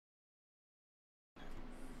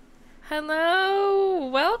Hello,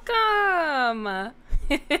 welcome.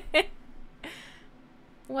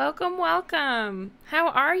 Welcome, welcome. How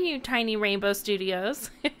are you, Tiny Rainbow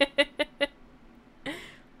Studios?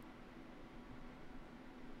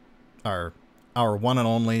 our one and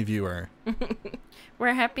only viewer.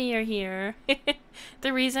 We're happy you're here.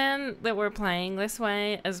 The reason that we're playing this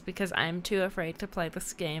way is because I'm too afraid to play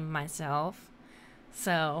this game myself.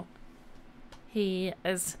 So he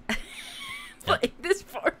is playing this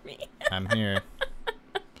for me. I'm here.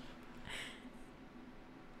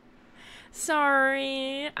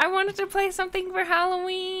 Sorry. I wanted to play something for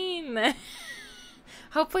Halloween.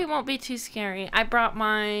 Hopefully it won't be too scary. I brought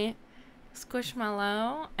my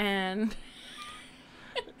Squishmallow and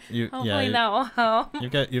hopefully that will help.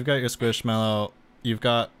 You've got your Squishmallow. You've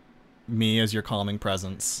got me as your calming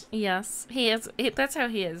presence. Yes, he is. That's how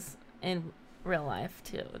he is in real life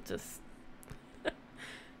too. Just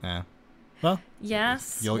yeah. Well.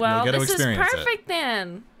 Yes. You'll get to experience this is perfect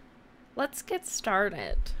then. Let's get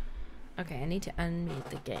started. Okay, I need to unmute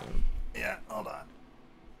the game. Yeah. Hold on.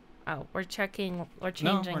 Oh, we're changing levels.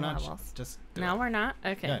 No, we're not. Just no, we're not.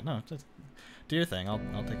 Okay. Yeah, no, just do your thing. I'll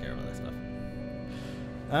take care of other stuff.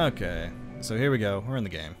 Okay, so here we go. We're in the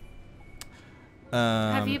game.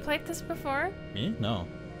 Have you played this before? Me? No.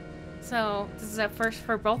 So this is a first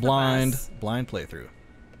for both of us. Blind playthrough.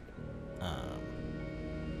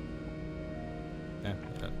 Yeah,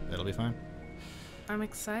 it'll be fine. I'm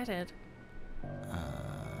excited.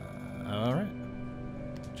 All right.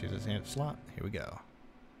 Choose a hand slot. Here we go.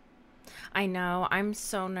 I know. I'm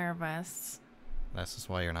so nervous. This is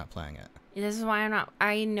why you're not playing it. This is why I'm not.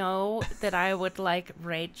 I know that I would like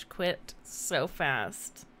rage quit so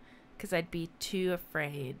fast because I'd be too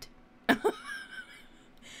afraid. Because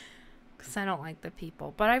I don't like the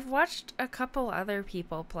people. But I've watched a couple other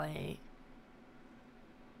people play.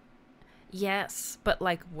 Yes, but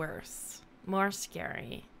like worse. More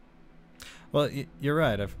scary. Well, you're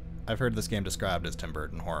right. I've heard this game described as Tim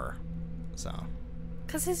Burton horror. So.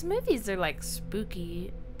 Because his movies are like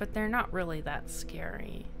spooky, but they're not really that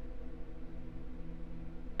scary.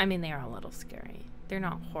 I mean, they are a little scary. They're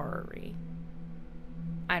not horror-y.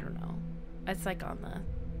 I don't know. It's like on the...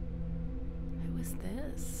 Who is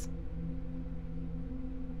this?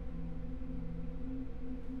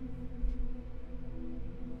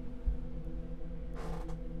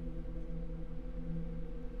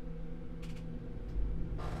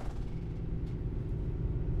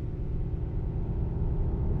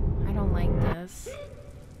 I don't like this.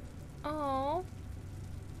 Oh.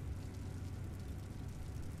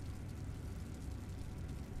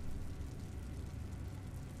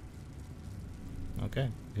 Okay,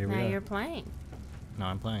 here we go. Now you're playing. No,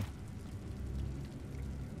 I'm playing.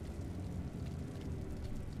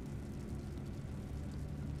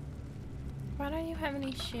 Why don't you have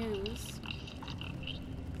any shoes?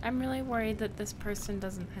 I'm really worried that this person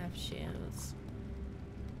doesn't have shoes.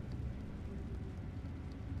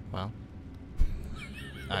 Well,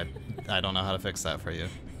 I don't know how to fix that for you,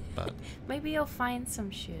 but maybe you'll find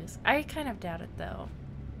some shoes. I kind of doubt it though.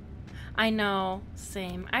 I know,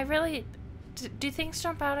 same. I really... Do things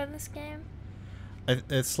jump out in this game?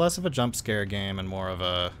 It's less of a jump scare game and more of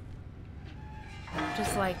a...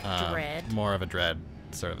 Just like dread? More of a dread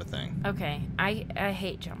sort of a thing. Okay, I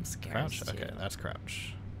hate jump scares. Crouch? Too. Okay, that's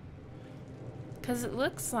crouch. Because it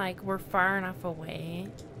looks like we're far enough away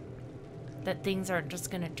that things aren't just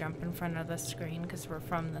going to jump in front of the screen because we're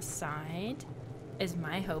from the side. Is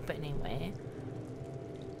my hope anyway.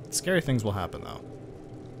 Scary things will happen though.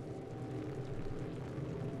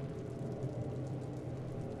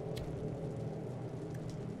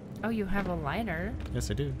 Oh, you have a lighter? Yes,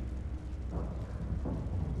 I do.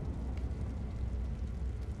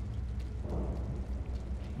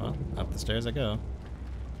 Well, up the stairs I go.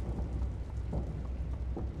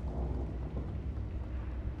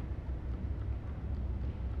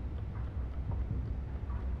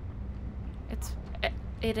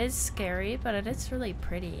 It is scary, but it is really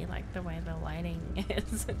pretty, like the way the lighting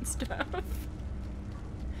is and stuff.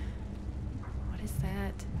 What is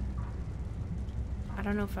that? I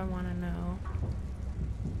don't know if I want to know.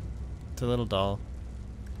 It's a little doll.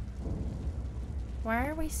 Why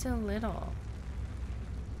are we so little?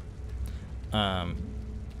 I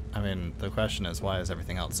mean, the question is, why is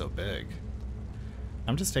everything else so big?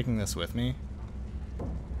 I'm just taking this with me.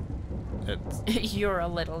 It's... You're a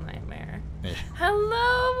little nightmare. Yeah.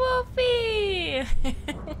 Hello, Wolfie!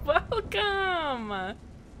 Welcome!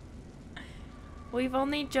 We've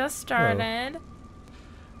only just started. Hello.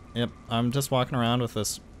 Yep, I'm just walking around with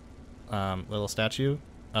this little statue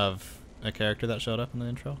of a character that showed up in the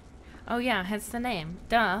intro. Oh yeah, hence the name.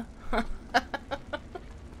 Duh.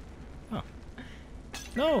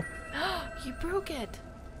 No! You broke it.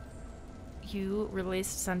 You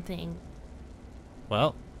released something.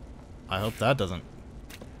 Well, I hope that doesn't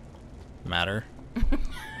matter.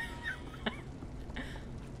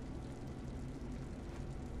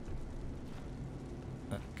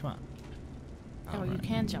 Come on. Oh, you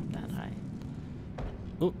can jump that high.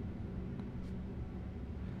 Ooh.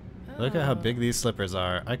 Look at how Oh. big these slippers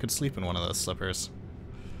are. I could sleep in one of those slippers.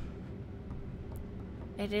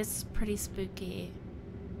 It is pretty spooky.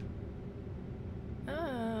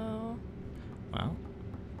 Oh. Well.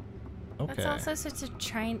 Okay. That's also such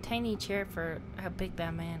a tiny chair for how big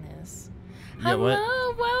that man is. Yeah, what?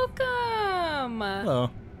 Hello, welcome. Hello.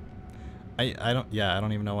 I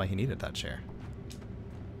don't even know why he needed that chair.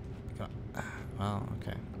 Come on. Well,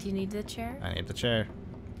 okay. Do you need the chair? I need the chair.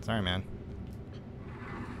 Sorry, man.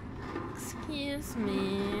 Excuse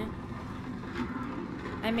me.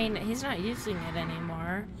 I mean, he's not using it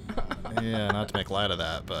anymore. Yeah, not to make light of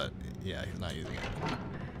that, but yeah, he's not using it.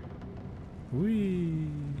 Whee!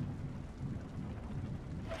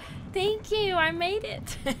 Thank you, I made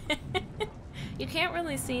it. You can't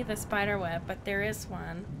really see the spider web, but there is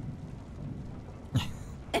one.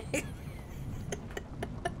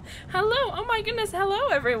 Hello, oh my goodness, hello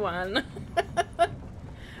everyone.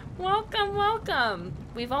 Welcome, welcome.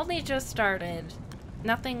 We've only just started.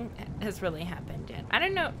 Nothing has really happened yet. I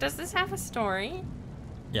don't know, does this have a story?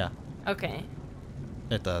 Yeah, Okay.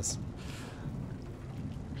 it does.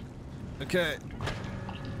 Okay.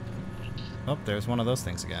 Oh, there's one of those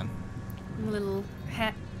things again. Little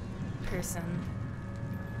hat person.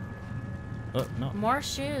 Oh, no. More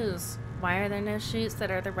shoes. Why are there no shoes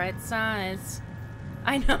that are the right size?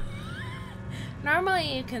 I know.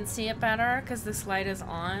 Normally you can see it better because this light is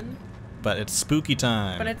on. But it's spooky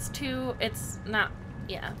time. But it's not,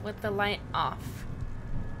 yeah, with the light off.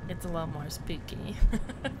 It's a little more spooky.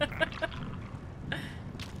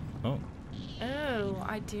 Oh, Oh,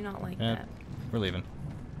 I do not like yeah, that. we're leaving.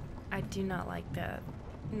 I do not like that.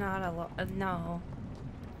 Not a lot. No.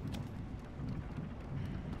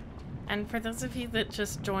 And for those of you that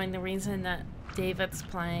just joined, the reason that David's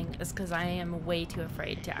playing is because I am way too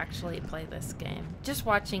afraid to actually play this game. Just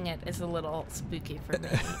watching it is a little spooky for me.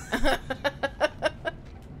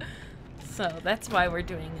 So that's why we're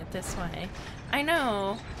doing it this way. I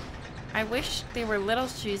know. I wish they were little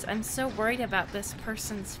shoes. I'm so worried about this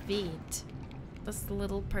person's feet. This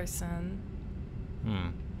little person. Hmm.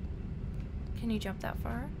 Can you jump that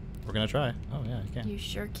far? We're gonna try. Oh, yeah, you can. You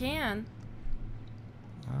sure can.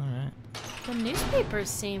 Alright. The newspapers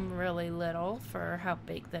seem really little for how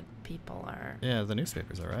big the people are. Yeah, the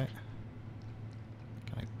newspaper's alright.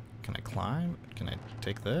 Can I climb? Can I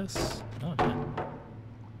take this? Oh, yeah.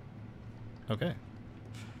 Okay.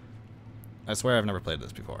 I swear I've never played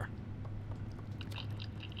this before.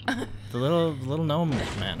 The little gnome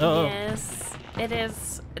man. Oh, Yes, it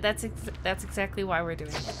is. That's exactly why we're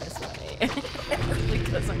doing it this way.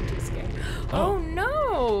 Because I'm too scared. Oh. Oh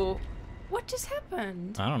no! What just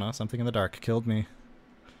happened? I don't know. Something in the dark killed me.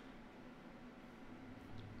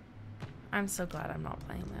 I'm so glad I'm not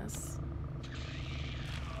playing this.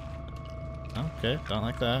 Okay, don't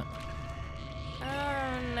like that.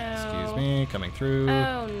 Oh no. Excuse me, coming through.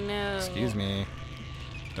 Oh no. Excuse me.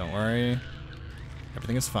 Don't worry.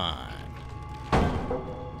 Everything is fine.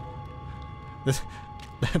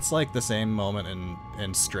 That's like the same moment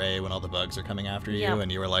in Stray when all the bugs are coming after you, Yep.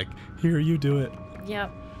 and you were like, "Here, you do it."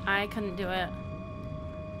 Yep, I couldn't do it.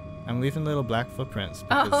 I'm leaving little black footprints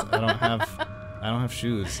because I don't have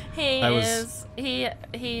shoes.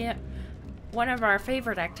 One of our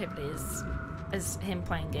favorite activities is him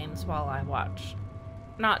playing games while I watch.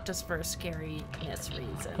 Not just for scariness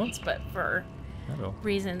reasons, but for Hello.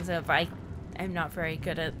 reasons of I'm not very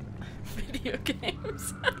good at video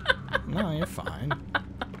games. No, you're fine.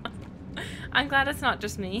 I'm glad it's not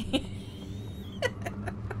just me.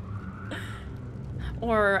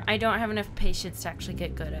 Or I don't have enough patience to actually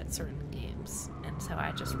get good at certain games, and so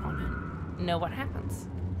I just want to know what happens.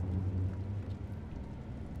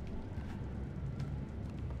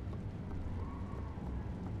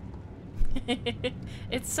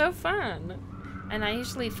 It's so fun. And I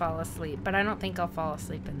usually fall asleep, but I don't think I'll fall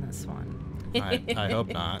asleep in this one. I hope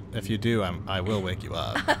not. If you do, I will wake you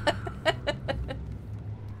up.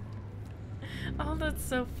 Oh, that's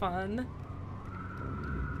so fun.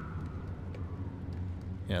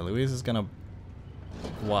 Yeah, Louise is gonna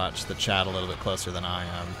watch the chat a little bit closer than I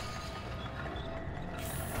am.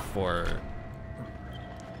 For...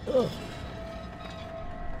 Ugh.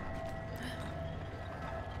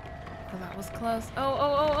 Oh, that was close.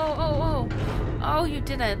 Oh. Oh, you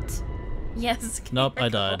did it. Yes. Nope, I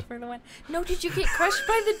died. For the one. No, did you get crushed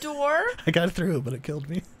by the door? I got through, but it killed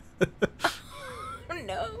me. Oh,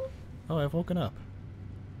 no. Oh, I've woken up.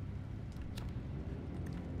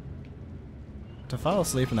 To fall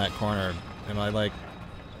asleep in that corner, am I like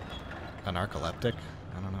a narcoleptic?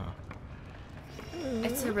 I don't know.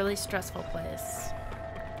 It's a really stressful place.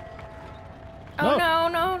 Nope. Oh,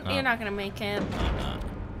 no, No. you're not going to make it. I'm not.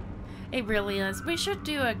 It really is. We should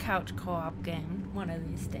do a couch co-op game one of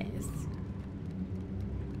these days.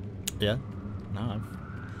 Yeah. No,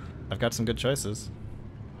 I've got some good choices.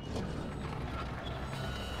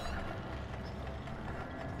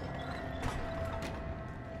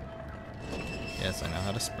 Yes, I know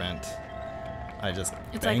how to sprint. I just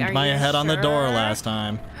It's like, banged are my you head on the door sure? last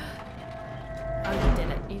time. Oh, you did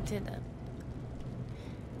it. You did it.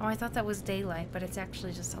 Oh, I thought that was daylight, but it's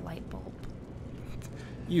actually just a light bulb.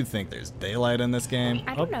 You think there's daylight in this game?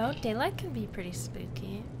 I don't know. Daylight can be pretty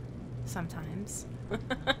spooky. Sometimes.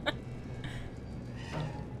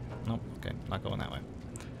 Nope, okay, not going that way.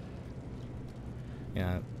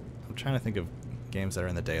 Yeah, I'm trying to think of games that are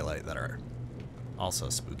in the daylight that are also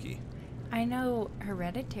spooky. I know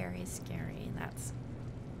Hereditary is scary. That's...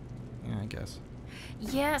 Yeah, I guess.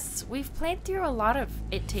 Yes, we've played through a lot of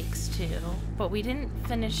It Takes Two, but we didn't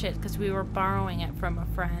finish it because we were borrowing it from a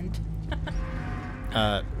friend.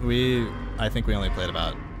 I think we only played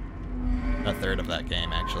about a third of that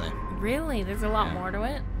game, actually. Really? There's a lot Yeah. more to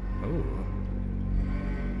it? Ooh.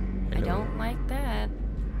 I don't like that.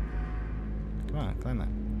 Come on, climb that.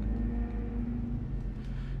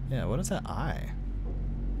 Yeah, what is that eye?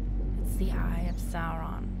 It's the Eye of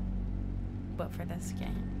Sauron. But for this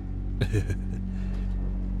game.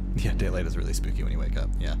 Yeah, daylight is really spooky when you wake up.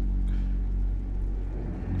 Yeah.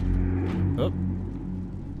 Oh.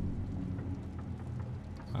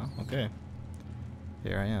 Oh, okay.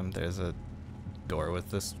 Here I am. There's a door with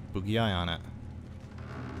this spooky eye on it.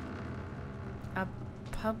 A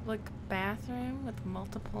public bathroom with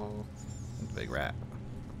multiple... Big rat.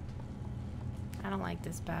 I don't like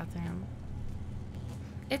this bathroom.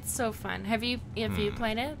 It's so fun. Have you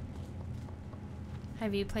played it?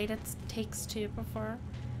 Have you played It Takes Two before?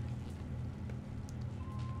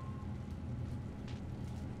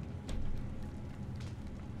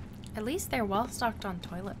 At least they're well stocked on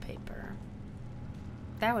toilet paper.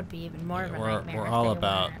 That would be even more of a nightmare. We're if all they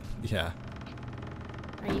about... weren't. Yeah,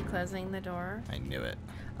 Are you closing the door? I knew it.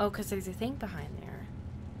 Oh, because there's a thing behind there.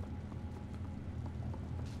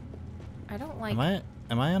 I don't like...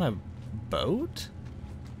 Am I on a boat?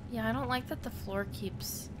 Yeah, I don't like that the floor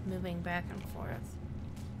keeps moving back and forth.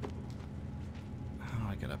 How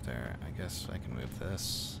do I get up there? I guess I can move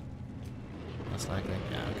this. Most likely.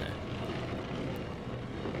 Yeah, okay.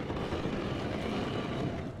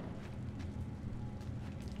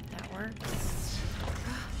 That works.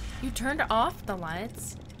 You turned off the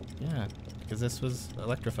lights? Yeah, because this was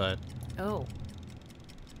electrified. Oh.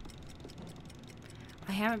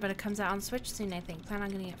 I haven't, but it comes out on Switch soon, I think. Plan on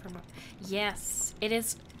getting it from... Yes, it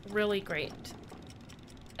is really great.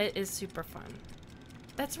 It is super fun.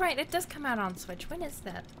 That's right, it does come out on Switch. When is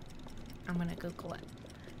that? I'm gonna Google it.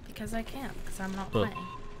 Because I can't, because I'm not Oh. playing.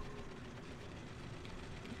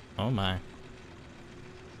 Oh my.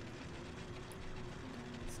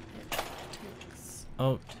 It takes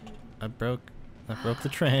Oh, I broke the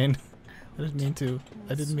train. I didn't mean to.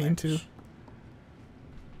 I didn't mean to. Switch.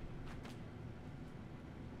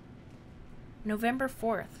 November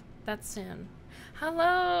 4th. That's soon.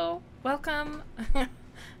 Hello! Welcome!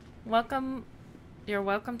 Welcome. You're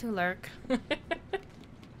welcome to lurk.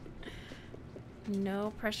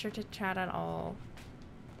 No pressure to chat at all.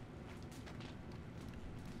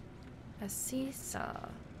 A seesaw.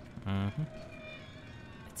 Mm-hmm.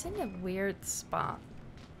 It's in a weird spot.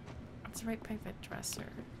 It's right by the dresser.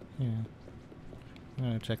 Yeah. I'm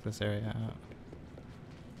gonna check this area out.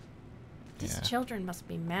 These Yeah. children must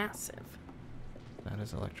be massive. That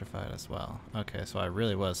is electrified as well. Okay, so I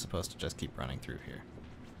really was supposed to just keep running through here.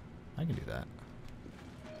 I can do that.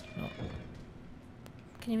 Oh,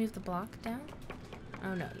 Can you move the block down?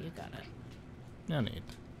 Oh no, you got it. no need.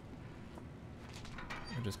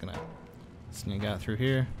 We're just gonna sneak out through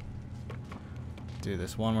here. Do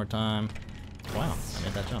this one more time. Wow, I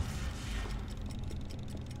made that jump.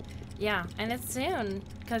 Yeah, and it's soon,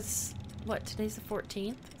 because, what, today's the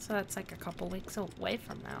 14th? So that's like a couple weeks away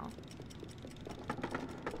from now.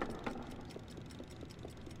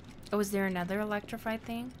 Oh, is there another electrified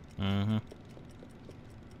thing? Mm-hmm.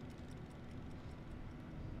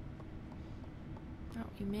 Oh,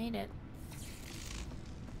 you made it.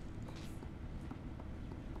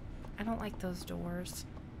 I don't like those doors.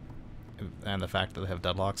 And the fact that they have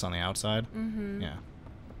deadlocks on the outside. Mm-hmm. Yeah.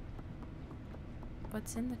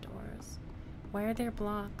 What's in the doors? Why are there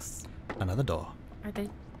blocks? Another door. Are they...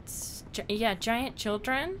 yeah, giant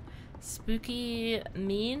children? Spooky,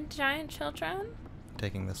 mean giant children?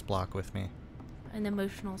 Taking this block with me. An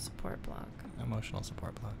emotional support block. Emotional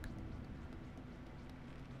support block.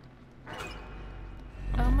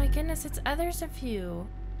 Oh my goodness, it's others of you.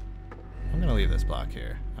 I'm gonna leave this block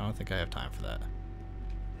here. I don't think I have time for that.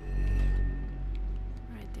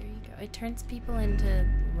 Alright, there you go. It turns people into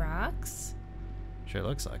rocks? Sure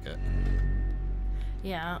looks like it.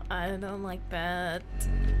 Yeah, I don't like that.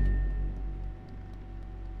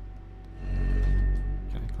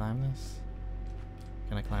 Can I climb this?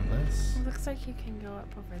 Can I climb this? It looks like you can go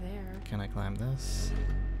up over there. Can I climb this?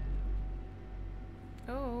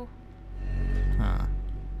 Oh. Huh.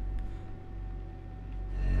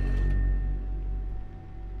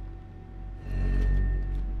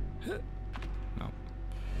 No.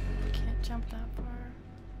 Can't jump that far.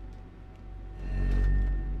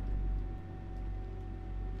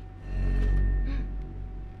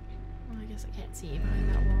 Well, I guess I can't see you behind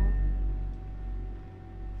that wall.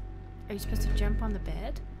 Are you supposed to jump on the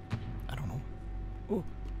bed? I don't know. Ooh.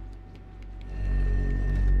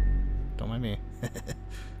 Don't mind me.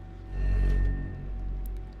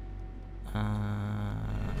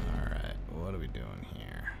 Alright, what are we doing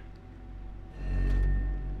here?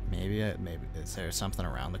 Maybe is there something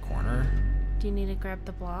around the corner? Do you need to grab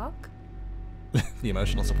the block? The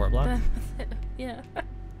emotional support block? Yeah.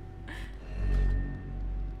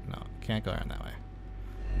 No, can't go around that way.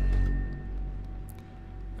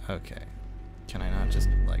 Okay. Can I not just,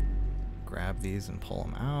 like, grab these and pull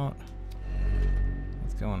them out?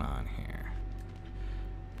 What's going on here?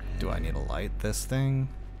 Do I need to light this thing?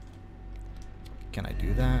 Can I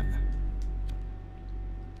do that?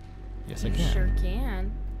 Yes, I You can. sure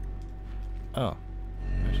can. Oh.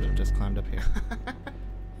 I should have just climbed up here.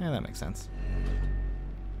 Yeah, that makes sense.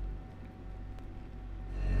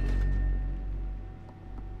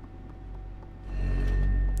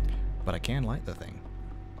 But I can light the thing.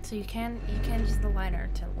 So you can use the lighter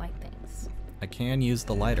to light things. I can use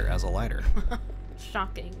the lighter as a lighter.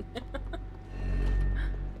 Shocking.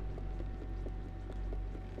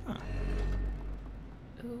 Huh.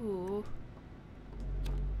 Ooh.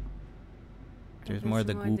 There's Are more of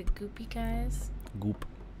those the the goop. goopy guys. Goop.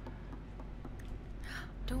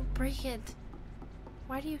 Don't break it.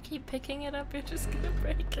 Why do you keep picking it up? You're just gonna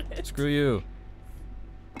break it. Screw you.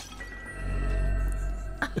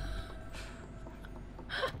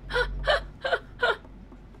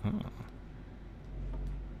 Oh.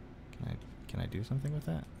 Can I do something with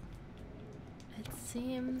that? It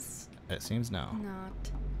seems It seems no.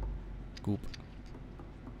 not. Goop.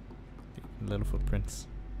 Little footprints.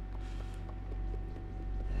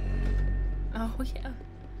 Oh yeah.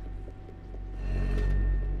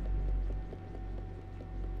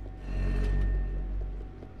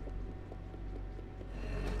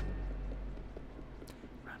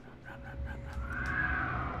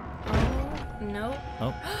 Oh no.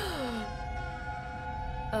 Oh.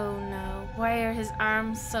 Oh no. Why are his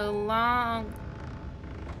arms so long?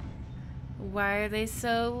 Why are they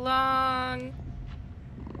so long?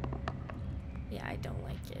 Yeah, I don't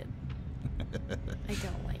like it. I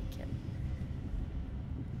don't like it.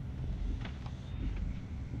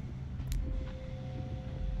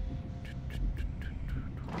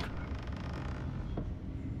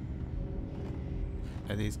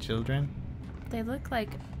 Are these children? They look like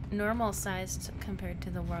normal sized compared to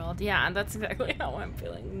the world. Yeah, that's exactly how I'm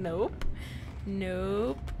feeling. Nope.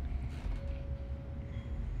 Nope.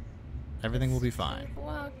 Everything will be fine. Keep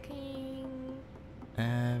walking.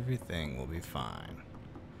 Everything will be fine.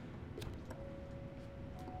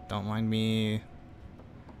 Don't mind me,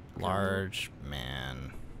 large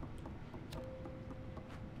man.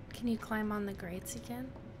 Can you climb on the grates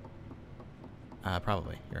again?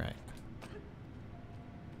 Probably. You're right.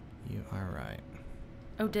 You are right.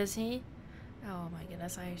 Oh, does he? Oh my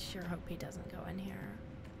goodness, I sure hope he doesn't go in here.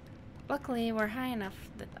 Luckily, we're high enough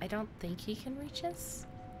that I don't think he can reach us.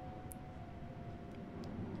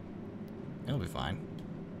 It'll be fine.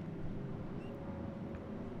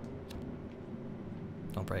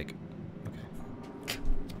 Don't break. Okay.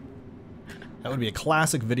 That would be a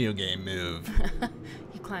classic video game move.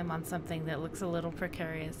 You climb on something that looks a little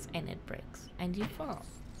precarious and it breaks. And you fall.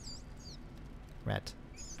 Rat.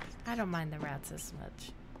 I don't mind the rats as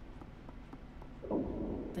much.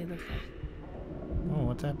 They look like... Oh,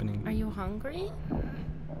 what's happening? Are you hungry?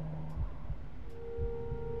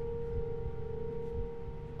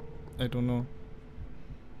 I don't know.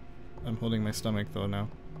 I'm holding my stomach though now.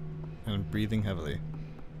 And I'm breathing heavily.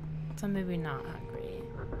 So maybe not hungry.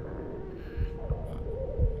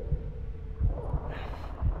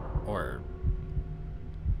 Or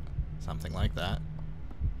something like that.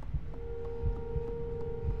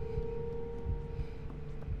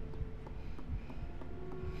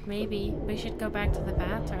 Maybe we should go back to the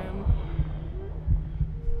bathroom.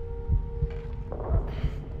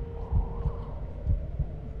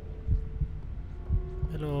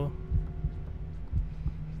 Hello.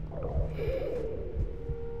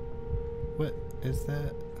 What is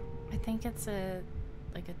that? I think it's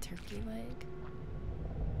like a turkey leg.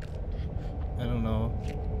 I don't know.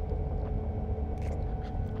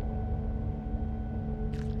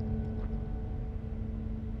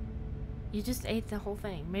 You just ate the whole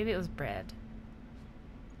thing. Maybe it was bread.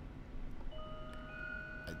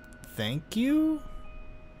 Thank you?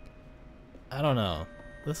 I don't know.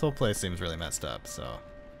 This whole place seems really messed up, so.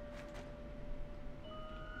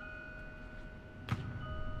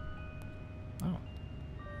 Oh.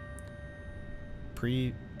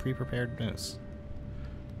 Pre-prepared news.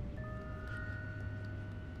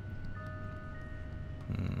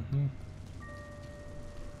 Mm-hmm.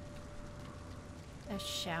 A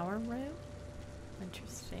shower room?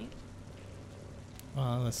 Interesting.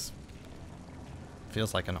 Well, this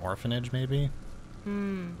feels like an orphanage, maybe?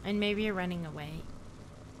 And maybe you're running away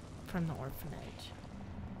from the orphanage.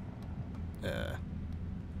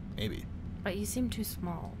 Maybe. But you seem too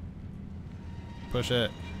small. Push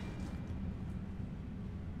it.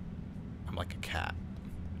 I'm like a cat.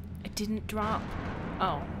 It didn't drop.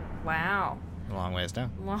 Oh, wow. A long ways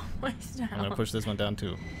down. Long ways down. I'm gonna push this one down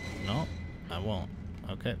too. No, I won't.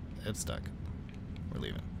 Okay, it's stuck. We're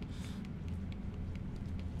leaving.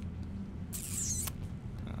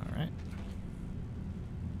 Alright.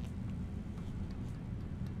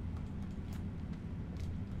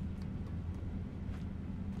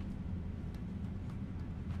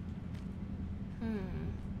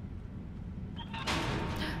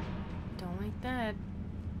 Don't like that.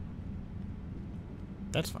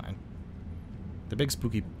 That's fine. The big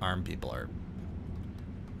spooky arm people are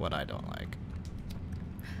what I don't like.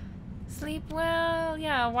 Sleep well.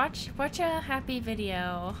 Yeah, watch a happy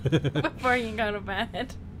video before you go to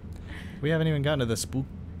bed. We haven't even gotten to the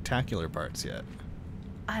spooktacular parts yet.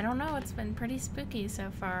 I don't know. It's been pretty spooky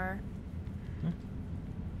so far.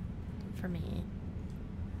 For me.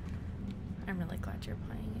 I'm really glad you're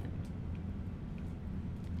playing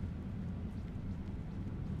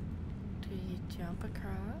it. Do you jump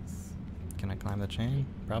across? Can I climb the chain?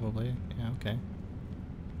 Probably. Yeah, okay.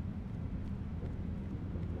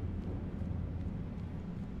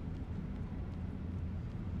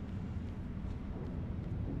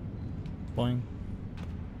 Boing.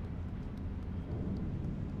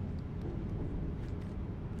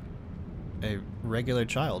 A regular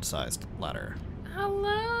child-sized ladder.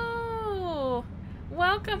 Hello!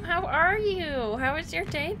 Welcome, how are you? How has your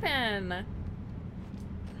day been?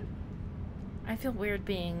 I feel weird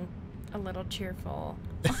being a little cheerful.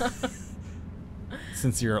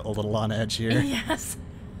 Since you're a little on edge here. Yes.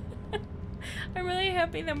 I'm really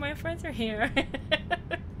happy that my friends are here.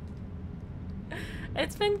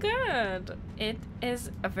 It's been good. It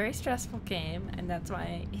is a very stressful game, and that's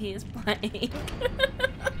why he is playing.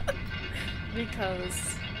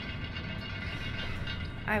 Because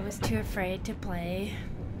I was too afraid to play.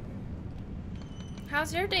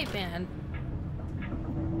 How's your day been?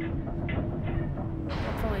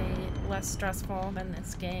 Hopefully less stressful than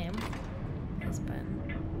this game has been.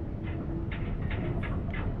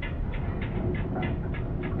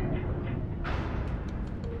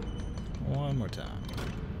 One more time.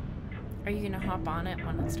 Are you gonna hop on it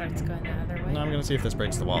when it starts going the other way? No, I'm gonna see if this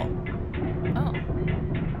breaks the wall. Oh.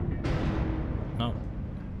 No.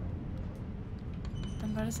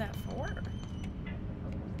 Then what is that for?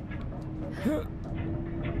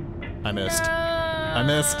 I missed. No! I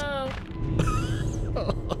missed.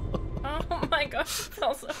 Oh my gosh, it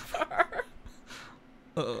fell so far.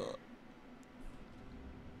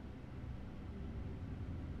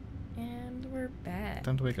 And we're back.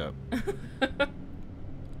 Time to wake up.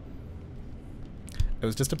 It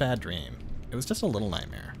was just a bad dream. It was just a little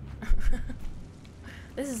nightmare.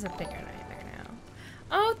 This is a bigger nightmare now.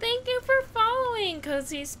 Oh, thank you for following,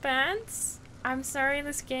 Cozy Spence. I'm sorry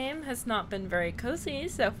this game has not been very cozy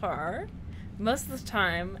so far. Most of the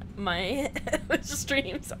time, my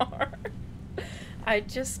streams are. I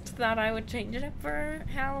just thought I would change it up for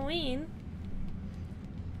Halloween.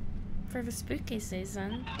 For the spooky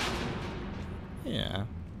season. Yeah.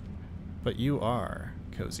 But you are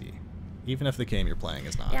cozy. Even if the game you're playing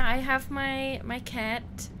is not. Yeah, I have my cat.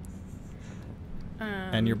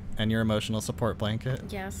 And your emotional support blanket?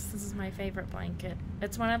 Yes, this is my favorite blanket.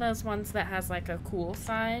 It's one of those ones that has like a cool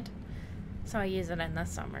side. So I use it in the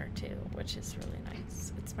summer too, which is really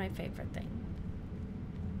nice. It's my favorite thing.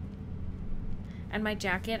 And my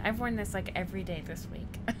jacket, I've worn this like every day this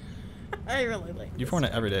week. I really like You've worn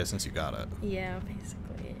it every day since you got it. Yeah,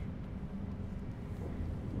 basically.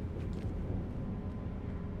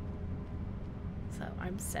 So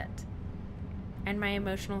I'm set. And my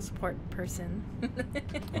emotional support person.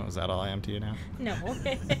 Oh, is that all I am to you now? No.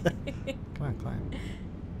 Come on, climb.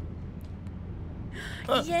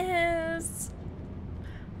 Yes!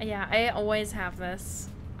 Yeah, I always have this.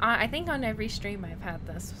 I think on every stream I've had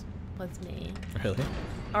this with me. Really?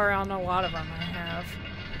 Or on a lot of them I have.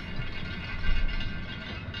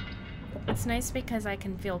 It's nice because I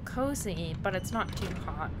can feel cozy, but it's not too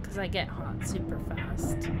hot, because I get hot super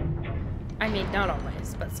fast. I mean, not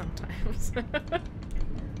always, but sometimes.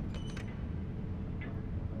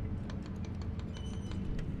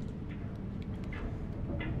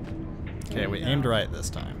 Okay, we aimed right this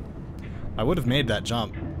time. I would have made that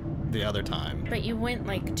jump the other time. But you went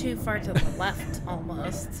like too far to the left,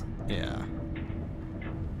 almost. Yeah.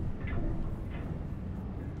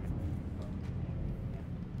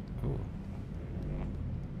 Ooh.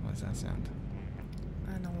 What does that sound?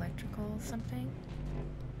 An electrical something?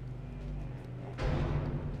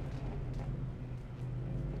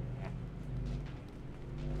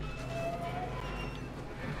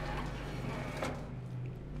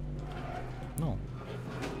 No.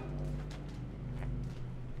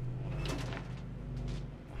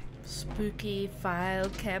 Spooky file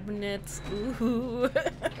cabinets. Ooh.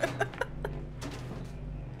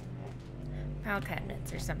 File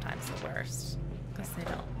cabinets are sometimes the worst because they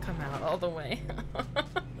don't come out all the way.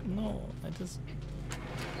 No, I just...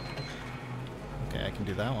 Okay, I can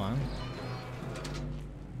do that one.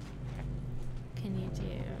 Can you do...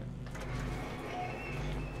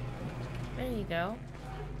 There you go.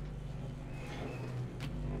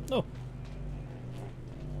 No.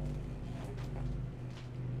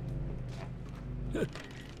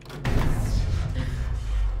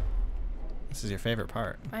 This is your favorite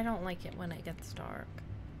part. I don't like it when it gets dark.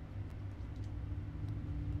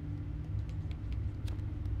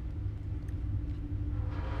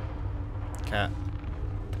 Cat.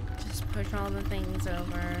 Just push all the things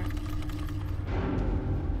over.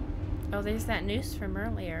 Oh, there's that noose from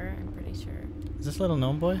earlier, I'm pretty sure. Is this little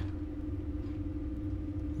gnome boy?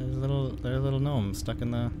 There's a little gnome stuck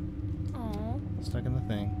in the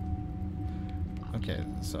thing. Okay,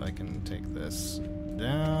 so I can take this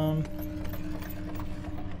down.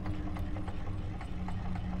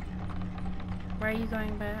 Where are you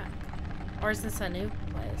going back? Or is this a new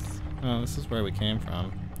place? Oh, this is where we came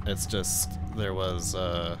from. It's just there was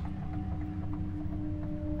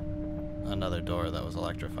another door that was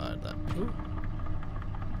electrified. That ooh,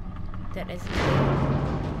 That is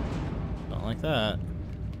don't like that.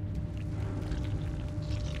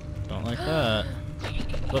 Don't like that.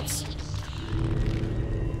 Whoops.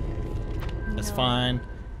 It's No. fine.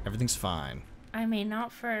 Everything's fine. I mean,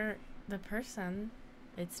 not for the person.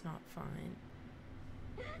 It's not fine.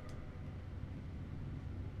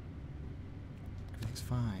 Everything's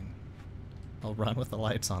fine. I'll run with the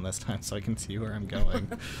lights on this time so I can see where I'm going.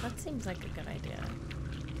 That seems like a good idea.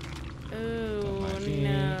 Ooh, might be-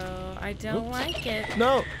 no. I don't Oops. like it.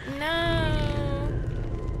 No! No!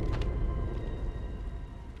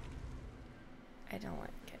 I don't like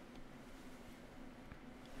it.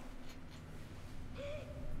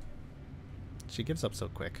 She gives up so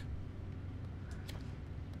quick.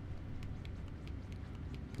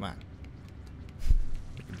 Come on.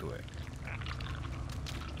 You can do it.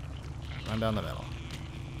 Run down the middle.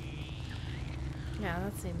 Yeah,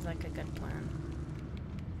 that seems like a good plan.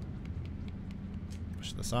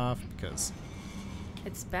 Push this off because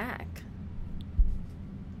It's back.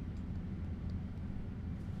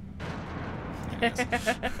 there it is.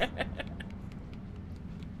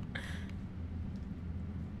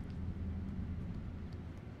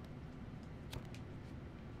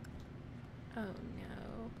 Oh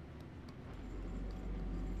no.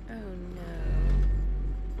 Oh no.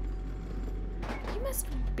 You must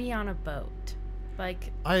be on a boat.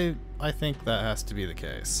 Like, I think that has to be the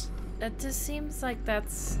case. it just seems like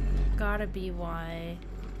that's gotta be why.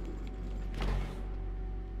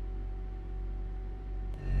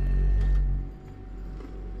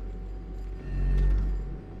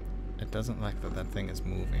 It doesn't like that thing is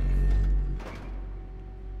moving.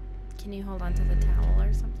 Can you hold on to the towel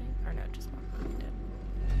or something? Or no, just walk behind it.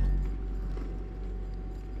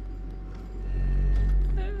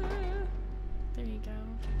 There you go.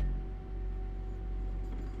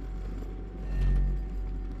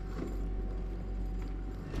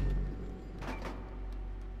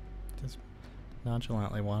 Just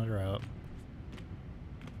nonchalantly wander out.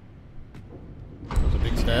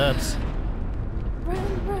 steps.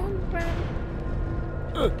 Run, run, run.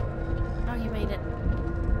 Oh, you made it.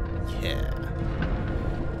 Yeah.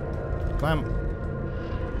 Climb.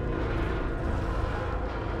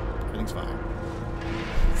 Everything's fine.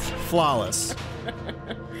 Flawless.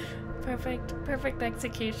 Perfect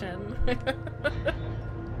execution.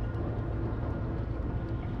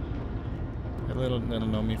 Our little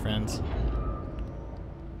know me friends.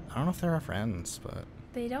 I don't know if they're our friends, but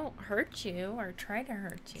They don't hurt you or try to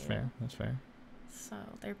hurt you. that's fair. That's fair. So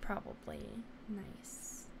they're probably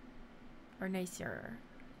nice. Or nicer.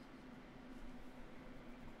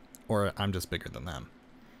 Or I'm just bigger than them.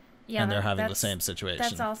 Yeah, and they're having the that's- same situation.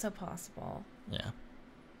 That's also possible. Yeah.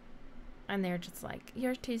 And they're just like,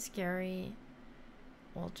 you're too scary.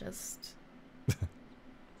 We'll just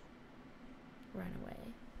run away.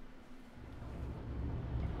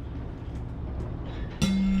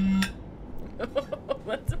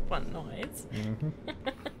 That's a fun noise. Mm-hmm.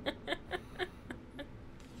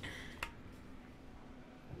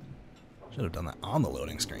 Should have done that on the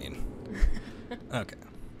loading screen. Okay.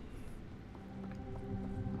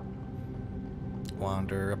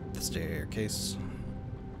 Wander up the staircase.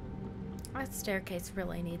 That staircase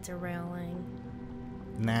really needs a railing.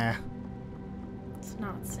 Nah. It's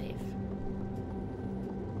not safe.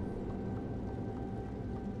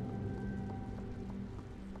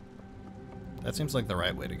 That seems like the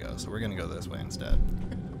right way to go, so we're gonna go this way instead.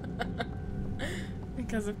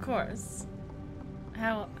 Because of course.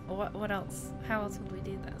 What else? How else would we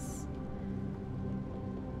do this?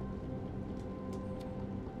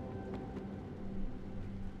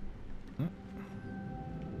 Hmm?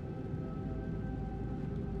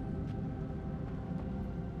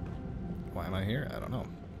 Why am I here? I don't know.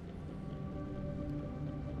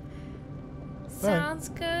 Sounds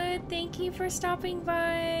good. Thank you for stopping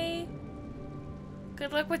by.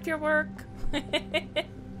 Good luck with your work. I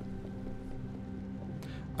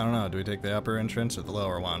don't know. Do we take the upper entrance or the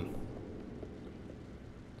lower one?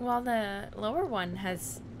 Well, the lower one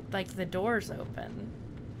has, like, the doors open.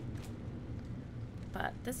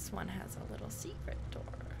 But this one has a little secret door.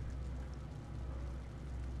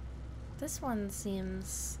 This one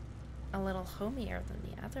seems a little homier than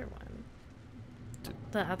the other one.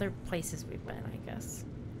 The other places we've been, I guess.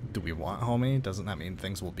 Do we want homie? Doesn't that mean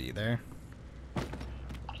things will be there?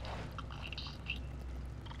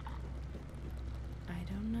 I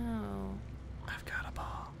don't know. I've got a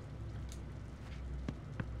ball.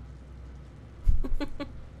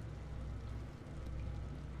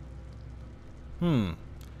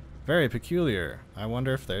 Very peculiar. I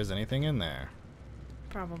wonder if there's anything in there.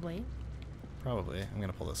 Probably. Probably. I'm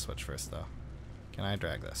gonna pull this switch first, though. Can I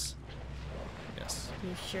drag this? Yes.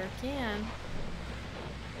 You sure can.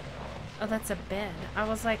 Oh, that's a bed. I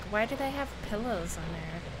was like, why do they have pillows on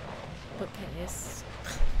their bookcase?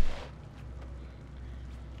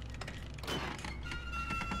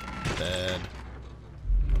 Bed.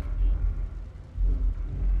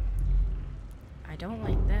 I don't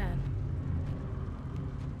like that.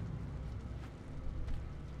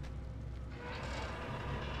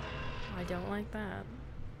 I don't like that.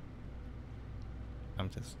 I'm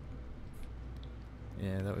just...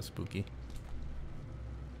 Yeah, that was spooky.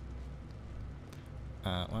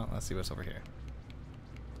 Well, let's see what's over here.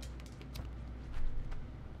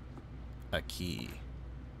 A key.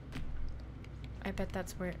 I bet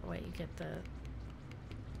that's where what you get the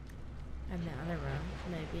in the other room,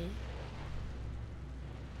 maybe.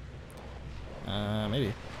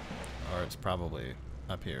 Maybe. Or it's probably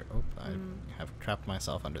up here. Oh, I have trapped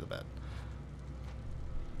myself under the bed.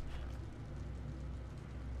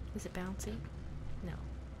 Is it bouncy? No.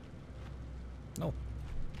 No.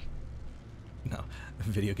 No.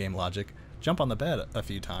 Video game logic. Jump on the bed a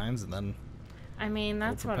few times and then... I mean,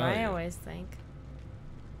 that's what propel I you. always think.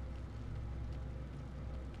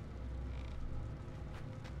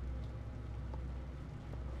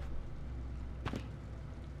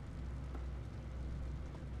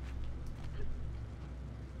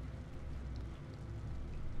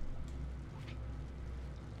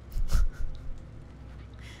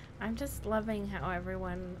 I'm just loving how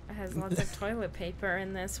everyone has lots of toilet paper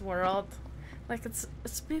in this world. Like, it's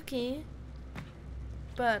spooky,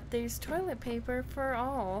 but there's toilet paper for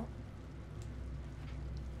all.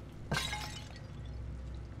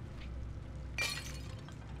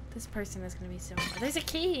 This person is gonna be so mad. There's a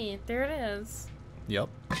key! There it is. Yep.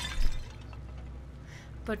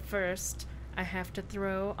 But first, I have to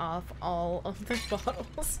throw off all of the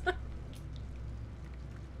bottles.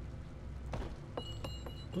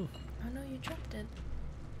 Ooh. Oh no, you dropped it.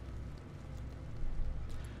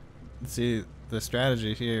 See, the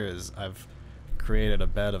strategy here is I've created a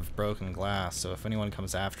bed of broken glass, so if anyone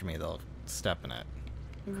comes after me, they'll step in it.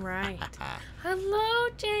 Right. Hello,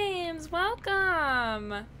 James.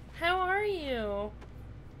 Welcome. How are you?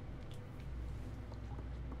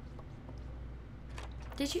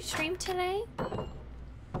 Did you stream today?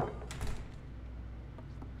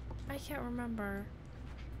 I can't remember.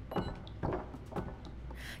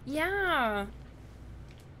 Yeah.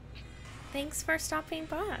 Thanks for stopping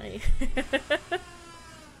by.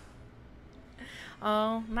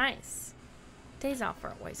 Oh, nice. Days off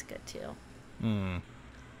are always good too.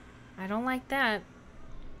 I don't like that.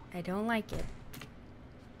 I don't like it.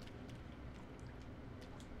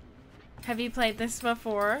 Have you played this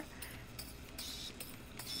before?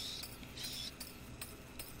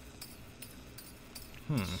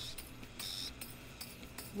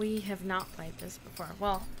 We have not played this before.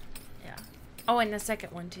 Well, yeah. Oh, and the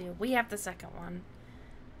second one too. We have the second one.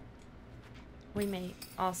 We may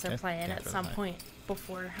also play it at some point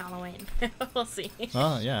before Halloween. We'll see.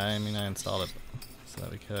 Well, yeah, I mean, I installed it so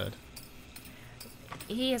that we could.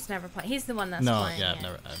 He has never played. He's the one that's playing yeah, it. I've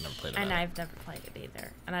never played it. And I've never played it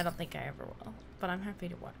either. And I don't think I ever will. But I'm happy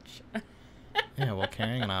to watch. Yeah, well,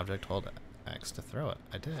 carrying an object, hold X to throw it.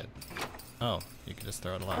 I did. Oh, you could just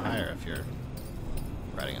throw it a lot higher if you're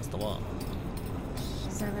right against the wall.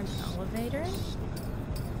 Is that an elevator?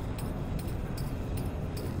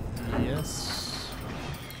 Yes.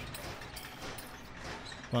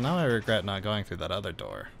 Well, now I regret not going through that other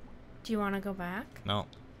door. Do you want to go back? No.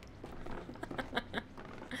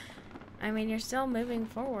 I mean, you're still moving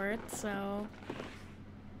forward, so...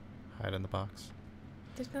 Hide in the box.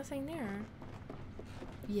 There's nothing there.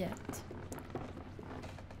 Yet.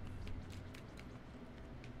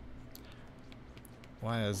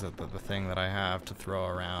 Why is it that the thing that I have to throw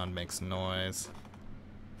around makes noise?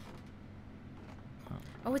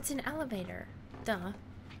 Oh, it's an elevator. Duh.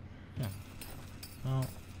 Yeah. Well,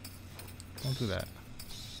 don't do that.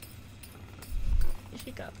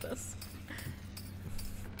 You got this.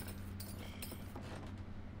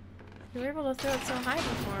 You were able to throw it so high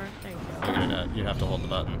before. There you go. Figured it out. You have to hold the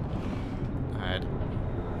button. Hide.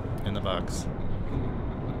 In the box.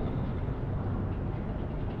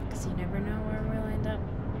 Because you never know where we'll end up.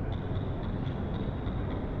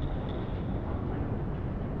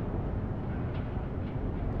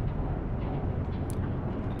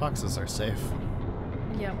 Boxes are safe.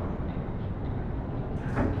 Yep.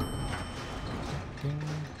 Ding.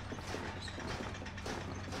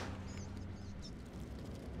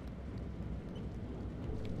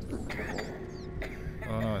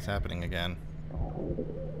 Oh no, it's happening again.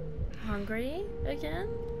 Hungry again?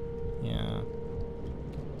 Yeah.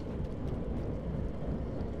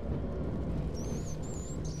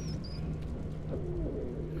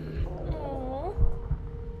 Aww.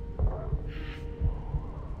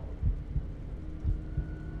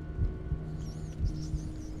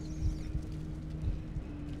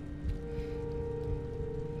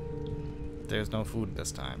 There's no food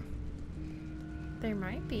this time. There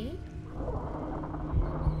might be.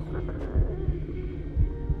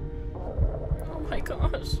 Oh my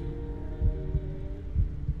gosh.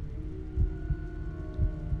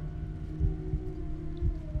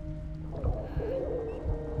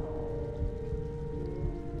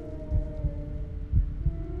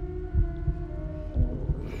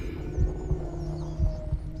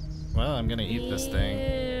 Well, I'm gonna eat this thing.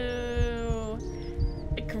 Ew.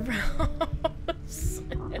 Gross.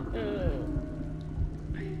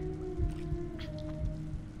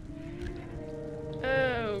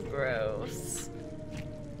 Oh, gross.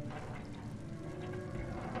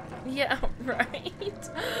 Yeah, right?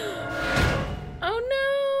 Oh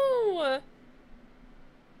no!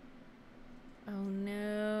 Oh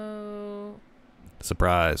no.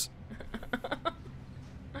 Surprise.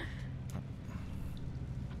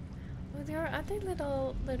 Oh, there are other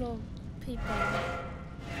little people.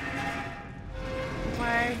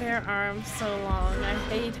 Why are their arms so long? I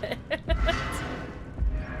hate it.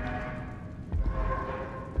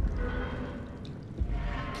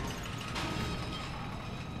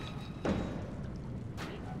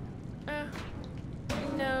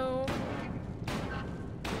 No.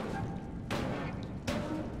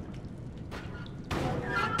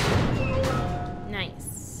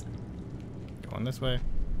 Nice. Going this way.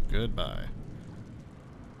 Goodbye.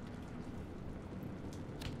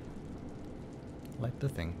 Like the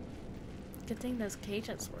thing. Good thing those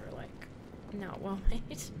cages were, like, not well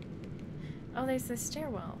made. Oh, there's the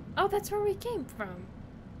stairwell. Oh, that's where we came from.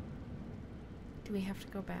 Do we have to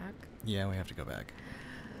go back? Yeah, we have to go back.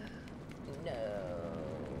 No.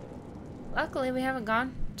 Luckily, we haven't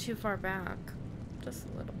gone too far back. Just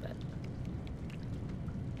a little bit.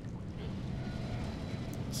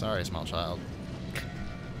 Sorry, small child.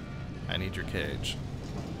 I need your cage.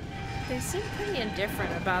 They seem pretty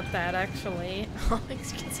indifferent about that, actually. All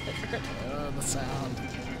things considered. The sound.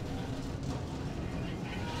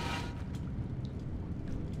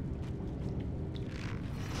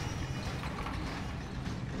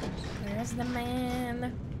 Where's the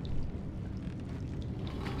man?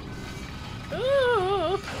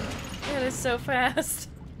 Ooh! It is so fast.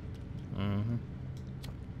 Mm-hmm.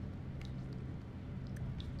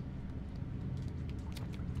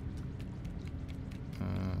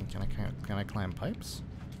 Can I climb pipes?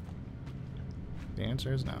 The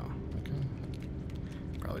answer is no. Okay.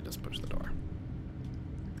 Probably just push the door.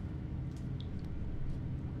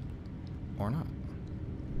 Or not.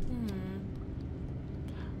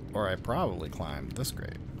 Or I probably climbed this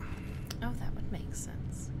grate. Oh, that would make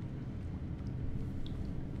sense.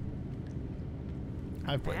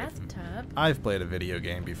 Bathtub? I've played a video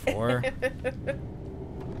game before. I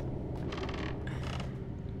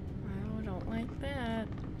don't like that.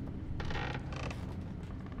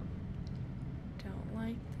 Don't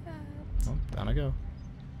like that. Oh, down I go.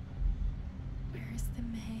 Where's the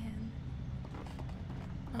man?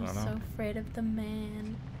 I don't know. I'm so afraid of the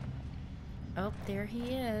man. Oh, there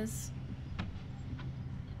he is.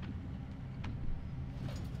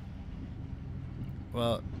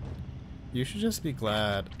 Well, you should just be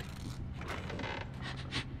glad.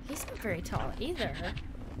 He's not very tall either.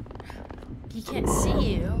 He can't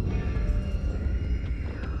see you.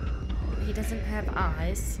 He doesn't have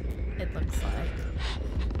eyes, it looks like.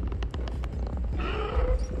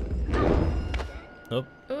 Oh.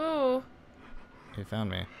 Ooh. He found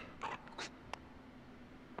me.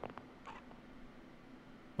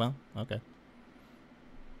 Well, okay.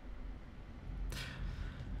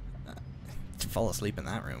 Fall asleep in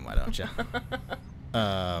that room, why don't you?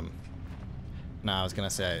 No, I was gonna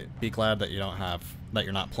say, be glad that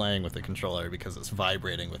you're not playing with the controller because it's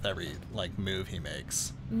vibrating with every like move he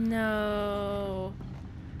makes. No.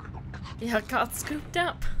 Yeah, it got scooped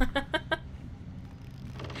up.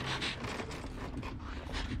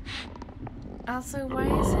 Also, why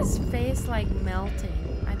is his face like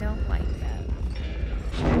melting? I don't like that.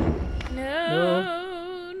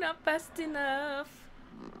 No, not fast enough.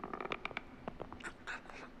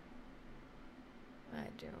 I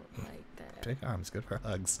don't like that. Big arms, good for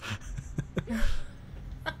hugs.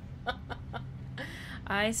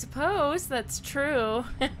 I suppose that's true.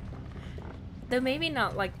 Though maybe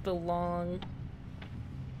not like the long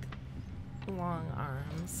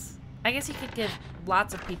arms. I guess he could give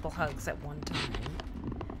lots of people hugs at one time.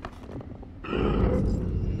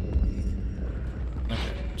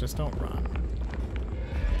 Okay, just don't run.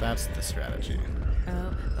 That's the strategy.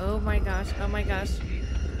 Oh my gosh, oh my gosh.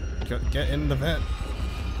 Get in the vent.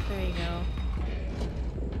 There you go.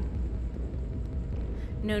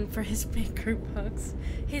 Known for his big group hugs.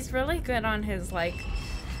 He's really good on his, like,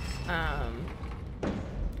 I'm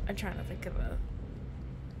trying to think of a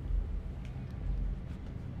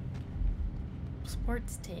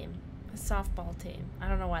sports team. A softball team. I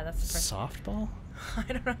don't know why that's the first. Softball? I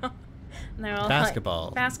don't know. And they're all Basketball.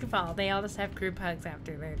 Like, basketball. They all just have group hugs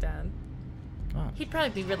after they're done. Come on. He'd probably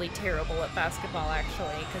be really terrible at basketball,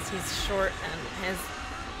 actually, because he's short and has...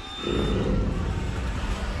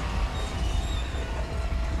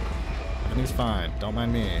 And he's fine. Don't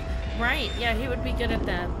mind me. Right, yeah, he would be good at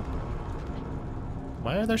that.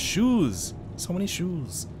 Why are there shoes? So many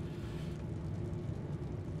shoes.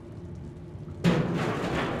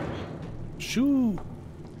 Shoe!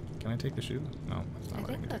 Can I take the shoe? No, it's not I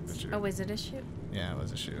letting think me take the that's... shoe. Oh, is it a shoe? Yeah, it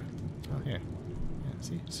was a shoe. Oh, here. Yeah,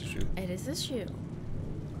 see? It's a shoe. It is a shoe.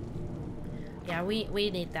 Yeah, we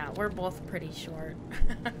need that. We're both pretty short.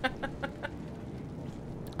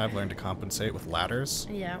 I've learned to compensate with ladders.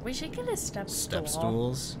 Yeah, we should get a step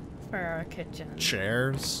stools. For our kitchen.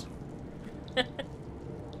 Chairs.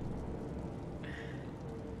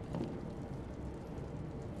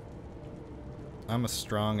 I'm a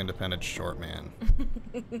strong, independent, short man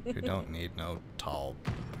who don't need no tall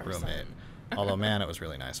roommate. Although, man, it was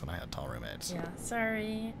really nice when I had tall roommates. Yeah,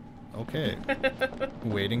 sorry. Okay.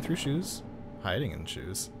 Wading through shoes. Hiding in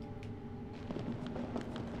shoes.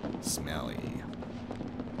 Smelly.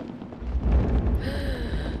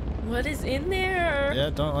 What is in there? Yeah,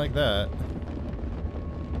 don't like that.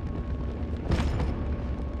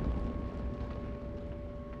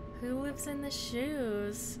 Who lives in the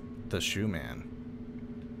shoes? The shoe man.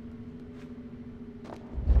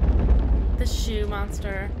 The shoe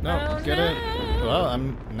monster. No, oh, get no. it. Well,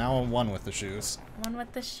 I'm now one with the shoes. One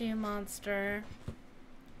with the shoe monster.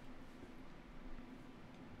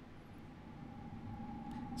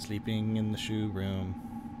 Sleeping in the shoe room.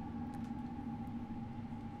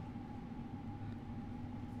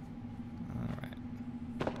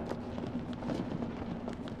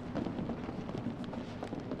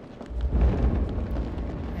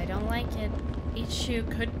 That shoe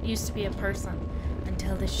used to be a person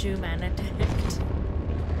until the shoe man attacked.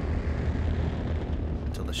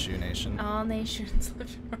 Until the shoe nation. All nations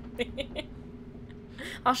lived in harmony.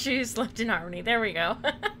 All shoes lived in harmony. There we go.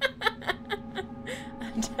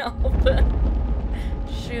 Until the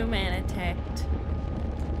shoe man attacked.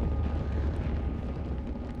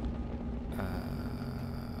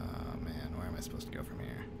 Man, where am I supposed to go from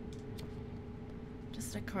here?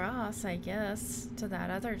 Just across, I guess, to that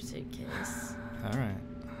other suitcase. Alright.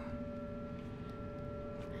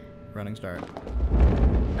 Running start.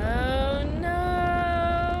 Oh no!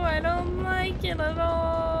 I don't like it at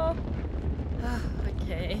all.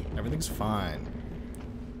 Okay. Everything's fine.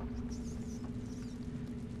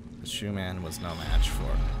 The shoe man was no match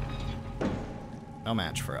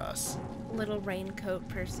for us. Little raincoat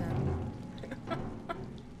person.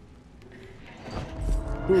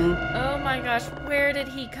 Oh my gosh, where did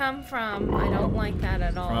he come from? I don't like that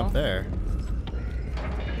at all. From up there.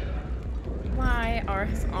 Why are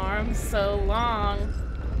his arms so long?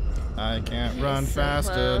 I can't He's run so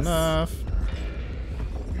fast close. enough.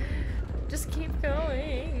 Just keep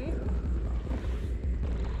going.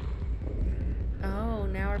 Oh,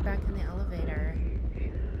 now we're back in the elevator.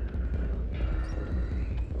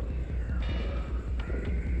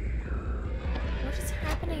 What is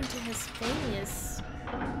happening to his face?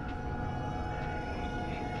 I'm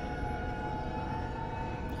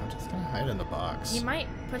just gonna hide in the box. He might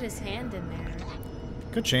put his hand in there.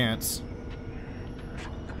 Good chance.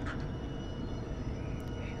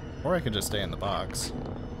 Or I could just stay in the box.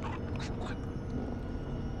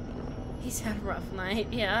 He's had a rough night,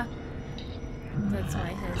 yeah. That's why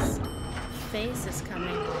his face is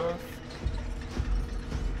coming off.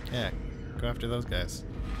 Yeah, go after those guys.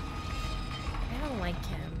 I don't like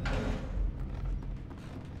him.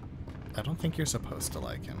 I don't think you're supposed to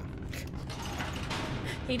like him.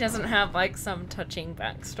 He doesn't have like some touching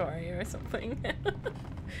backstory or something.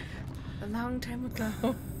 A long time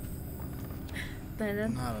ago.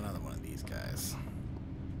 Not another one of these guys.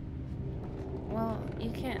 Well,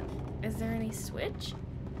 you can't. Is there any switch?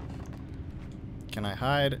 Can I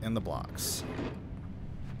hide in the blocks?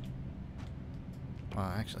 Well,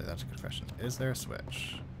 actually, that's a good question. Is there a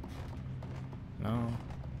switch? No.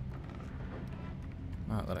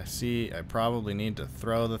 Not that I see. I probably need to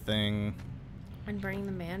throw the thing. And bring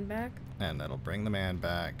the man back? And that'll bring the man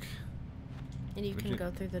back. And you Would can you-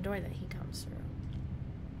 go through the door that he comes through.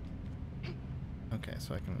 Okay,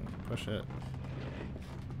 so I can push it.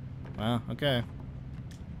 Well, okay.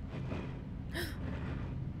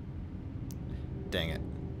 Dang it.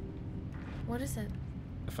 What is it?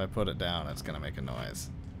 If I put it down, it's gonna make a noise.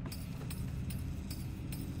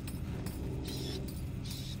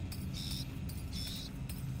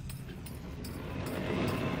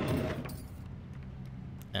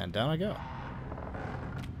 And down I go.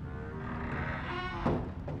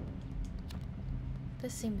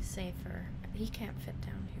 This seems safer. He can't fit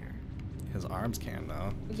down here. His arms can,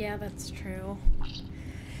 though. Yeah, that's true.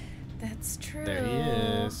 That's true. There he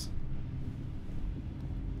is.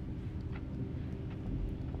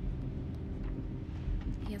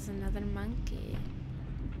 He has another monkey.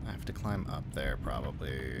 I have to climb up there,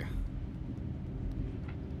 probably.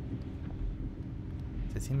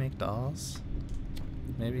 Does he make dolls?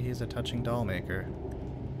 Maybe he's a touching doll maker.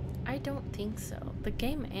 I don't think so. The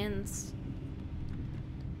game ends.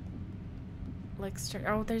 Like,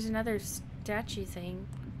 oh, there's another statue thing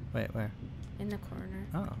Wait, where? in the corner.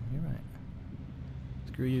 Oh, you're right.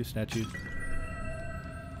 Screw you, statue.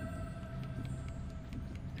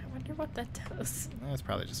 I wonder what that does. That's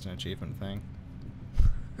probably just an achievement thing.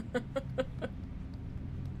 I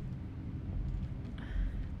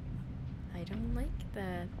don't like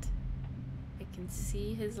that. I can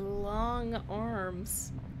see his long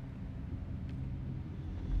arms.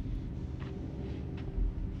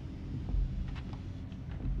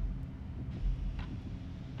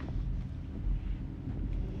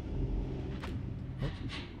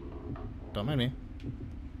 Don't mind me.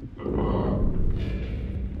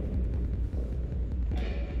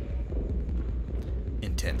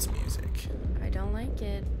 Intense music. I don't like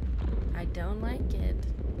it. I don't like it.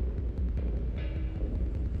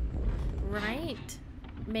 Right?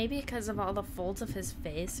 Maybe because of all the folds of his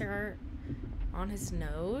face are on his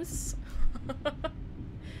nose?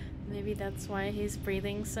 Maybe that's why he's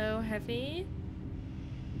breathing so heavy?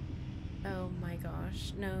 Oh my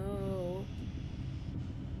gosh, no.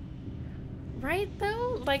 Right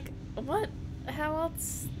though? Like, what? How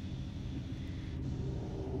else?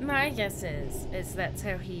 My guess is that's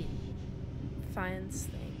how he finds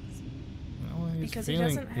things. Well, he's Because feeling,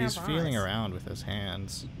 he doesn't have he's feeling eyes. around with his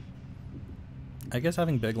hands. I guess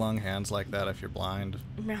having big long hands like that if you're blind.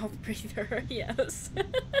 Mouth breather, yes.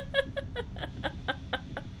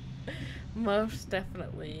 Most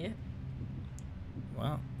definitely.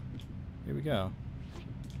 Well, here we go.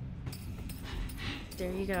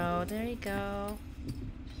 There you go, there you go.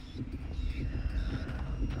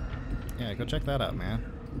 Yeah, go check that out, man.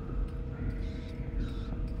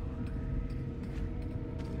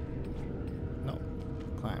 No,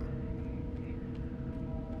 climb.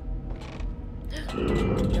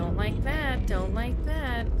 Don't like that, don't like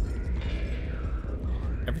that.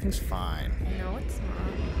 Everything's fine. No, it's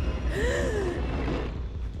not.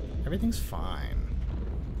 Everything's fine.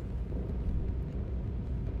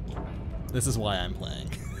 This is why I'm playing.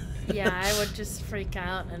 Yeah, I would just freak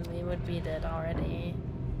out and we would be dead already.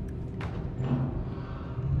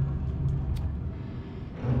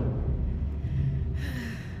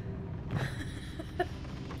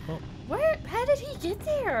 Oh. Where? How did he get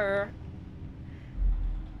there?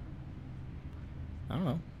 I don't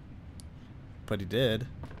know. But he did.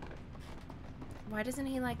 Why doesn't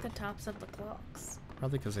he like the tops of the clocks?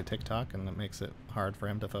 Probably because they tick-tock and it makes it hard for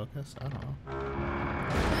him to focus. I don't know.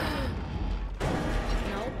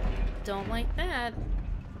 Nope. Don't like that.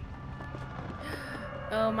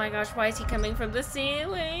 Oh my gosh, why is he coming from the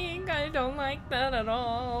ceiling? I don't like that at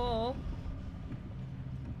all.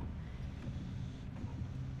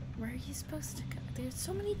 Where are you supposed to go? There's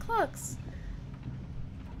so many clocks.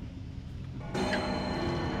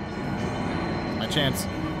 My chance.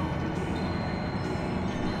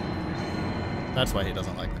 That's why he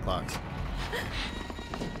doesn't like the clocks.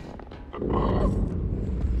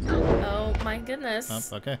 Oh my goodness.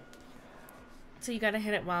 Oh, okay. So you gotta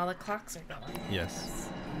hit it while the clocks are going. Yes.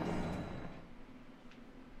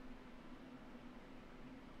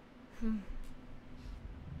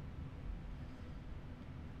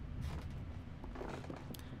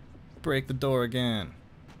 Break the door again.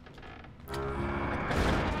 And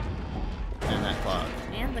that clock.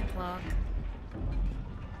 And the clock.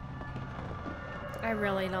 I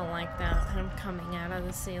really don't like that. Him coming out of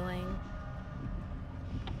the ceiling.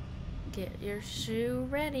 Get your shoe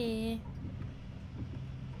ready.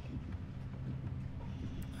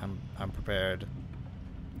 I'm prepared.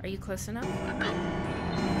 Are you close enough? Now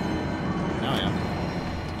I am.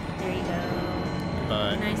 There you go.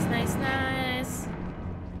 Goodbye. Nice, nice, nice.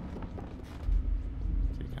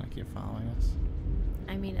 So you kind of keep following us?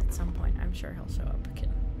 I mean, at some point, I'm sure he'll show up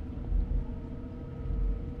again.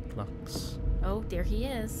 Clocks. Oh, there he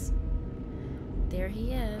is. There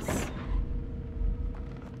he is.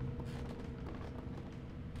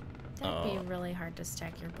 That'd be really hard to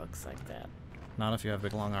stack your books like that. Not if you have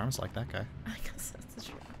big long arms like that guy. I guess that's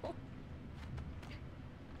true.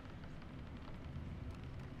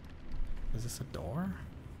 Is this a door?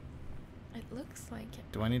 It looks like it.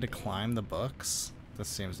 Do I need to climb the books? This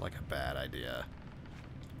seems like a bad idea.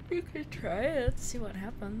 You could try it, see what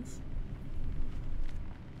happens.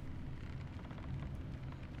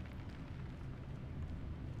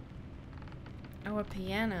 Oh, a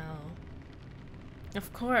piano.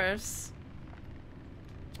 Of course.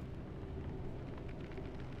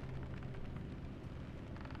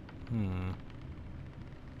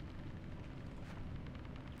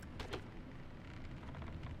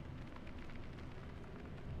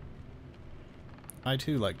 I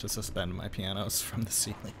too like to suspend my pianos from the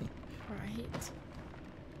ceiling. Right.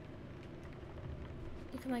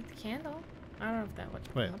 You can light the candle. I don't know if that would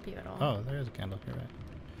help you at all. Oh, there is a candle. You're right.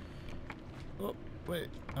 Oh, wait.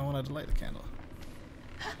 I wanted to light the candle.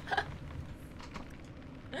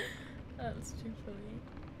 That's too funny.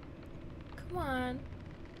 Come on.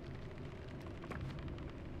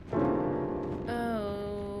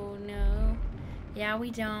 Oh, no. Yeah,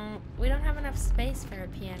 we don't have enough space for a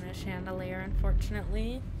piano chandelier,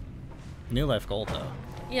 unfortunately. New Life Gold, though.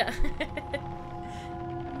 Yeah.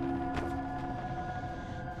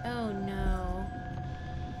 Oh, no.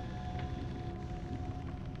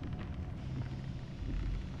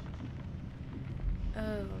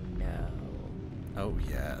 Oh, no. Oh,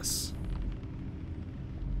 yes.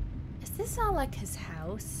 Is this all like his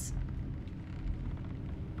house?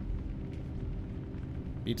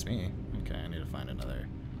 Beats me. Okay, I need to find another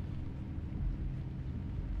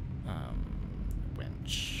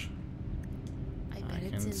winch. I bet I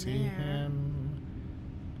it's can in see there. him.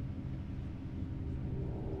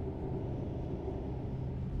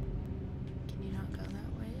 Can you not go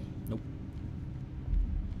that way? Nope.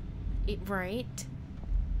 Right?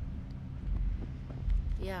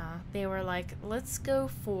 Yeah, they were like, let's go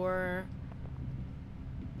for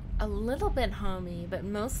a little bit homey, but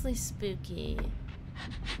mostly spooky.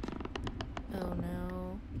 Oh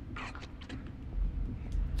no.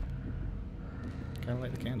 Try to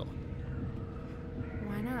light the candle.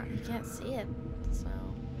 Why not? You can't see it, so.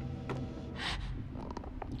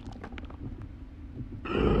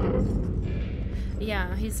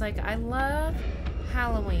 Yeah, he's like, I love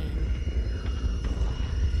Halloween.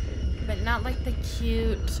 But not like the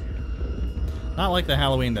cute. Not like the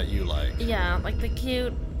Halloween that you like. Yeah, like the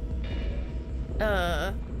cute.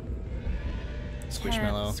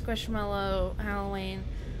 Squishmallow. Squishmallow Halloween.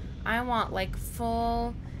 I want like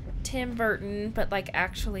full Tim Burton, but like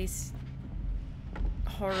actually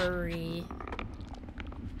horror-y.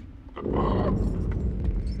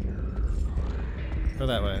 Go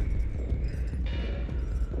that way.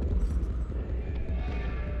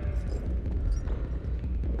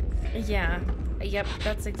 Yeah. Yep,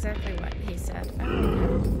 that's exactly what he said.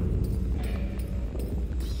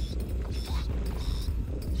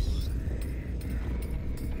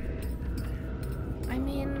 I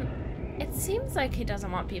mean, it seems like he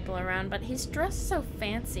doesn't want people around, but he's dressed so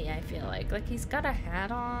fancy, I feel like. Like, he's got a hat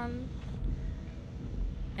on.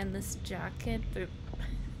 And this jacket.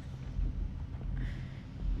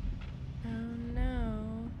 Oh,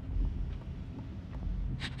 no.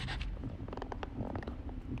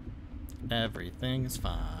 Everything's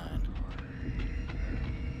fine.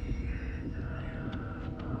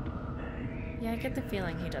 Yeah, I get the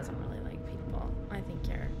feeling he doesn't really like people. I think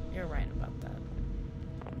you're right about that.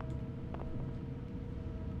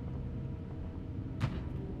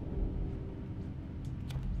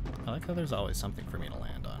 I like how there's always something for me to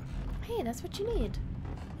land on. Hey, that's what you need.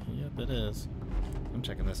 Yep, it is. I'm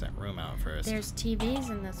checking this room out first. There's TVs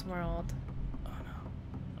in this world. Oh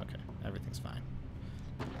no. Okay, everything's fine.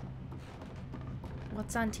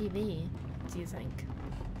 What's on TV, do you think?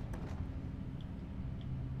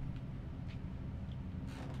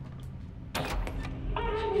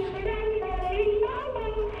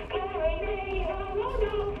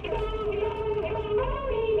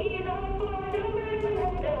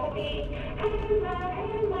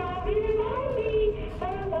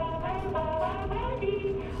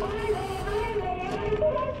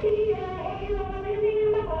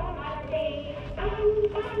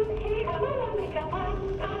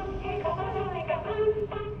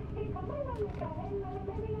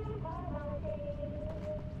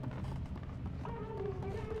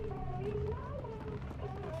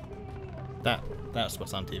 That's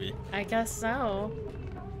what's on TV. I guess so.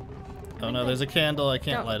 Oh no, there's a candle. I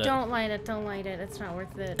can't light it. Don't light it. Don't light it. It's not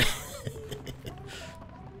worth it.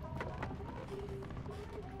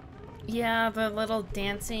 Yeah, the little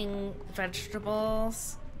dancing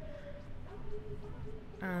vegetables.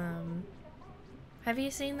 Have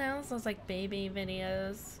you seen those? Those like baby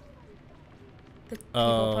videos that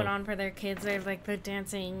people put on for their kids. They're like the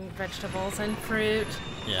dancing vegetables and fruit.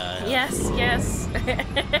 Yeah. Yes, yes.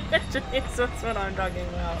 That's what I'm talking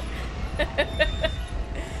about.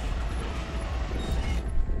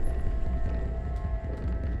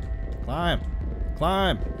 Climb.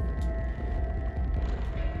 Climb.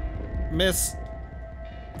 Miss.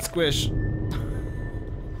 Squish.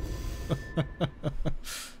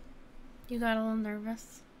 You got a little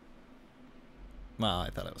nervous? Well, I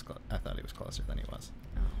thought he was closer than he was.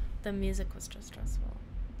 Oh, the music was just stressful.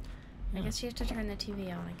 Yeah. I guess you have to turn the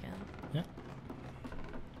TV on again. Yeah.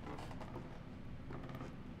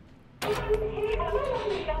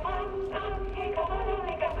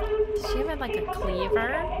 Does she have like a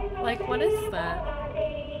cleaver? Like, what is that?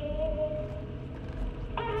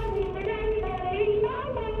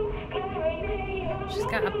 She's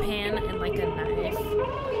got a pan and like a knife.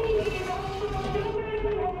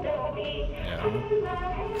 Yeah.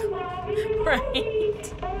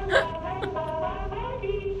 Right.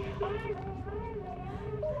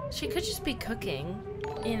 She could just be cooking,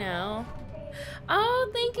 you know. Oh,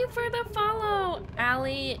 thank you for the follow.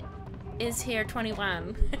 Allie is here,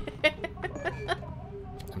 21.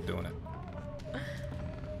 I'm doing it.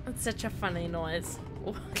 That's such a funny noise.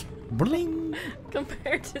 Bling.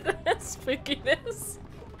 Compared to the spookiness.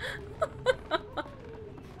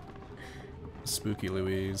 Spooky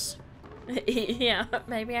Louise. Yeah,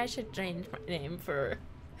 maybe I should change my name for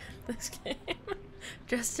this game.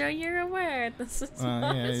 Just so you're aware, this is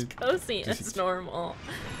not as cozy as normal.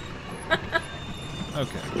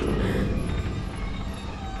 Okay.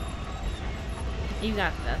 You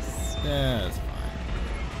got this. Yeah, it's fine.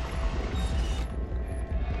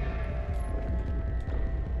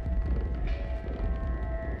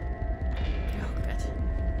 Oh, good.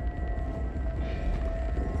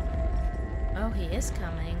 Oh, he is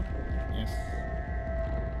coming. Yes.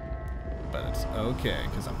 But it's okay,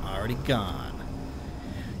 because I'm already gone.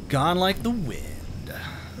 Gone like the wind.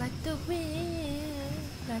 Like the wind,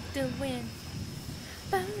 like the wind.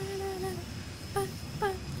 Ba-da-da-da, ba.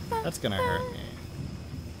 That's gonna hurt me.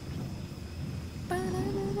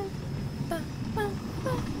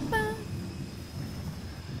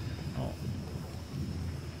 Oh.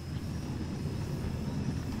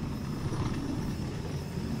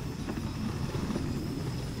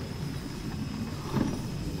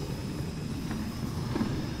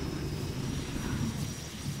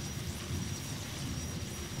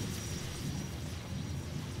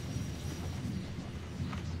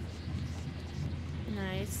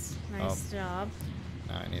 Nice job.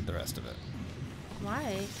 Now I need the rest of it.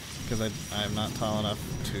 Why? Because I'm not tall enough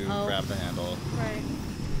to grab the handle. Right.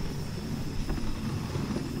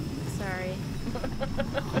 Sorry.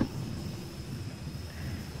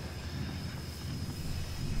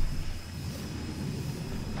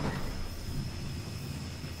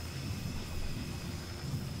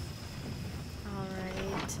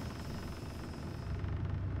 Alright.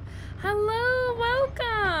 Hello,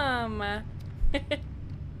 welcome!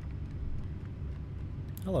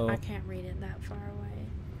 Hello. I can't read it that far away.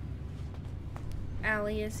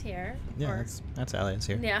 Allie is here. Yeah, that's Allie is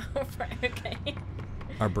here. Yeah, right, okay.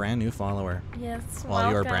 Our brand new follower. Yes,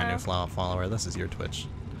 Well, you're a brand new follower. This is your Twitch.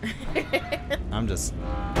 I'm guest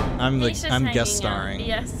starring.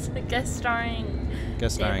 Yes, guest starring.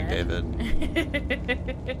 Guest starring David.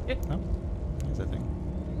 Oh, here's the thing.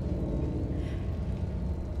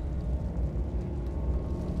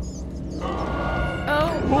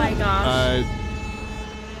 Oh my gosh.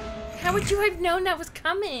 How would you have known that was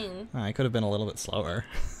coming? I could have been a little bit slower.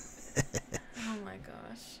 Oh my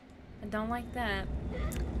gosh. I don't like that.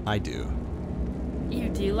 I do. You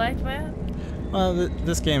do like that? Well,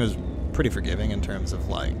 this game is pretty forgiving in terms of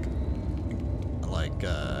like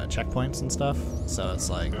checkpoints and stuff. So it's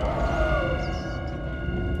like. It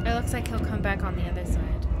looks like he'll come back on the other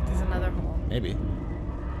side. There's another hole. Maybe.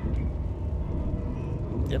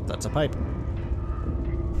 Yep, that's a pipe.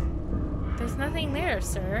 There's nothing there,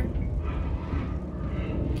 sir.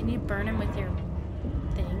 Can you burn him with your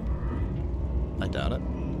thing? I doubt it.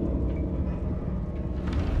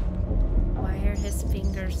 Why are his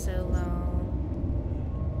fingers so long?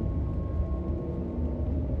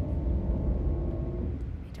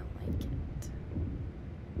 I don't like it.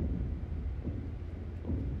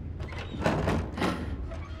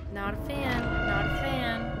 Not a fan. Not a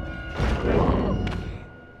fan.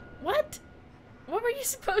 What? What were you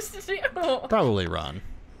supposed to do? Probably run.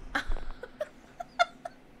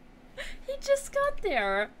 He just got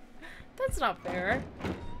there. That's not fair.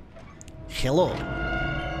 Hello. And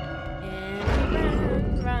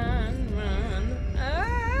run.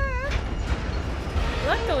 Ah!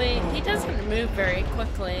 Luckily, he doesn't move very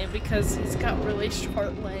quickly because he's got really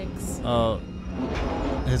short legs. Oh,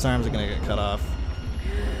 his arms are gonna get cut off.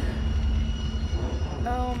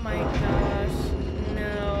 Oh my gosh.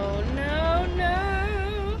 No, no,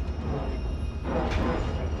 no.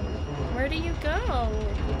 Where do you go?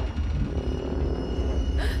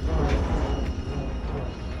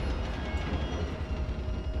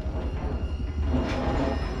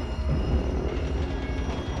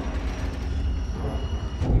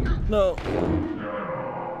 No.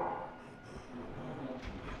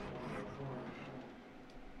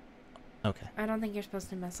 Okay. I don't think you're supposed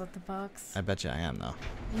to mess with the box. I bet you I am, though.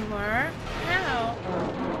 You are? How?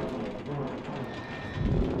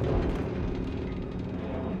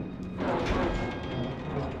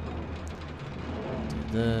 Do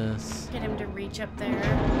this. Get him to reach up there.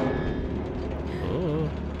 Ooh.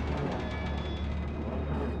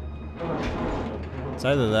 It's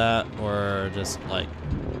either that or just, like,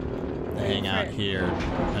 hang out here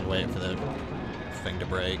and wait for the thing to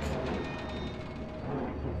break.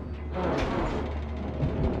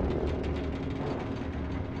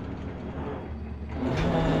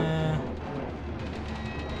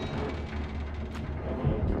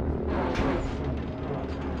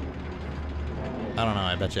 I don't know,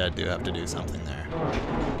 I bet you I do have to do something there.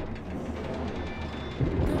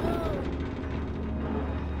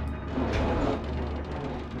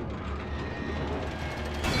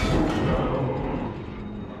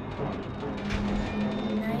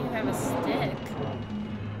 Now you have a stick.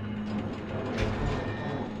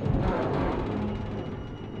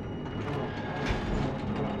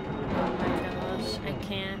 Oh my gosh, I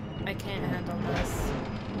can't handle this.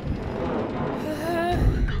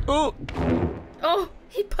 Oh! Oh,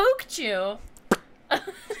 he poked you.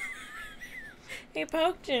 He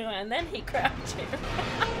poked you and then he grabbed you.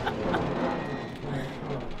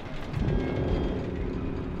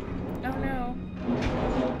 Oh no.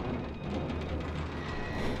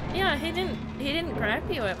 Yeah, he didn't grab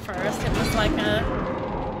you at first. It was like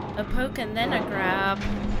a poke and then a grab.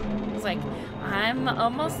 He's like, I'm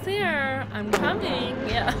almost there. I'm coming.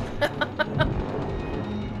 Yeah.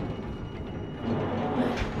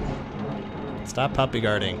 Stop puppy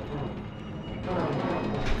guarding.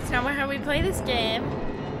 It's not how we play this game.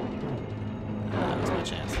 That's my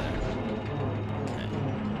chance there. Okay.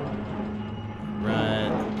 Right.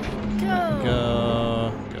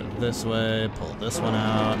 Go. Go this way. Pull this one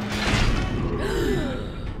out.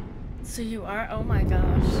 So you are? Oh my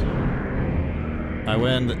gosh. I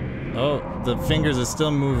win. Oh, the fingers are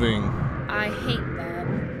still moving. I hate that.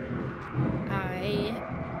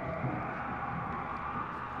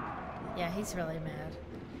 Yeah, he's really mad.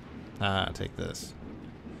 Ah, take this.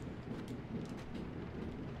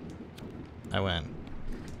 I win.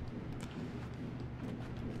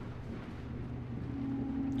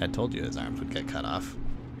 I told you his arms would get cut off.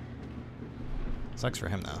 Sucks for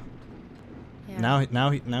him though. Yeah.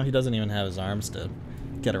 Now he doesn't even have his arms to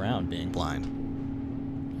get around being blind.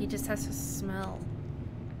 He just has to smell.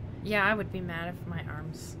 Yeah, I would be mad if my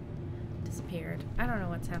arms disappeared. I don't know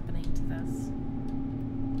what's happening to this.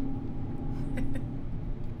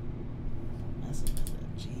 Messing with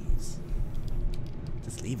it, jeez.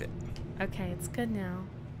 Just leave it. Okay, it's good now.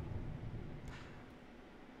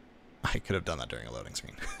 I could have done that during a loading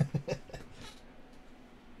screen.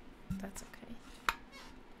 That's okay.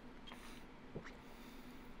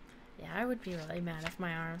 Yeah, I would be really mad if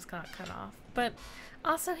my arms got cut off. But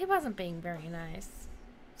also, he wasn't being very nice.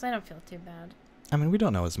 So I don't feel too bad. I mean, we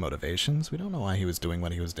don't know his motivations. We don't know why he was doing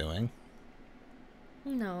what he was doing.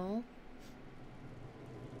 No.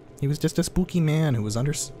 He was just a spooky man who was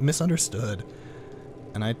misunderstood.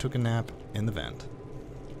 And I took a nap in the vent.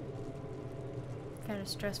 Had a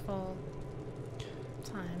stressful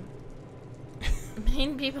time.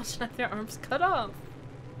 Mean people should have their arms cut off.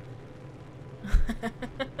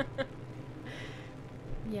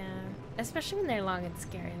 Yeah. Especially when they're long and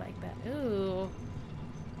scary like that. Ooh.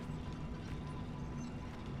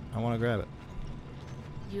 I want to grab it.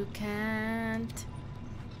 You can't.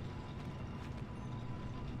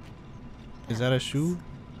 Is that a shoe?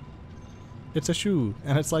 It's a shoe,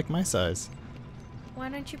 and it's like my size. Why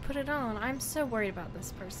don't you put it on? I'm so worried about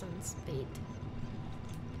this person's feet.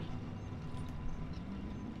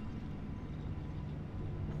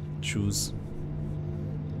 Shoes.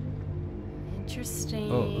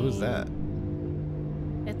 Interesting. Oh, who's that?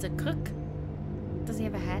 It's a cook. Does he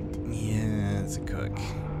have a hat? Yeah, it's a cook.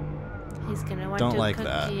 He's gonna want Don't to like cook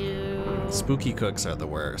that. you. Spooky cooks are the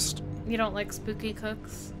worst. You don't like spooky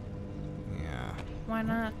cooks? Yeah. Why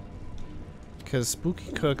not? Because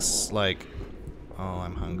spooky cooks, like... Oh,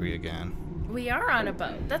 I'm hungry again. We are on a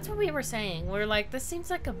boat. That's what we were saying. We're like, this seems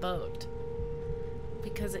like a boat.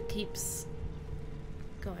 Because it keeps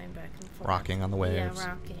going back and forth. Rocking on the waves. Yeah,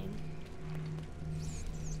 rocking.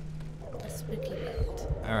 A spooky boat.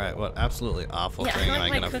 Alright, what absolutely awful Yeah, thing I am I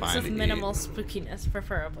like my going to cooks find with to minimal eat? spookiness,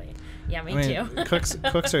 preferably. Yeah, me I mean, too.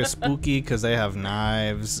 cooks are spooky because they have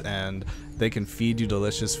knives and they can feed you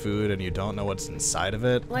delicious food and you don't know what's inside of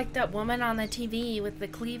it. Like that woman on the TV with the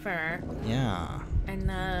cleaver Yeah. and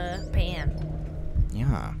the pan.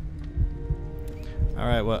 Yeah.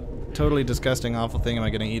 Alright, what totally disgusting, awful thing am I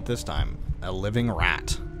going to eat this time? A living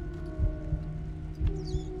rat.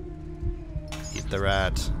 Eat the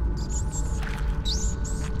rat.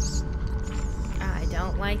 I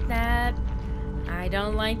don't like that. I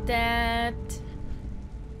don't like that.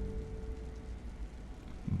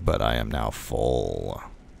 But I am now full.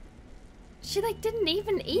 She like didn't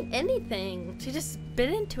even eat anything. She just bit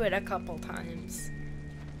into it a couple times.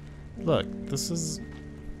 Look, this is...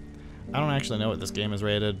 I don't actually know what this game is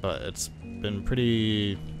rated, but it's been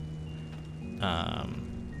pretty...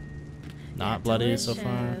 not bloody so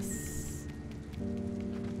far. Delicious.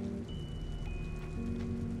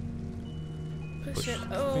 Push it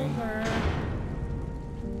thing. over.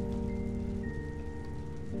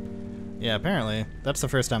 Yeah, apparently. That's the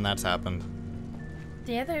first time that's happened.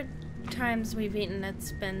 The other times we've eaten,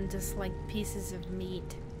 it's been just like pieces of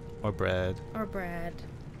meat Or bread. or bread.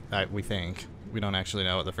 We think. We don't actually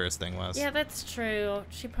know what the first thing was. Yeah, that's true.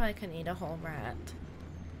 She probably couldn't eat a whole rat.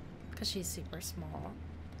 Because she's super small.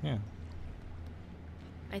 Yeah.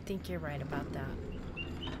 I think you're right about that.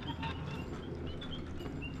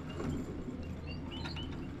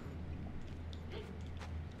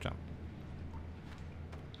 Jump.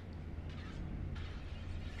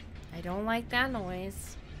 I don't like that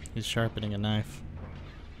noise. He's sharpening a knife.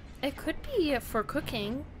 It could be for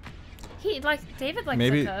cooking. David likes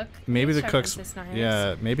Maybe, to cook. maybe He the sharpens cooks. his knives.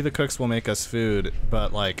 Yeah, maybe the cooks will make us food,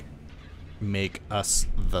 but like, make us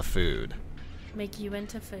the food. Make you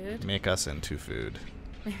into food. Make us into food.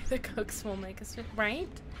 Maybe the cooks will make us food, right?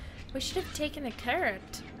 We should have taken a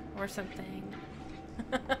carrot. or something.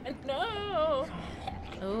 No!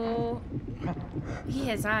 Oh. He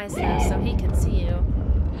has eyes though, so he can see you.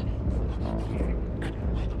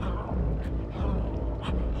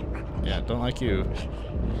 Yeah, don't like you.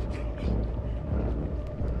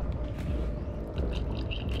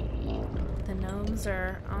 The gnomes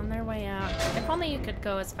are on their way out. If only you could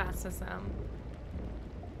go as fast as them.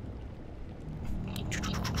 Yeah,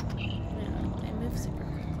 they move super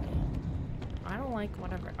quickly. I don't like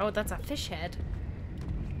whatever. Oh, that's a fish head.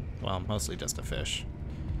 Well, mostly just a fish.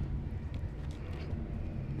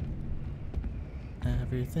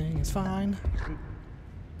 Everything is fine.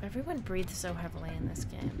 Everyone breathes so heavily in this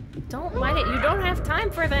game. Don't light it. You don't have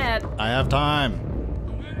time for that. I have time.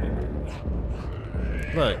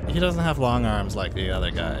 Look, he doesn't have long arms like the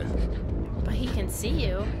other guy. But he can see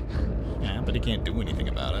you. Yeah, but he can't do anything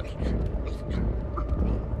about it.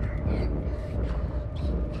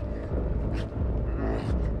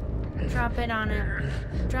 Drop it on him.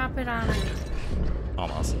 Drop it on him.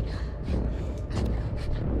 Almost.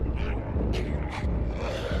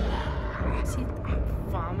 Is he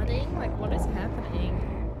vomiting? Like, what is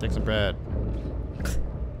happening? Take some bread.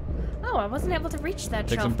 Oh, I wasn't able to reach that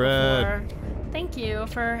Take shelf some bread. before. Thank you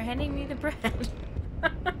for handing me the bread.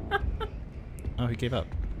 Oh, he gave up.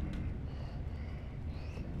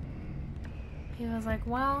 He was like,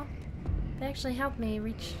 well, they actually helped me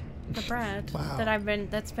reach the bread Wow.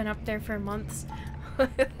 that's been up there for months.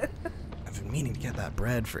 I've been meaning to get that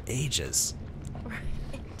bread for ages. Right.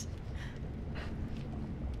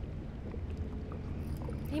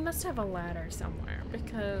 He must have a ladder somewhere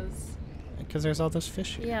because Because there's all those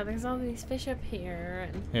fish here. yeah, there's all these fish up here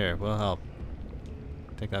and Here, we'll help.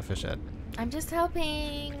 Take that fish head. I'm just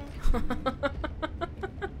helping.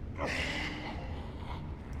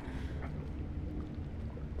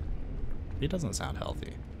 He doesn't sound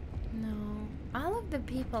healthy. No. All of the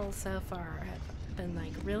people so far have been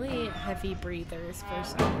like really heavy breathers for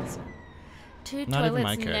some reason. Two Not even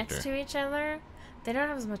my toilets next character. to each other. They don't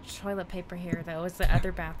have as much toilet paper here though as the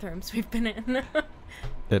other bathrooms we've been in.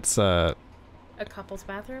 It's, A couple's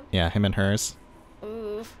bathroom? yeah, him and hers.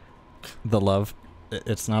 Ooh. The love.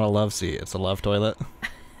 It's not a love seat, it's a love toilet.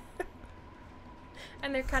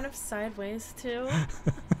 And they're kind of sideways too.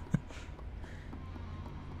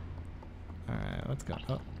 Alright, let's go.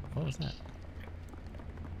 Oh, what was that?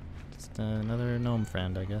 Just another gnome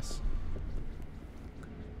friend, I guess.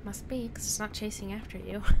 Must be, 'cause it's not chasing after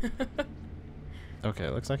you. Okay,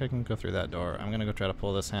 looks like I can go through that door. I'm gonna go try to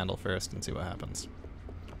pull this handle first and see what happens.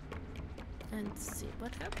 And see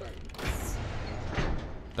what happens.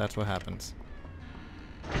 That's what happens.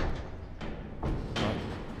 Oh.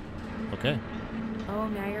 Okay. Oh,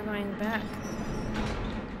 now you're going back.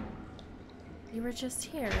 You were just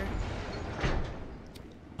here.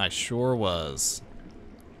 I sure was.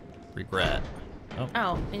 Regret. Oh,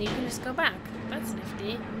 Oh, and you can just go back. That's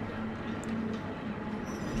nifty.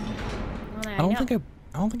 Well, I don't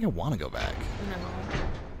think I want to go back. No.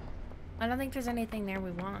 I don't think there's anything there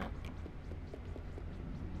we want.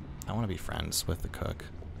 I want to be friends with the cook.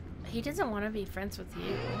 He doesn't want to be friends with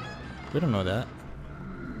you. We don't know that.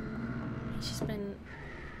 He's just been,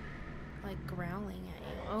 like, growling at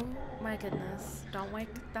you. Oh, my goodness. Don't wake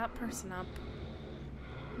that person up.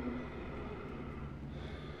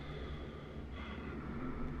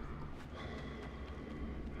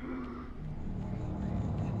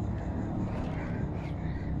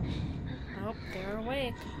 Oh, they're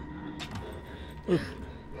awake.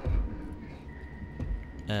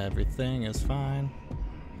 Everything is fine.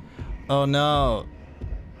 Oh no.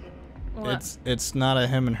 What? It's not a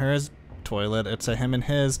him and hers toilet, it's a him and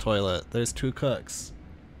his toilet. There's two cooks.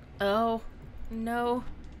 Oh, no.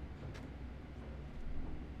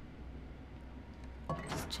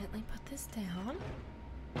 Just gently put this down.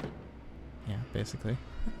 Yeah, basically.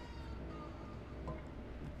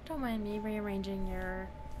 Don't mind me rearranging your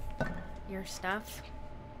stuff.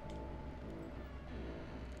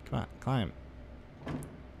 Come on, climb.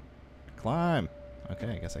 Climb.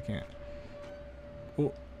 Okay, I guess I can't.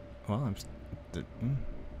 Oh, well,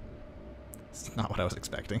 it's not what I was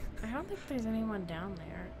expecting. I don't think there's anyone down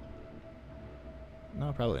there.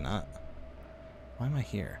 No, probably not. Why am I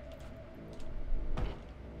here?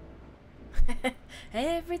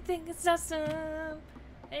 Everything is awesome.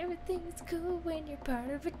 Everything is cool when you're part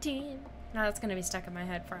of a team. No, that's gonna be stuck in my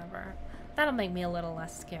head forever. That'll make me a little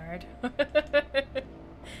less scared.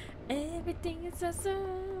 Everything is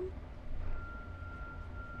awesome.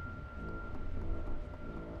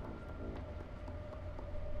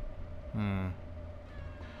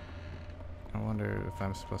 I wonder if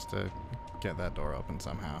I'm supposed to get that door open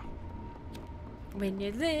somehow. When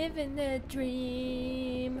you're living a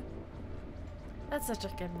dream. That's such a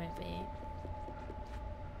good movie.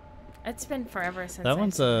 It's been forever since That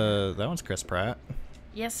one's Chris Pratt.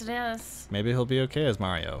 Yes, it is. Maybe he'll be okay as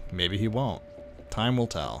Mario. Maybe he won't. Time will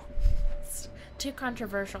tell. It's too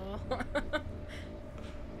controversial.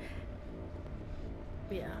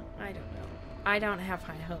 Yeah, I don't know. I don't have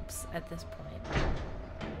high hopes at this point.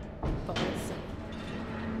 But we'll see.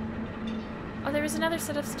 Oh, there was another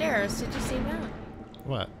set of stairs. Did you see that?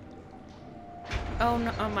 What? Oh,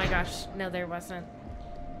 no. Oh my gosh. No, there wasn't.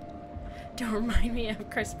 Don't remind me of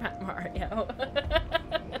Chris Pratt Mario.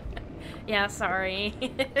 Yeah, sorry.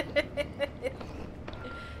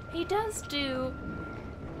 He does do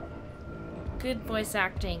good voice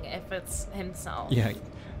acting if it's himself. Yeah.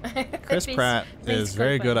 Chris Pratt is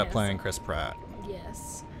very good at playing Chris Pratt.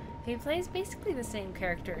 Yes. He plays basically the same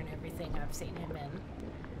character in everything I've seen him in.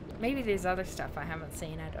 Maybe there's other stuff I haven't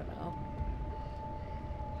seen, I don't know.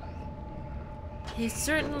 He's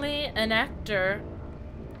certainly an actor.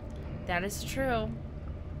 That is true.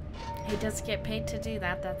 He does get paid to do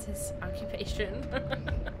that. That's his occupation.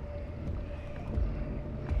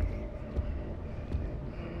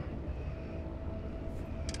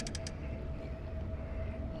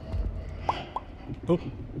 Oh.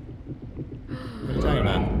 What are you talking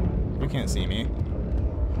about? You can't see me.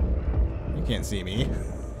 You can't see me.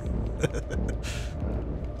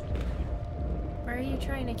 Where are you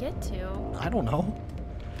trying to get to? I don't know.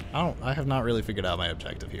 I have not really figured out my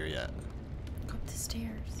objective here yet. Go up the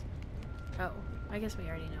stairs. Oh, I guess we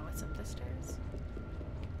already know what's up the stairs.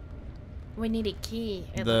 We need a key.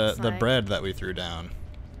 The bread that we threw down.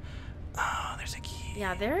 Oh, there's a key.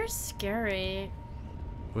 Yeah, they're scary.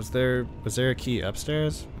 Was there a key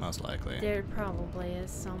upstairs? Most likely. There probably is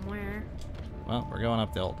somewhere. Well, we're going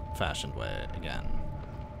up the old-fashioned way again.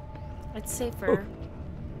 It's safer.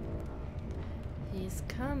 He's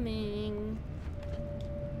coming.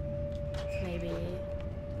 Maybe.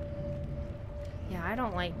 Yeah, I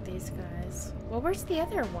don't like these guys. Well, where's the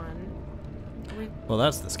other one? Well,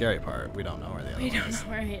 that's the scary part. We don't know where the other one is. We don't know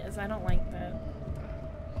where he is. I don't like that.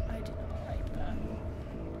 I do not like that.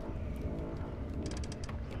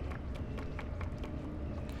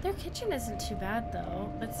 Their kitchen isn't too bad,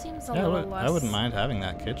 though. It seems a little less... I wouldn't mind having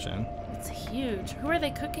that kitchen. It's huge. Who are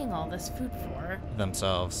they cooking all this food for?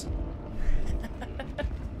 Themselves.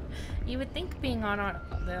 You would think being on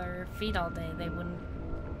their feet all day, they wouldn't...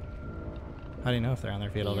 How do you know if they're on their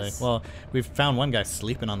feet all day? Well, we've found one guy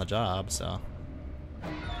sleeping on the job, so...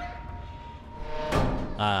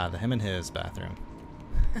 Ah, the him and his bathroom.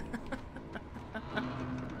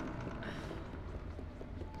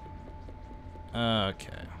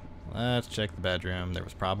 Okay, let's check the bedroom. There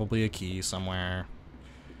was probably a key somewhere,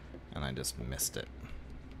 and I just missed it.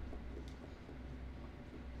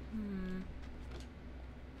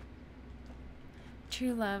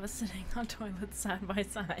 True love is sitting on toilets side by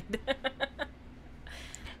side.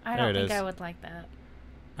 I don't think I would like that.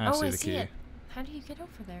 I see the key. It. How do you get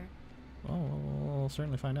over there? Well, we'll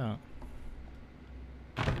certainly find out.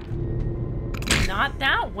 Not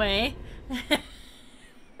that way.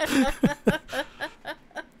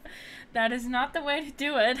 That is not the way to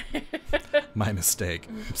do it. My mistake.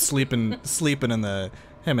 Sleeping in the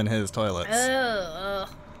him and his toilets. Ugh.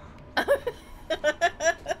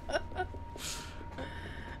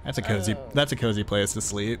 That's a cozy place to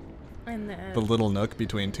sleep. And the little nook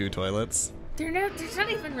between two toilets. There's not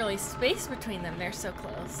even really space between them. They're so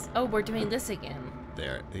close. Oh, we're doing this again.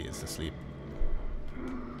 There, he is asleep.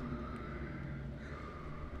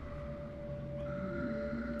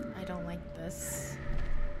 I don't like this.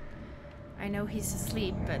 I know he's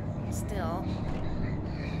asleep, but still.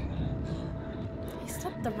 He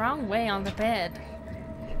slept the wrong way on the bed.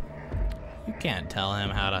 You can't tell him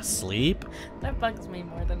how to sleep. That bugs me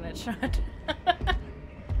more than it should.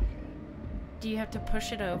 Do you have to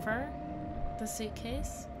push it over the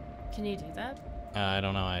suitcase? Can you do that? I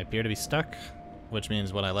don't know. I appear to be stuck, which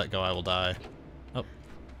means when I let go, I will die. Oh.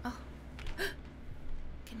 Oh.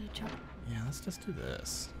 Can you jump? Yeah, let's just do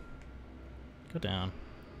this. Go down.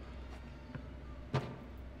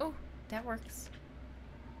 Oh, that works.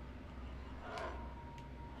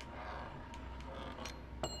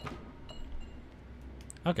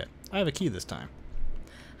 Okay, I have a key this time.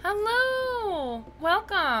 Hello!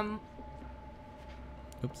 Welcome!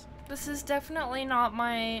 Oops. This is definitely not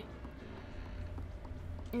my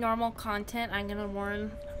normal content, I'm gonna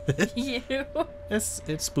warn you. It's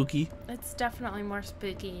spooky. It's definitely more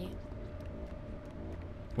spooky.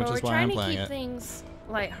 Which but is why I'm playing it. We're trying to keep things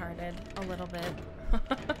lighthearted a little bit.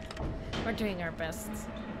 We're doing our best.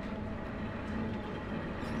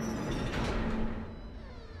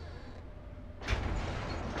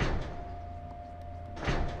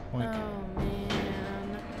 Like, Oh,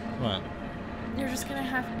 man. what? You're just gonna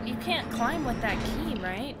have... You can't climb with that key,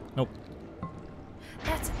 right? Nope.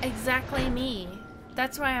 That's exactly me.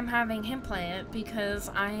 That's why I'm having him play it, because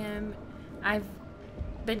I've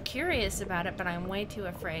been curious about it, but I'm way too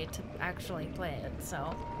afraid to actually play it,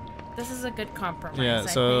 so... This is a good compromise, Yeah, I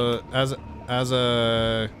so think. as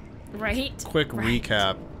a Right? quick Right.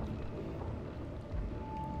 recap,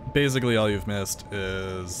 basically all you've missed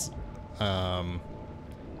is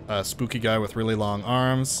a spooky guy with really long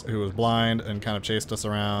arms who was blind and kind of chased us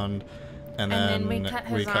around, and then we cut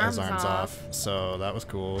his arms off. So that was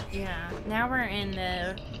cool. Yeah. Now we're in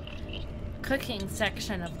the cooking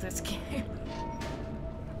section of this game.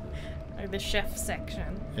 Or the chef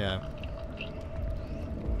section. Yeah.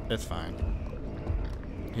 It's fine.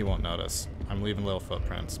 He won't notice. I'm leaving little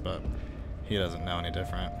footprints, but he doesn't know any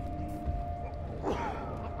different. Ugh.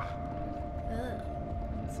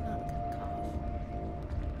 It's not a good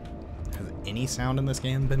cough. Has any sound in this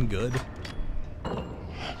game been good?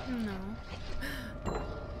 No.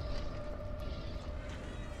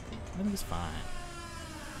 Everything's fine.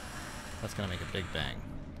 That's gonna make a big bang.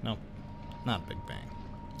 Nope. Not a big bang.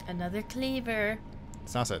 Another cleaver.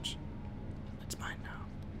 Sausage. It's mine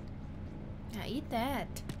now. Now eat that.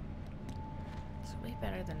 It's way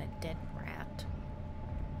better than a dead rat.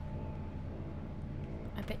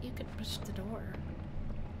 I bet you could push the door.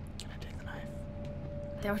 Can I take the knife?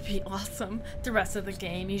 That would be awesome. The rest of the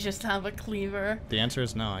game, you just have a cleaver. The answer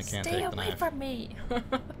is no, I can't Stay take the away knife. from me.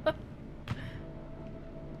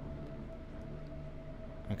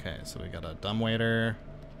 Okay, so we got a dumbwaiter.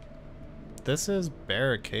 This is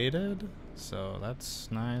barricaded, so that's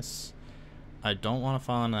nice. I don't want to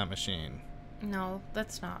fall into that machine. No,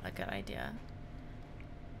 that's not a good idea.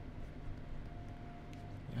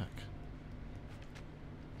 Yuck.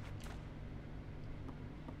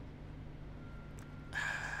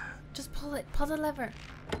 Just pull it. Pull the lever.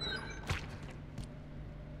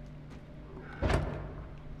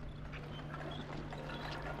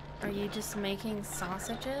 Are you just making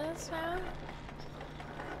sausages now?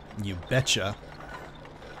 You betcha.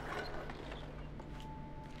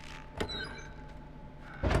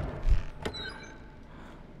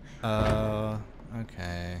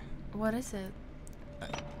 Okay. What is it?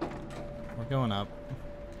 We're going up.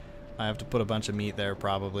 I have to put a bunch of meat there,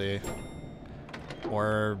 probably.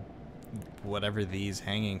 Or whatever these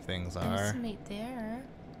hanging things There's are. some meat there.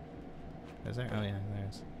 Is there? Oh, yeah,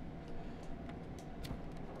 there's.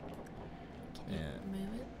 Can you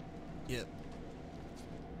move it? Yep.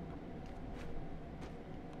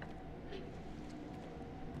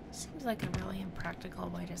 Seems like a really impractical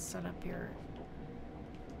way to set up your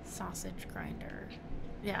sausage grinder.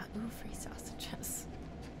 Yeah, ooh, free sausages.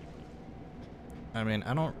 I mean,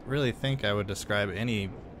 I don't really think I would describe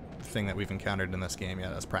anything that we've encountered in this game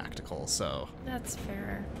yet as practical, so. That's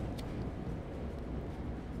fair.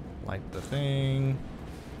 Light the thing.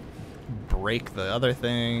 Break the other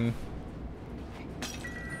thing.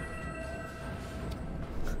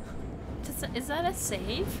 Is that a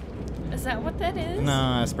save? Is that what that is?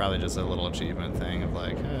 No, it's probably just a little achievement thing of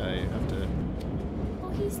like, hey, you have to. Oh,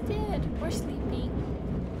 he's dead. We're sleeping.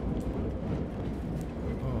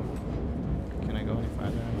 Oh. Can I go any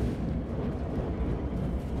farther?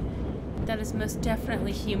 That is most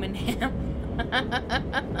definitely human ham.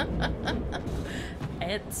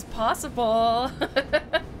 It's possible.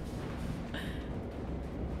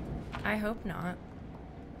 I hope not.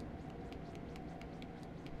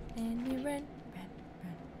 And we run, run,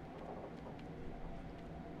 run.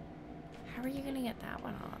 How are you gonna get that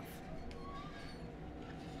one off?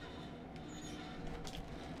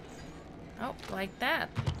 Oh, like that.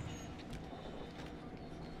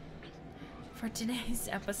 For today's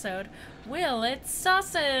episode, Will It's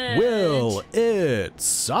Sausage! Will It's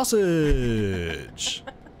Sausage!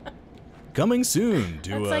 Coming soon to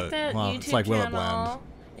That's like that well, YouTube it's like Will It channel. Blend.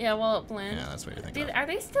 Yeah, Will It Blend. Yeah, that's what you're thinking. Are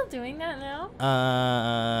they still doing that now?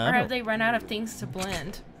 I Or have don't- they run out of things to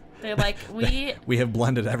blend? They're like, we have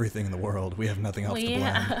blended everything in the world. We have nothing else to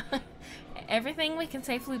blend. everything we can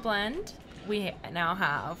safely blend, we now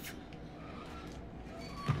have.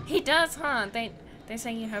 He does, huh? They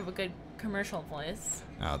say you have a good commercial voice.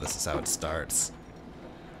 Oh, this is how it starts.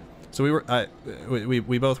 So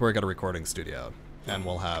we both work at a recording studio, and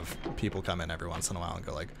we'll have people come in every once in a while and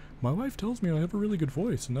go like, my wife tells me I have a really good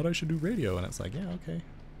voice and that I should do radio, and it's like, yeah, okay,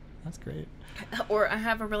 that's great. Or I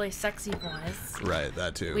have a really sexy voice. Right,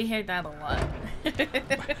 that too. We hear that a lot.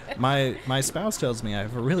 my spouse tells me I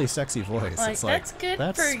have a really sexy voice. Like, it's like, that's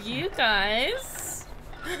good for you guys.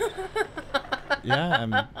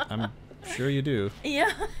 Yeah, I'm sure you do.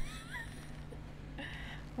 Yeah.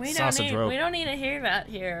 Sausage rope. We don't need to hear that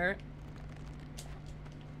here.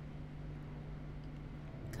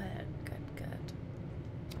 Good, good, good.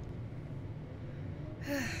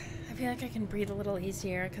 I feel like I can breathe a little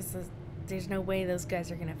easier because there's no way those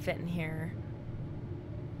guys are gonna fit in here.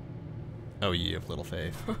 Oh, ye of little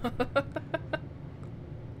faith.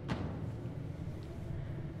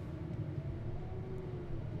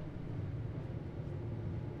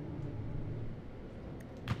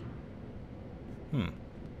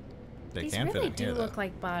 They These can fit really in do here, look though.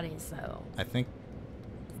 like bodies, though. I think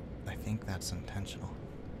that's intentional.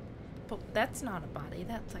 But that's not a body.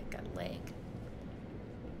 That's like a leg.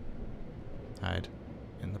 Hide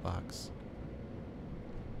in the box.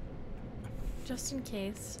 Just in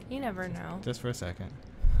case. You never know. Just for a second.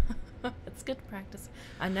 It's good practice.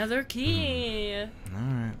 Another key. All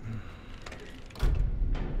right.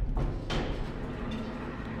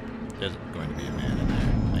 There's going to be a man in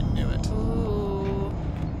there. I knew it. Ooh.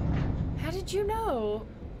 How did you know?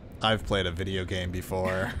 I've played a video game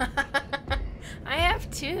before. I have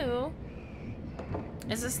too.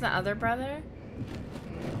 Is this the other brother?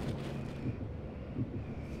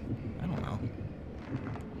 I don't know.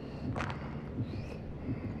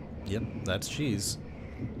 Yep, that's cheese.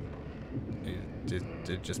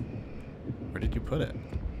 Where did you put it?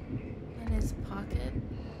 In his pocket.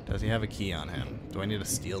 Does he have a key on him? Do I need to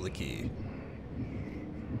steal the key?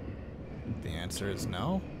 The answer is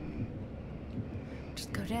no.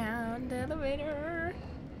 Just go down the elevator.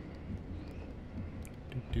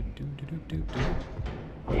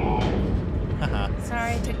 Haha.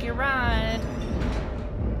 Sorry, I took your ride.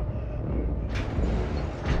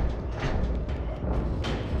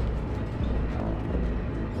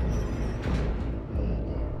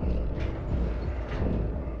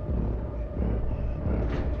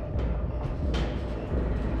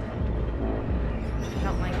 I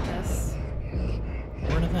don't like this.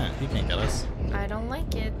 We're an event. He can't get us. I don't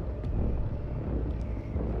like it.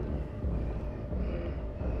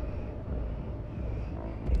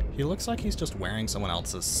 He looks like he's just wearing someone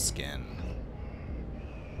else's skin.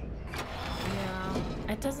 Yeah,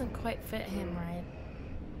 it doesn't quite fit him right.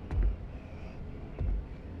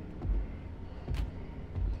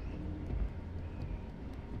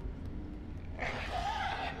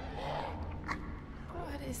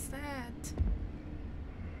 What is that?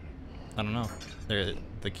 I don't know.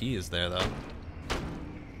 The key is there, though.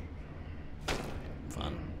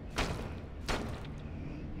 Fun.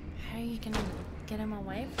 How are you gonna get him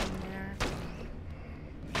away from there?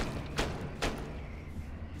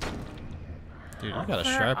 Dude, you gotta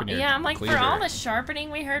sharpen your Yeah, I'm like, cleaver. for all the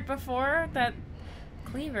sharpening we heard before, that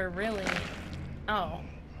cleaver really... Oh,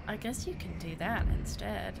 I guess you can do that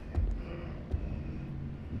instead.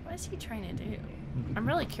 What is he trying to do? I'm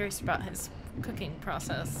really curious about his cooking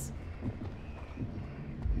process.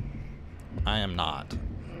 I am not.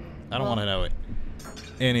 I don't want to know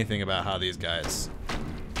anything about how these guys...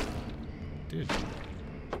 Dude,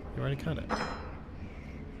 you already cut it.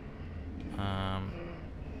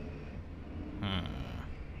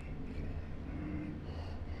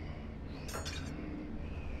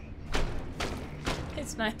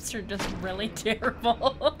 His knives are just really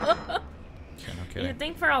terrible. Okay, no kidding. You'd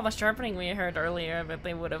think for all the sharpening we heard earlier that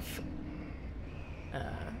they would have...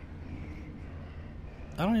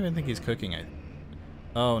 I don't even think he's cooking it.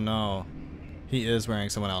 Oh no. He is wearing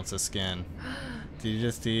someone else's skin. Did you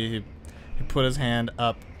just see? He put his hand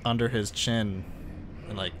up under his chin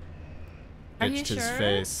and like itched his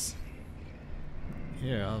face.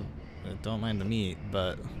 Here, don't mind the meat,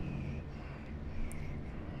 but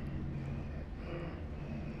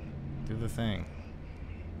do the thing.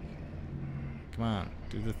 Come on,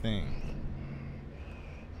 do the thing.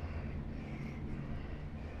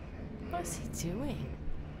 What's he doing?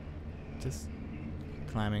 Just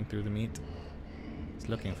climbing through the meat. He's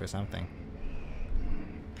looking for something.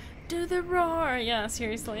 Do the roar! Yeah,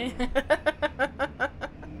 seriously.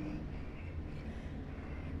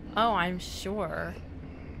 Oh, I'm sure.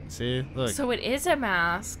 See? Look. So it is a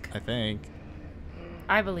mask. I think.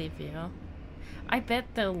 I believe you. I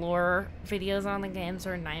bet the lore videos on the games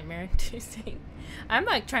are nightmare inducing. I'm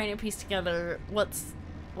like trying to piece together what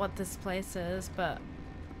this place is, but...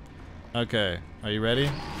 Okay, are you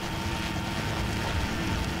ready?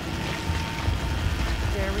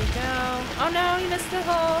 There we go. Oh no, he missed the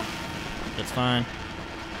hole. It's fine.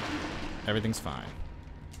 Everything's fine.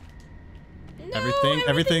 No,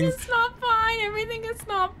 everything is not fine. Everything is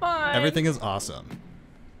not fine. Everything is awesome.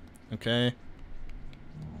 Okay?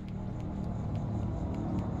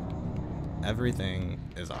 Everything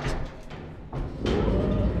is awesome.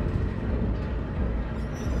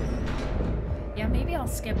 Yeah, maybe I'll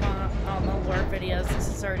skip on the lore videos. This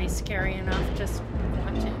is already scary enough just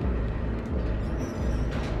watching.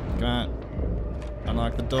 Come on.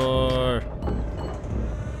 Unlock the door.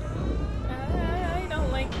 I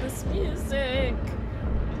don't like this music.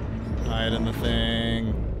 Hide in the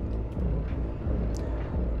thing.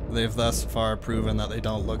 They've thus far proven that they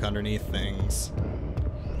don't look underneath things.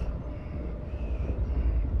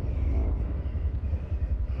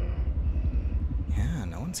 Yeah,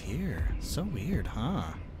 no one's here. So weird, huh?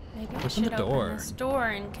 Maybe I Open should the door. open this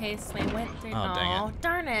door in case they went through. Oh, dang it.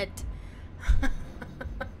 Darn it.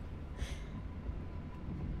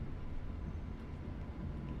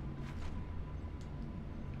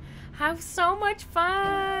 Have so much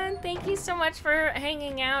fun. Thank you so much for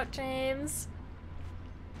hanging out, James.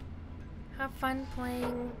 Have fun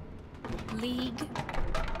playing League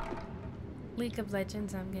of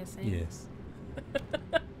Legends, I'm guessing. Yes.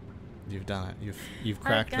 You've done it. You've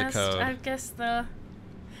cracked the code. I've guessed the...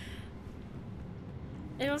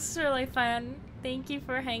 It was really fun. Thank you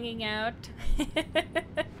for hanging out.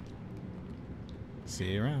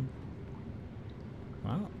 See you around.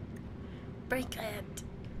 Well. Break it.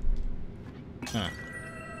 Huh.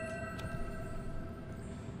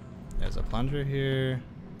 There's a plunger here.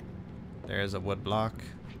 There's a wood block.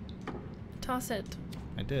 Toss it.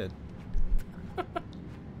 I did.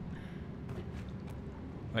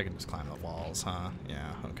 I can just climb the walls, huh?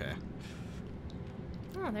 Yeah, okay.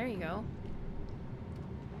 Oh, there you go.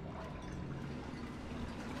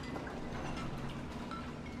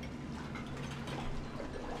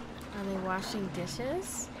 Are they washing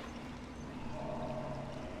dishes?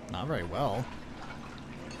 Not very well.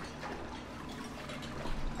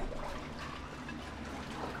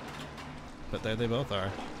 But there they both are.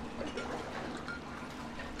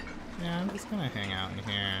 Yeah, I'm just gonna hang out in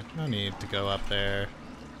here. No need to go up there.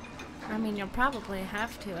 I mean, you'll probably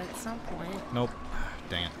have to at some point. Nope.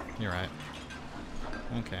 Dang it. You're right.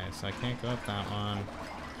 Okay, so I can't go up that one.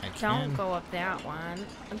 I can. Don't go up that one.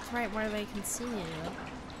 It's right where they can see you.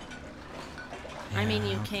 Yeah, I mean,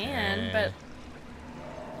 you can, okay. but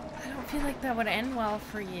I don't feel like that would end well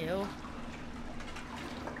for you.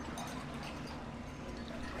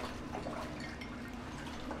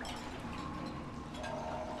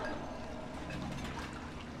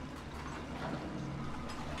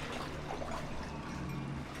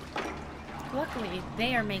 Luckily,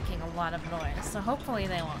 they are making a lot of noise, so hopefully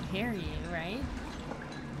they won't hear you, right?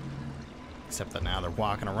 Except that now they're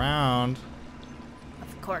walking around.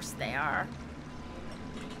 Of course they are.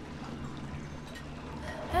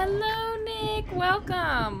 Hello, Nick.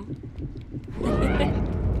 Welcome.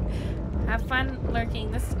 Have fun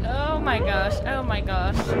lurking this. Oh my gosh. Oh my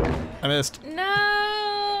gosh. I missed. No.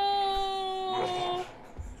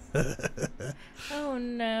 Oh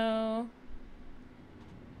no.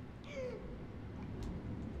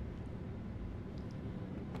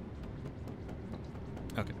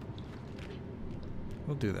 Okay.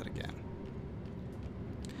 We'll do that again.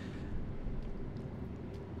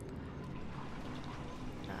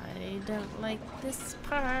 I don't like this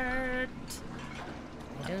part.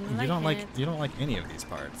 I don't You don't like it. you don't like any of these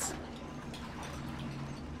parts.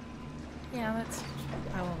 Yeah, that's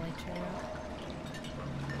probably true.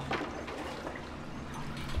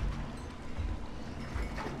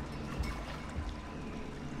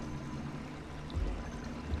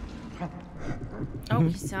 Oh,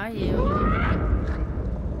 he saw you.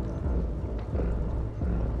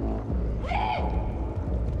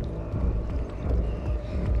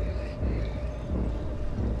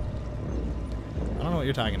 I don't know what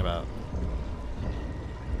you're talking about.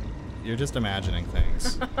 You're just imagining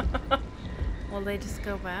things. Will they just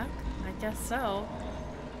go back? I guess so.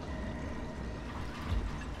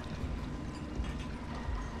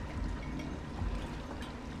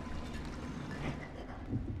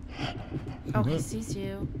 Oh, he sees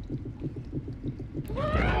you.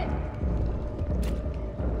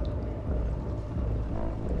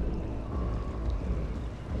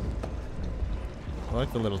 I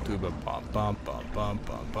like the little tuba bump, bump, bump, bump,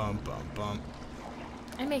 bump, bump, bump, bump.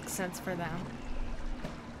 It makes sense for them.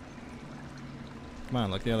 Come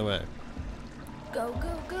on, look the other way. Go,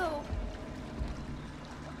 go, go.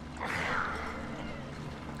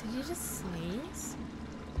 Did you just sneeze?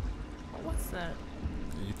 What was that?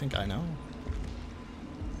 You think I know?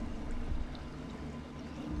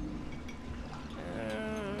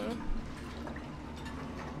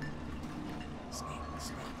 Sneak,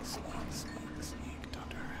 sneak, sneak, sneak, sneak. Don't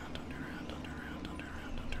turn around, don't turn around, don't turn around, don't turn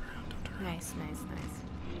around, don't turn around, don't turn around. Nice, nice, nice.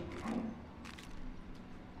 I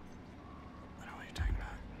know what you're talking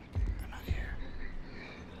about. I'm not here.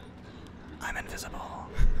 I'm invisible.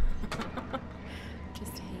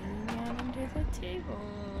 Just hanging out under the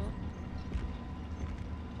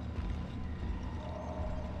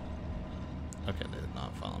Okay, they did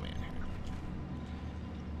not follow me in here.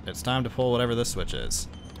 It's time to pull whatever this switch is.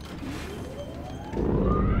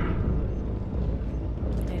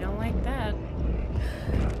 They don't like that.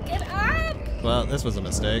 Get up! Well, this was a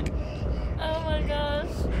mistake. Oh my gosh.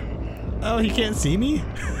 Oh, he can't see me?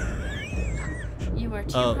 You are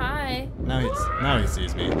too Oh. high. Now he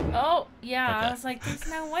sees me. Oh, yeah. Okay. I was like, there's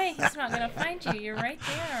no way he's not going to find you. You're right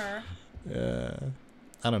there. Yeah.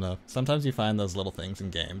 I don't know. Sometimes you find those little things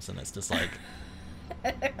in games and it's just like,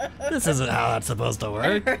 this isn't how that's supposed to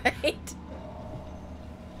work. Right?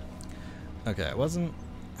 Okay, it wasn't...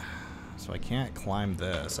 So I can't climb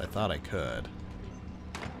this. I thought I could.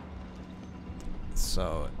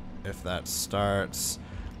 So if that starts...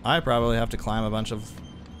 I probably have to climb a bunch of...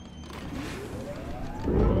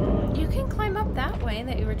 You can climb up that way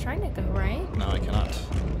that you were trying to go, right? No, I cannot.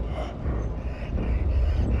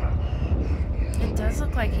 It does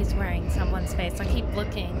look like he's wearing someone's face. I keep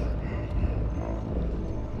looking.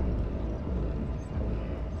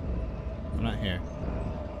 I'm not here.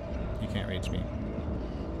 You can't reach me.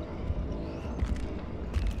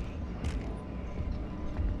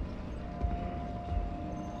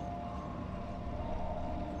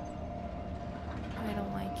 I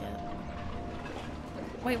don't like it.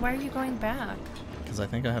 Wait, why are you going back? Because I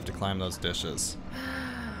think I have to climb those dishes.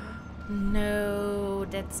 No,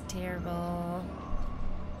 that's terrible.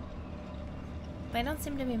 They don't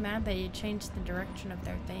seem to be mad that you changed the direction of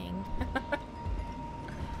their thing.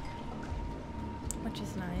 Which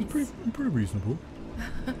is nice. Pretty reasonable.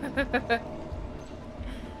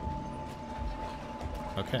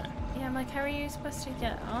 Okay. Yeah, I'm like, how are you supposed to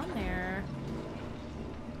get on there?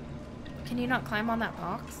 Can you not climb on that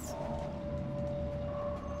box?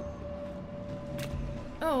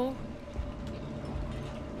 Oh.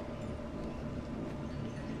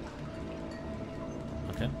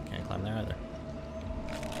 Okay, can't climb there either.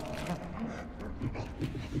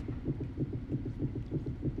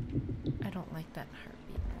 I don't like that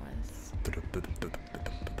heartbeat noise.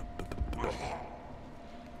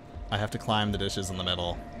 I have to climb the dishes in the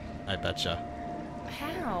middle. I betcha.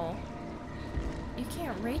 How? You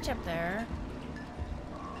can't reach up there.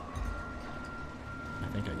 I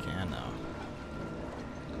think I can now.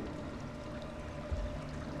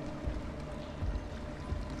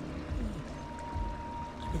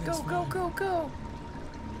 Go, go, go, go!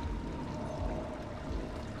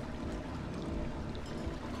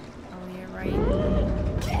 Oh, you're right.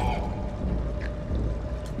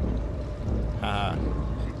 Haha.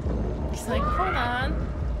 He's like, hold on.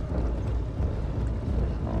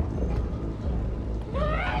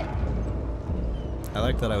 I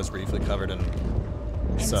like that I was briefly covered in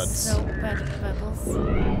And suds. soap bubbles.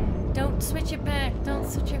 Don't switch it back. Don't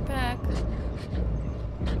switch it back.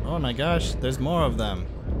 Oh my gosh, there's more of them.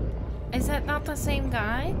 Is that not the same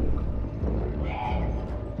guy?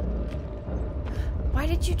 Why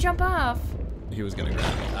did you jump off? He was gonna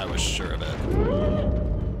grab me. I was sure of it.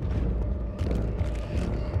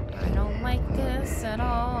 I don't like this at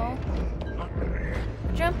all.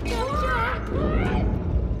 Jump, jump, jump!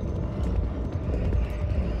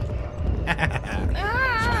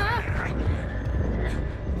 Ah!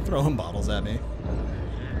 Throwing bottles at me.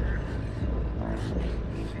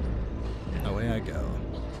 Away I go.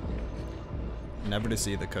 Never to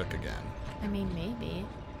see the cook again. I mean, maybe.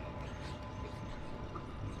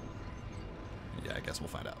 Yeah, I guess we'll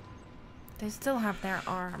find out. They still have their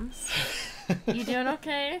arms. You doing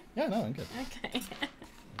okay? Yeah, no, I'm good. Okay.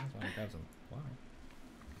 That's why I grabbed some water.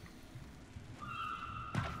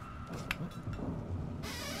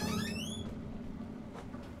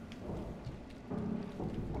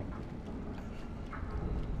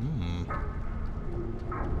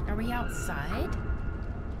 Are we outside?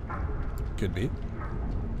 Could be.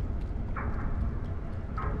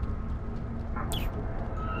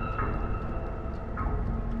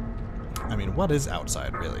 I mean, what is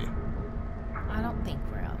outside, really? I don't think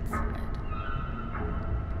we're outside.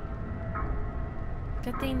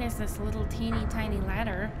 Good thing there's this little teeny tiny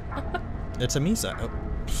ladder. It's a me-size. Oh.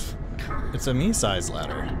 It's a me-size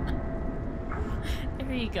ladder.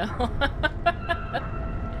 There you go.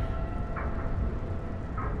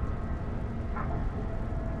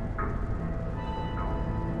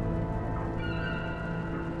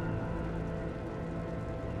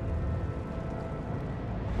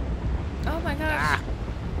 Oh my gosh.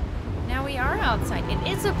 Now we are outside. It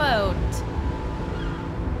is a boat.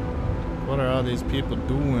 What are all these people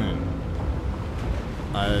doing?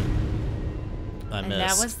 I And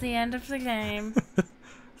missed. that was the end of the game.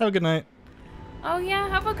 Have a good night. Oh yeah,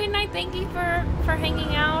 have a good night. Thank you for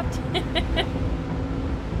hanging out.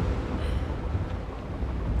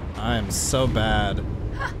 I am so bad.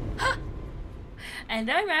 And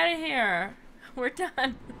I'm out of here. We're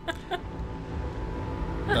done.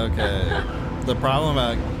 Okay. The problem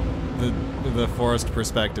about the forced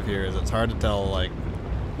perspective here is it's hard to tell, like,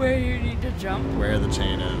 Where you need to jump. where the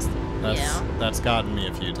chain is. That's gotten me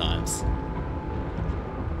a few times.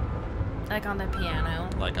 Like on the piano.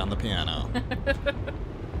 Like on the piano.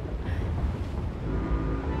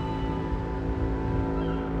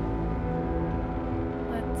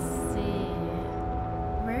 Let's see.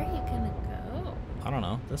 Where are you gonna go? I don't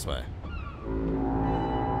know. This way.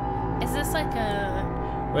 Is this like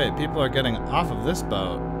a... Wait, people are getting off of this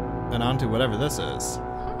boat and onto whatever this is.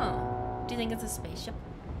 Huh. Do you think it's a spaceship?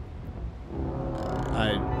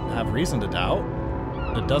 I have reason to doubt.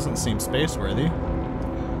 It doesn't seem space-worthy.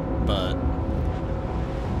 But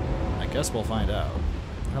I guess we'll find out.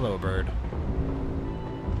 Hello, bird.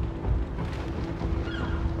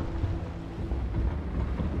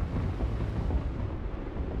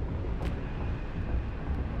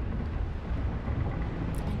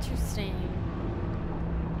 Interesting.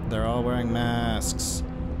 They're all wearing masks.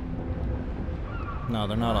 No,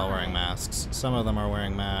 they're not all wearing masks. Some of them are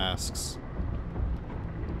wearing masks.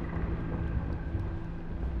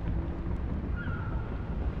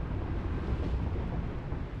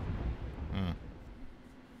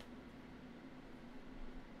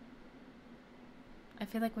 I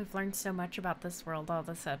feel like we've learned so much about this world all of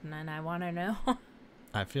a sudden, and I want to know.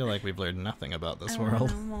 I feel like we've learned nothing about this I wanna world.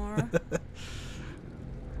 know more.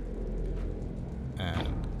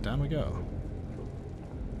 And down we go.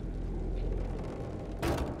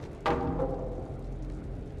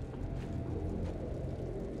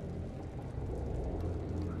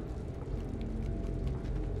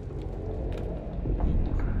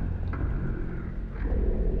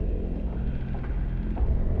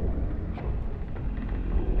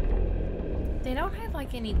 They don't have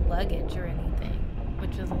like any luggage or anything,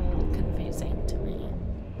 which is a little confusing to me.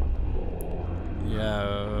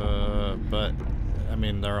 Yeah, but I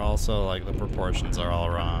mean, they're also like the proportions are all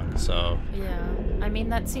wrong, so. Yeah, I mean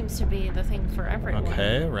that seems to be the thing for everyone.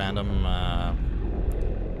 Okay, random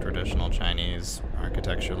traditional Chinese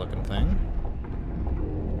architecture looking thing.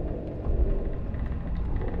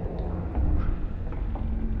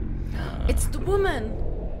 It's the woman!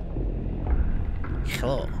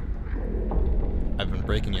 Hello. I've been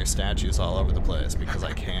breaking your statues all over the place because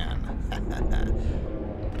I can.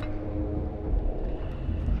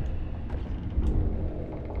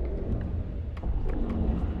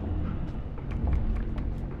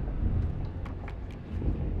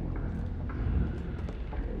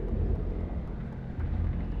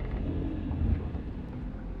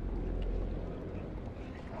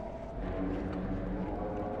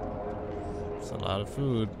 It's a lot of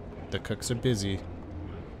food. The cooks are busy.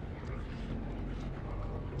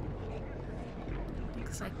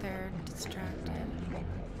 Looks like they're distracted.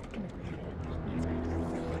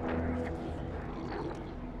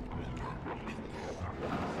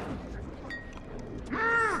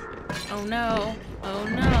 Oh no. Oh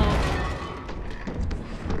no.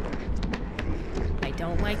 I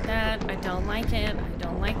don't like that. I don't like it. I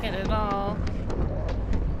don't like it at all.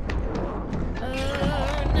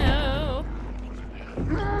 Oh no.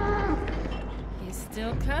 He's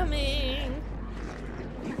still coming.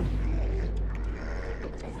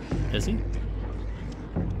 Is he?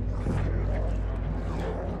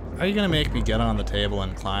 Are you gonna make me get on the table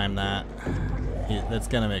and climb that? That's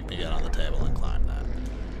gonna make me get on the table and climb that.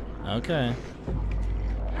 Okay.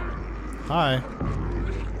 Hi.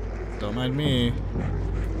 Don't mind me.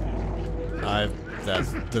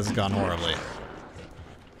 This has gone horribly.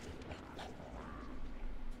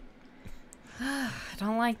 I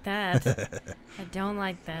don't like that. I don't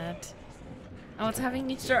like that. Oh, it's having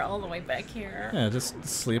you start all the way back here. Yeah, just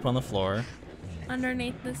sleep on the floor.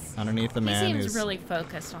 Underneath this. Underneath the man He seems who's really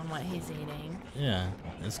focused on what he's eating. yeah.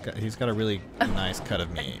 He's got a really nice cut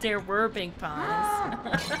of meat. There were big paws.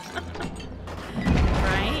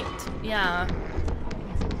 Right? Yeah.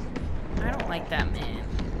 I don't like that man.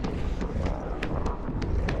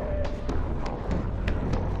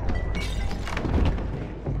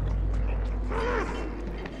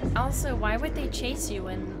 Also, why would they chase you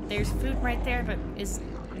when there's food right there that is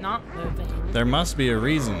not moving? There must be a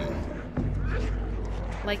reason.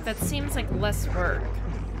 Like, that seems like less work.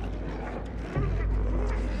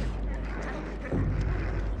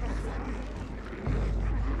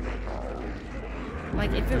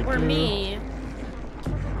 Like, if it were me,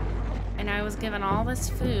 and I was given all this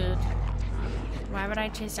food, why would I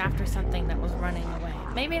chase after something that was running away?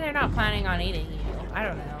 Maybe they're not planning on eating you. I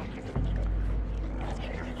don't know.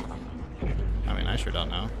 I mean, I sure don't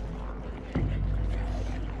know.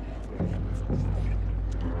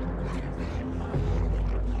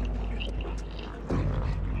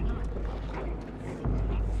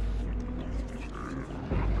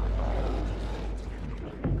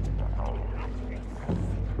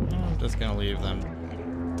 just gonna leave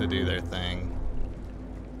them to do their thing.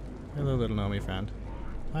 Hello, little Nomi friend.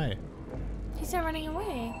 Hi. He's not running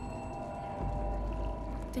away.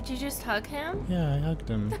 Did you just hug him? Yeah, I hugged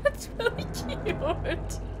him. That's really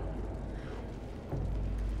cute.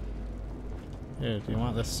 Here, do you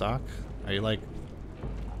want this sock? Are you like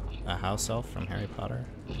a house elf from Harry Potter?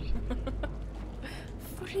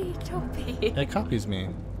 Free Toby. It copies me.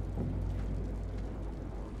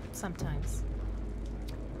 Sometimes.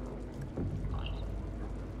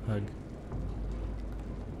 Hug.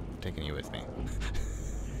 Taking you with me.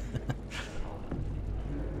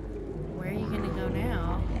 Where are you gonna go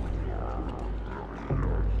now?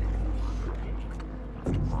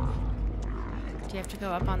 Do you have to go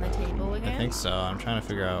up on the table again? I think so. I'm trying to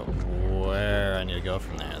figure out where I need to go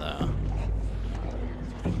from there, though.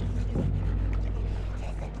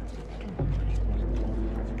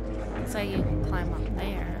 So you can climb up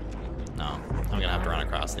there. No, I'm gonna have to run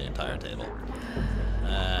across the entire table.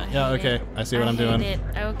 Yeah, okay. I see what I'm doing. It.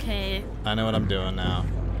 Okay. I know what I'm doing now.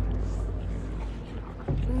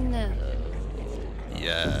 No.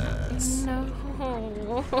 Yes. No.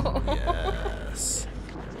 Yes.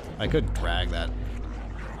 I could drag that.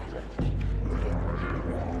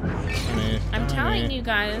 I'm telling you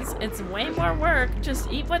guys, it's way more work.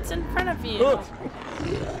 Just eat what's in front of you.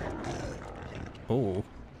 Oh.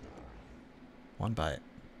 One bite.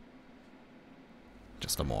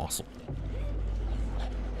 Just a morsel.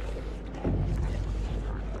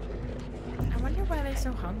 I wonder why they're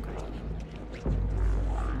so hungry.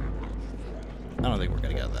 I don't think we're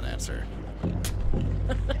gonna get that answer.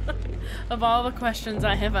 Of all the questions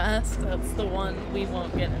I have asked, that's the one we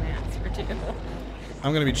won't get an answer to.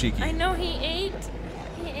 I'm gonna be cheeky. I know he ate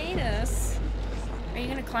us. Are you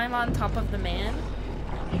gonna climb on top of the man?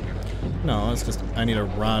 No, it's just I need to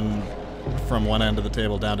run from one end of the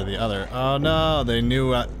table down to the other. Oh no, they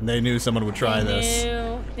knew someone would try this.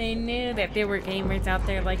 They knew that there were gamers out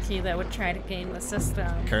there like you that would try to game the system.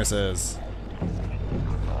 Curses.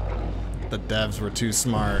 The devs were too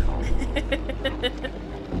smart.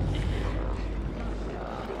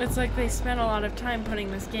 It's like they spent a lot of time putting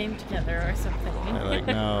this game together or something. They're like,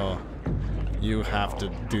 no, you have to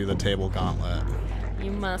do the table gauntlet.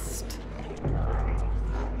 You must.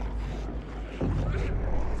 And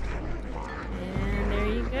there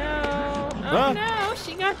you go. Oh no,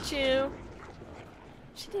 she got you.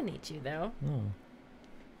 She didn't eat you though. Oh.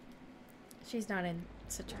 She's not in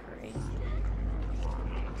such a hurry.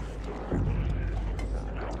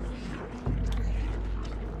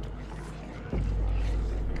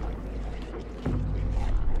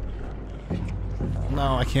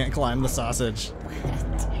 No, I can't climb the sausage.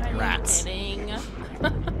 What? Rats. Are you kidding?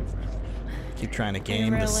 Keep trying to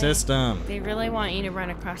game the system. They really want you to run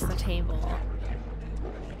across the table.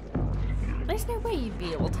 There's no way you'd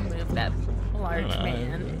be able to move that large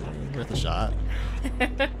man. Worth a shot.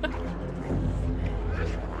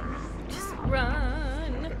 Just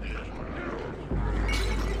run.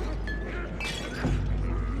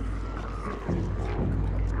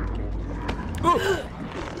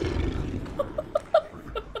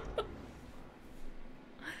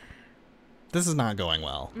 This is not going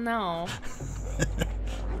well. No.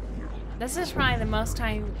 This is probably the most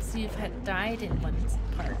times you've had died in one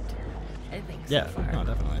part, I think, so far. Yeah, no,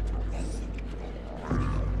 definitely.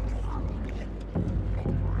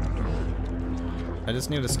 I just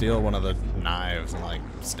need to steal one of the knives and, like,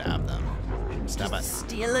 stab them. Stab it.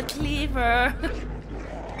 Steal a cleaver.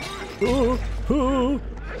 Ooh, ooh.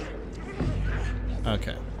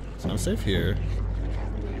 Okay, so I'm safe here.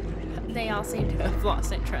 They all seem to have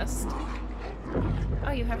lost interest.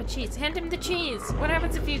 Oh, you have a cheese. Hand him the cheese. What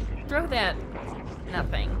happens if you throw that?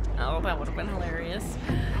 Nothing. Oh, that would have been hilarious.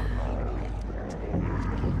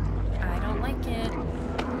 I don't like it.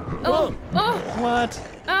 Oh! Oh! What?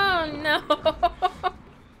 Oh, no!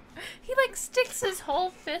 He, like, sticks his whole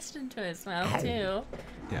fist into his mouth, too.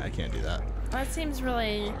 Yeah, I can't do that. That seems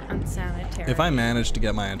really unsanitary. If I managed to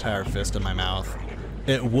get my entire fist in my mouth,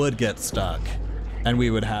 it would get stuck, and we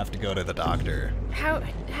would have to go to the doctor. How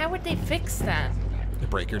would they fix that?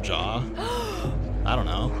 Break your jaw? I don't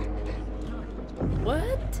know.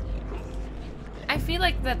 What? I feel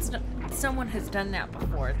like that's someone has done that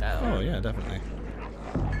before, though. Oh, yeah, definitely.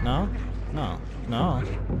 No? No. No.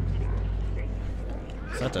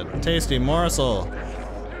 Such a tasty morsel.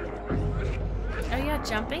 Oh yeah,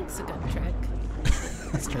 jumping's a good trick.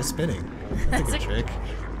 Let's try spinning. That's a good trick.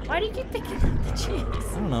 Why do you keep picking up the cheese?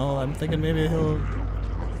 I don't know. I'm thinking maybe he'll...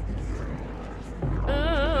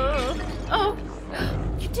 Oh!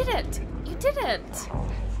 You did it! You did it!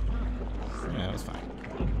 Yeah, it was fine.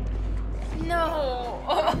 No!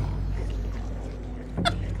 Oh.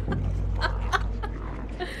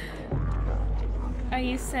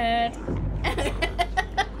 you said.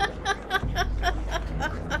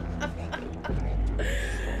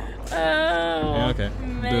 Oh, Yeah, okay.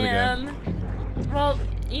 man. Do it again. Well,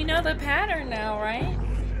 you know the pattern now, right?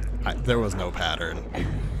 There was no pattern.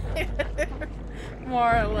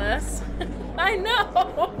 More or less. I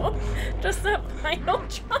know. Just that final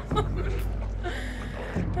jump.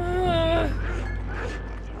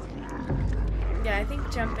 Yeah, I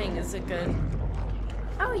think jumping is a good...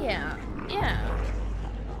 Oh, yeah. Yeah.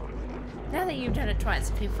 Now that you've done it twice,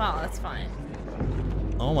 if you fall, that's fine.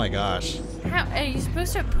 Oh my gosh. How are you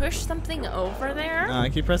supposed to push something over there? I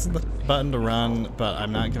keep pressing the button to run, but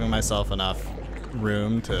I'm not giving myself enough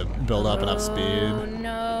room to build up enough speed. Oh,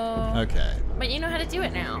 no. Okay. But you know how to do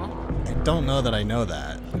it now. I don't know that I know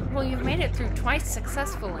that. Well, you've made it through twice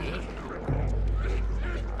successfully.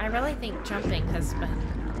 I really think jumping has been...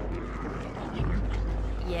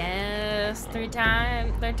 Yes, third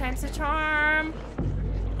time's the charm.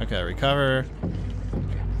 Okay, recover.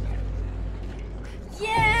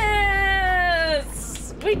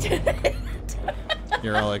 Yes! We did it!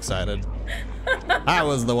 You're all excited. I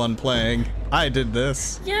was the one playing. I did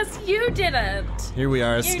this. Yes, you did it! Here we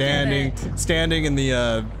are, You standing in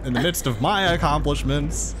the midst of my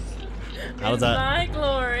accomplishments. How does that? My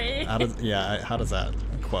glory. How does that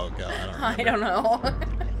quote go? I don't know.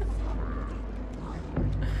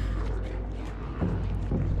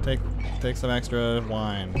 Take some extra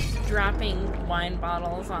wine. Dropping wine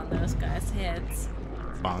bottles on those guys' heads.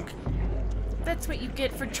 Bonk. That's what you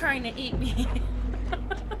get for trying to eat me.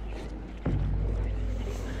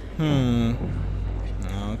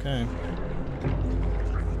 Okay.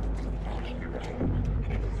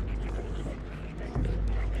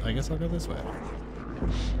 I guess I'll go this way.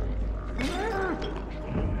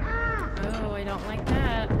 Oh, I don't like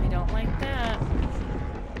that. I don't like that.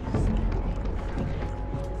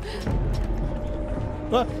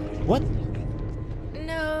 What?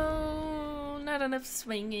 No, not enough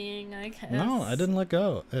swinging, I guess. No, I didn't let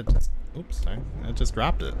go. It just, oops, sorry. I just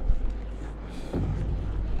dropped it. I'm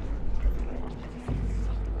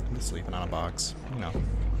just sleeping on a box, you know.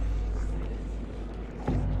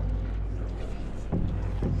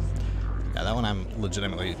 Yeah, that one I'm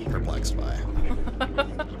legitimately perplexed by.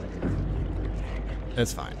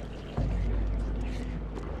 It's fine.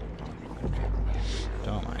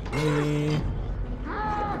 Don't mind me.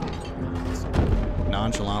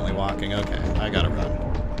 Nonchalantly walking. Okay, I gotta run.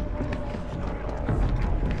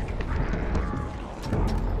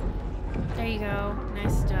 There you go.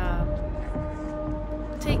 Nice job.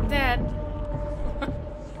 Take that.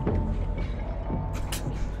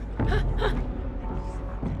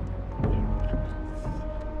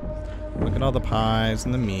 Look at all the pies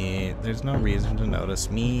and the meat. There's no reason to notice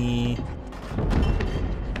me.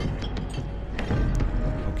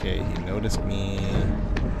 Okay, he noticed me.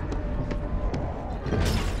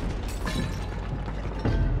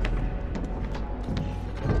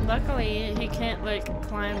 Luckily, he can't, like,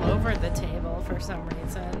 climb over the table for some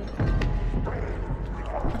reason.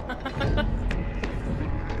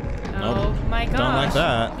 Oh my gosh. Don't like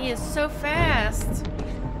that. He is so fast.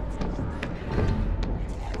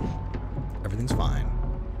 Everything's fine.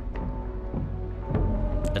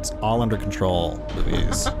 It's all under control,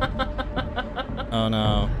 Louise. Oh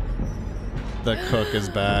no. The cook is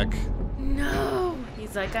back. No.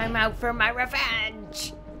 He's like, I'm out for my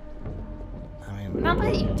revenge. I mean, Not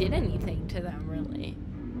that you did anything to them, really.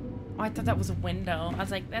 Oh, I thought that was a window. I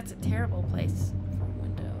was like, that's a terrible place for a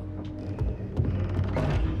window.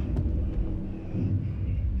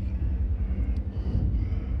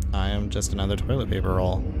 I am just another toilet paper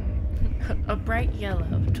roll. A bright yellow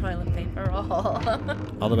toilet paper roll.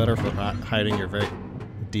 All the better for hiding your very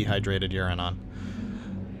dehydrated urine on.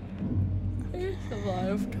 There's a lot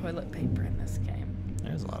of toilet paper in this game.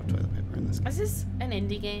 There's a lot of toilet paper in this game. Is this an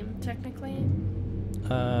indie game, technically?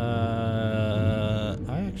 I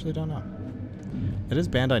actually don't know. It is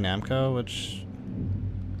Bandai Namco, which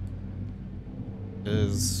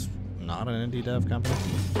is not an indie dev company.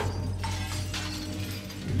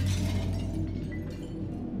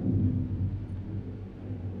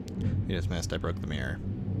 You just missed. I broke the mirror.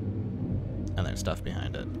 And there's stuff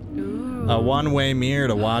behind it. Ooh. A one-way mirror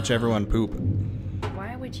to watch everyone poop.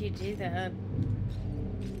 Why would you do that?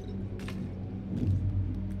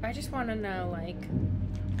 I just want to know, like...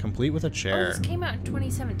 Complete with a Oh, chair. this came out in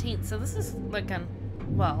 2017, so this is like a...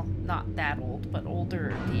 Well, not that old, but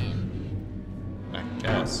older game. I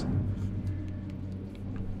guess.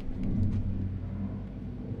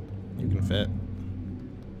 You can fit.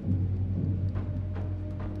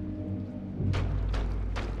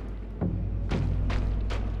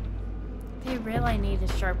 They really need to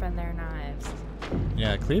sharpen their knives.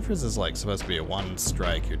 Yeah, Cleaver's is like supposed to be a one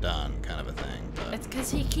strike, you're done kind of a thing. But It's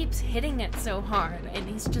because he keeps hitting it so hard, and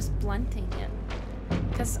he's just blunting it.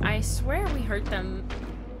 Because I swear we heard them.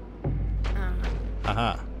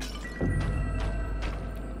 Haha.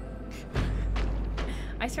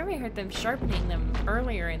 I swear we heard them sharpening them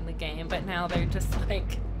earlier in the game, but now they're just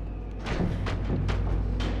like.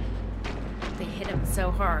 They hit him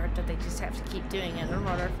so hard that they just have to keep doing it in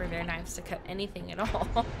order for their knives to cut anything at all.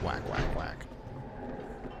 Whack, whack, whack.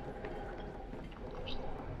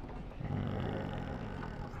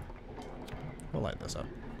 We'll light this up.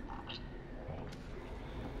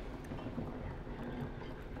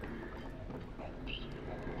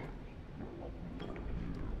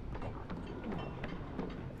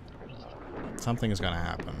 Something is gonna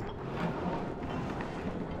happen.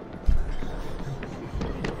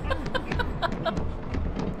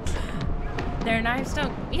 Their knives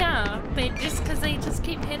don't. Yeah, they just because they just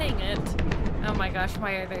keep hitting it. Oh my gosh,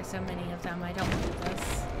 why are there so many of them? I don't want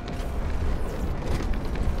this.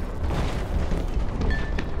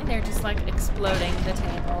 And they're just like exploding the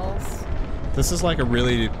tables. This is like a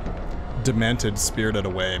really demented Spirited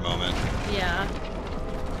Away moment. Yeah.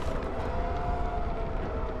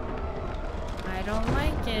 I don't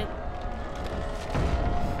like it.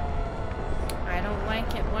 I don't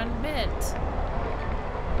like it one bit.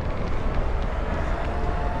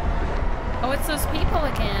 Oh, it's those people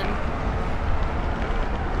again.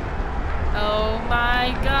 Oh my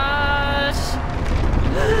gosh.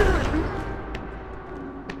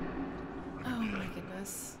 Oh my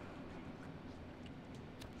goodness.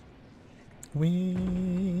 We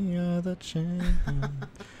are the champion,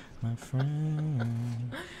 my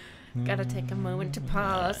friend. Gotta take a moment to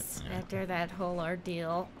pause after that whole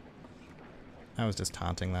ordeal. I was just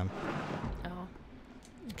taunting them. Oh.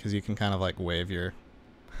 Because you can kind of like wave your...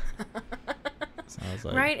 So I was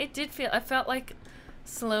like, Right, it did feel, I felt like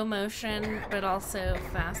slow motion, but also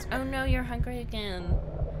fast. Oh no, you're hungry again.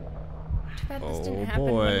 Too bad this didn't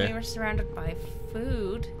happen when we were surrounded by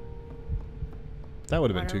food. That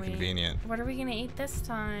would have been too convenient. What are we gonna eat this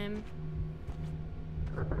time?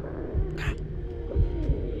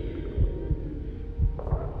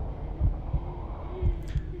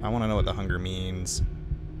 I want to know what the hunger means.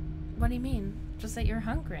 What do you mean? Just that you're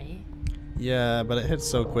hungry. Yeah, but it hits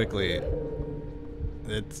so quickly.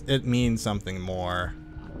 It means something more.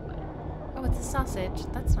 Oh, it's a sausage.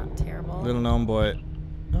 That's not terrible. Little gnome boy.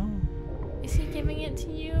 Oh. Is he giving it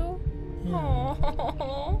to you? Yeah.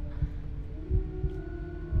 Oh.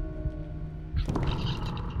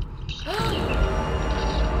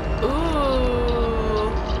 Ooh.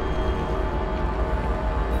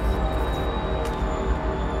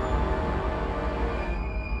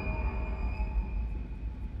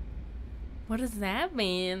 What does that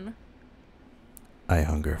mean? I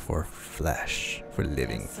hunger for flesh, for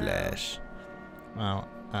living flesh. Well,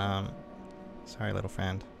 sorry, little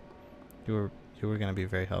friend. You were gonna be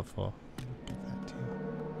very helpful. Give that to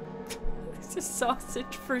you. It's a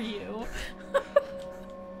sausage for you.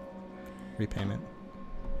 Repayment.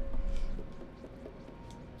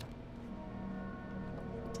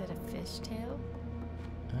 Is it a fishtail?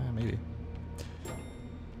 Maybe.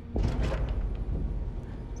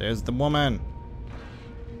 There's the woman.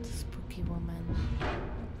 Spooky woman.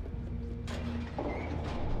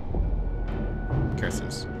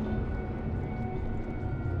 Curses.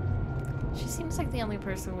 She seems like the only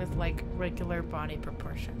person with like regular body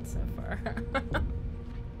proportions so far.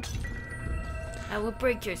 I will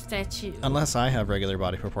break your statue. Unless I have regular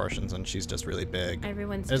body proportions and she's just really big.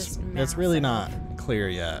 Everyone's just massive. It's really not clear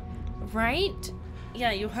yet. Right?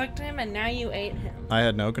 Yeah, you hugged him and now you ate him. I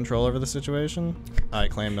had no control over the situation. I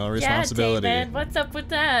claim no responsibility. Yeah, David, what's up with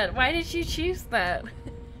that? Why did you choose that?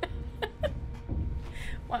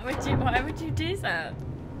 Why would you do that?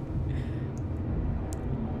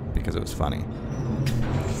 Because it was funny.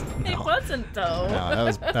 It wasn't though.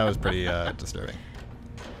 No, that was pretty disturbing.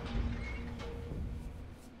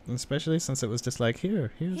 Especially since it was just like, here's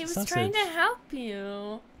he was sausage. trying to help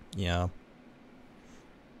you. Yeah.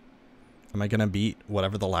 Am I gonna beat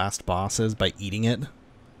whatever the last boss is by eating it?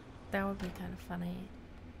 That would be kind of funny.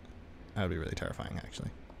 That would be really terrifying, actually.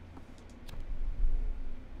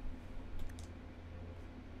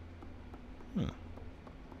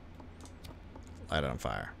 Light it on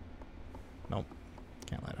fire. Nope.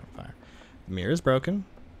 Can't light it on fire. The mirror is broken.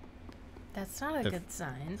 That's not a good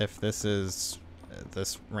sign. If this is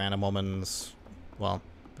this random woman's, well,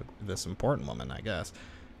 this important woman, I guess,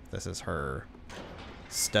 this is her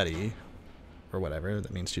study or whatever,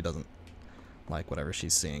 that means she doesn't like whatever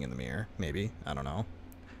she's seeing in the mirror. Maybe. I don't know.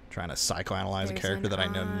 Trying to psychoanalyze a character that I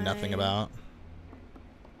know nothing about.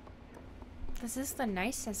 This is the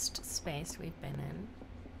nicest space we've been in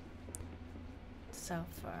so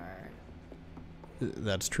far.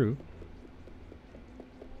 That's true.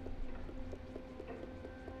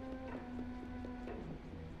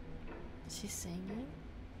 She's singing.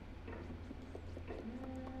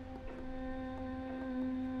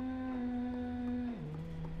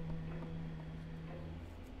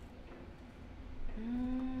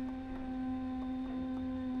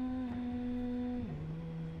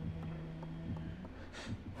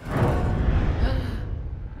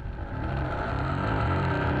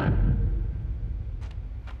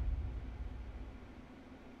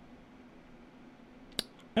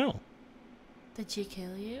 Oh. Did she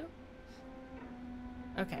kill you?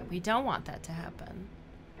 Okay, we don't want that to happen.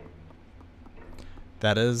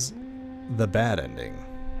 That is the bad ending.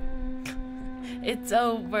 It's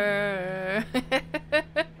over.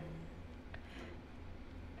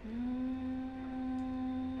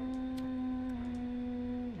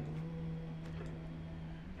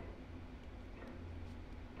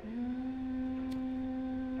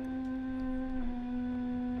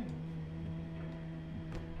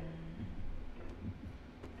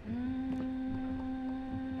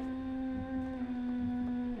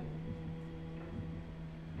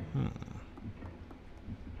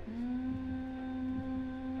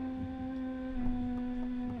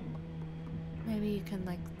 Maybe you can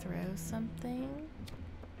like throw something?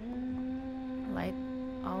 Light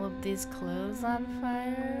all of these clothes on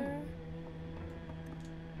fire?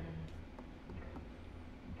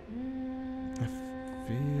 I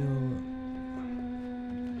feel...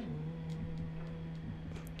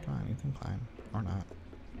 Come on, you can climb. Or not.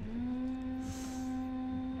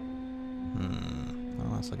 Well,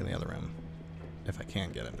 let's look in the other room. If I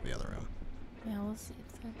can get into the other room. Yeah, we'll see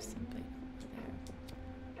if there's something over there.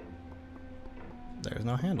 There's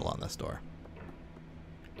no handle on this door.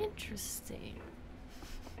 Interesting.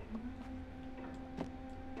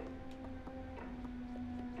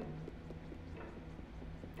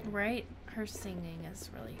 Right? Her singing is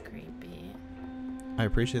really creepy. I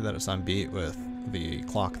appreciate that it's on beat with the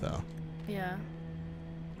clock, though. Yeah.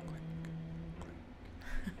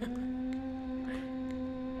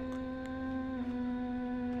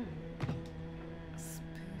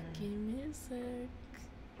 Spooky music.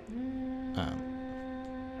 Okay.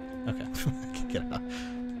 I can get it off.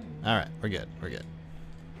 Alright, we're good. We're good.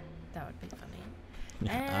 That would be funny.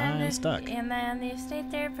 Yeah, I'm stuck. And then you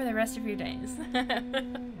stayed there for the rest of your days.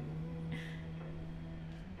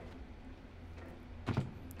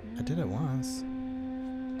 I did it once.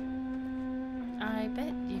 I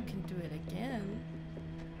bet you can do it again.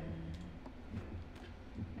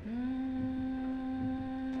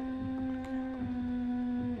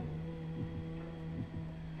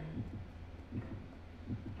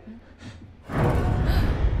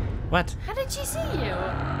 What? How did she see you?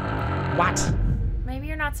 What? Maybe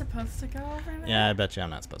you're not supposed to go over there? Yeah, I bet you I'm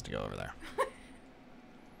not supposed to go over there.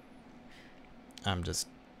 I'm just...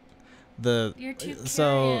 You're too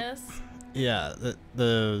so, curious. yeah,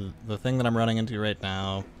 the thing that I'm running into right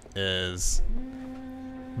now is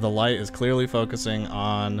the light is clearly focusing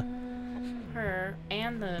on Her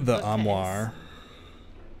and the the bookcase. armoire.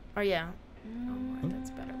 Oh yeah. Armoire, that's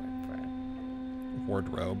a better word for it.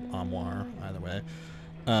 Wardrobe, armoire, either way.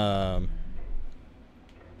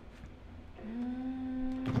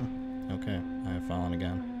 Okay, I have fallen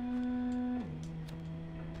again.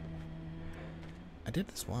 I did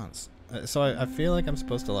this once. So I feel like I'm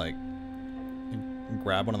supposed to like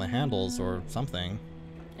grab one of the handles or something.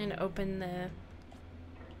 And open the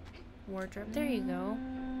wardrobe. There you go.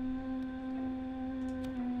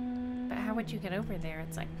 But how would you get over there?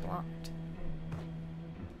 It's like blocked.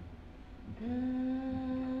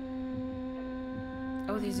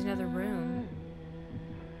 Oh, there's another room.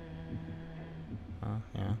 Oh,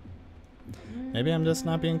 yeah. Maybe I'm just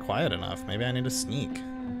not being quiet enough. Maybe I need to sneak.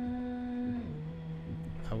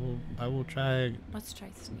 I will try Let's try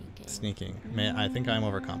sneaking. sneaking. I think I'm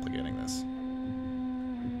overcomplicating this.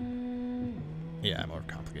 Yeah, I'm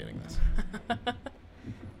overcomplicating this.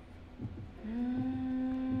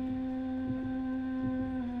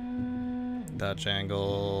 Dutch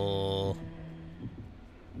angle.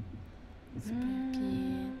 Spooky.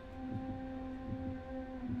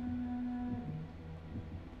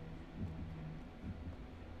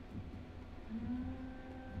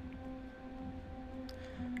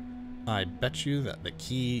 I bet you that the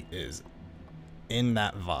key is in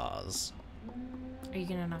that vase. Are you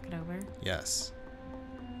gonna knock it over? Yes.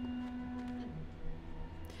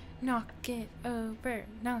 Knock it over.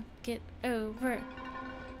 Knock it over.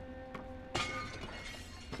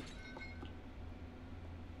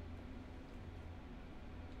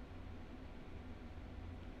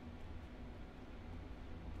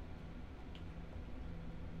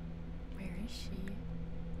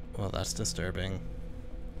 Well, that's disturbing.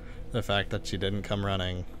 The fact that she didn't come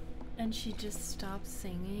running. And she just stopped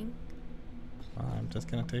singing. Well, I'm just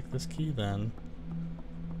gonna take this key then.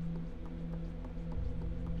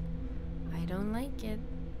 I don't like it.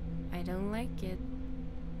 I don't like it.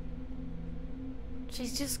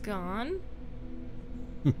 She's just gone?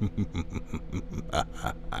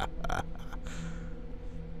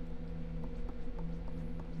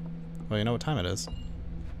 Well, you know what time it is.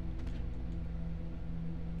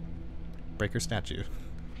 Break her statue.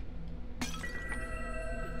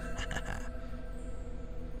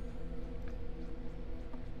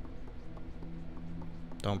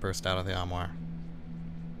 Don't burst out of the armoire.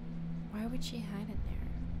 Why would she hide it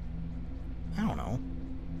there? I don't know.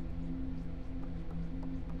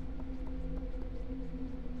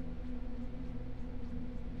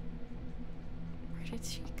 Where did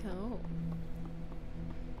she go?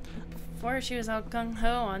 Before she was all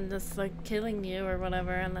gung-ho on this, like, killing you or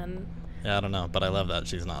whatever, and then... Yeah, I don't know, but I love that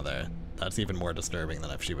she's not there. That's even more disturbing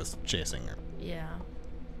than if she was chasing her. Yeah.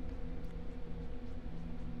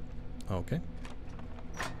 Okay.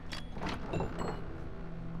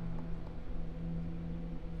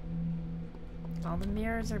 All the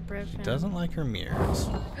mirrors are broken. She doesn't like her mirrors.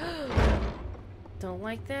 Don't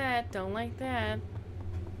like that. Don't like that.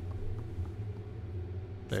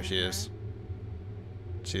 There she is.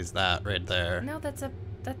 She's that right there. No, that's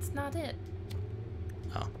not it.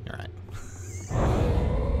 Oh, you're right.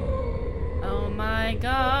 Oh my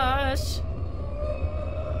gosh.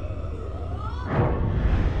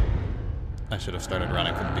 I should have started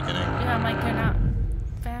running from the beginning. Yeah, I'm like, they're not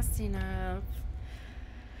fast enough.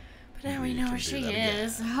 But now we You know can where do she that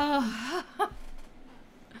is. Oh.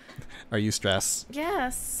 Are you stressed?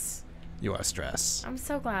 Yes. You are stressed. I'm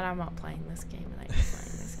so glad I'm not playing this game and I'm playing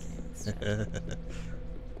this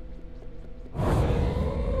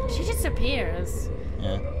game. She just appears.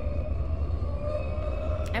 Yeah.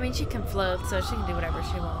 I mean, she can float, so she can do whatever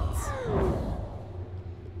she wants.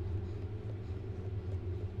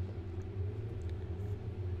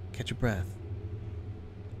 Catch your breath.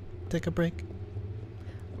 Take a break.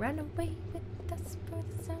 Run away with us for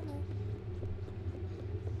the summer.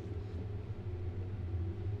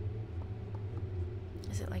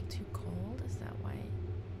 Is it like too cold? Is that why?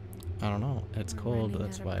 I don't know. It's I'm cold, running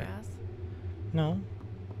that's out of why. breath? No.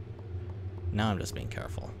 Now I'm just being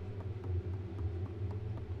careful.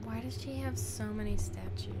 Why does she have so many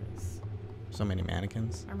statues? So many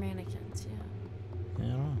mannequins. Or mannequins, yeah.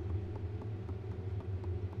 Yeah, I don't know.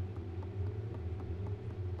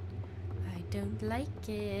 I don't like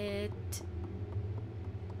it.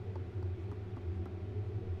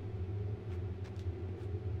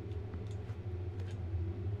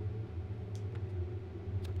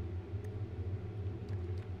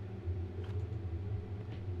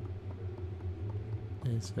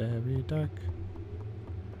 It's very dark.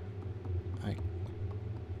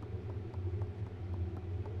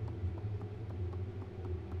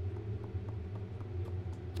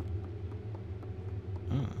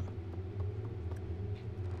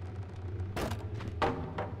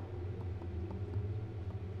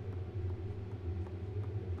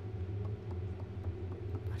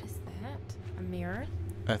 What is that? A mirror?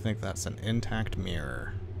 I think that's an intact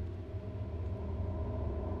mirror.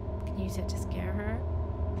 Can you use it to scare her?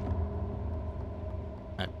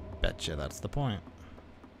 I betcha that's the point.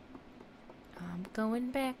 I'm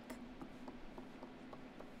going back.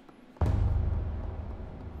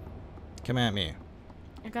 Come at me.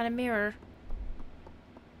 I got a mirror.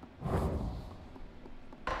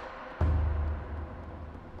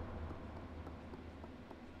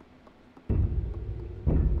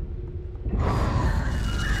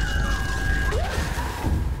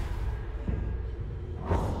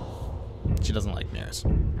 She doesn't like mirrors.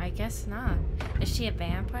 I guess not. Is she a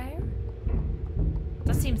vampire?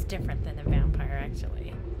 That seems different than a vampire,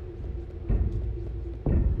 actually.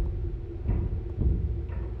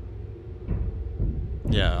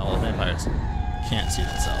 Yeah, all vampires can't see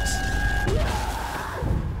themselves.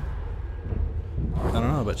 I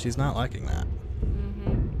don't know, but she's not liking that.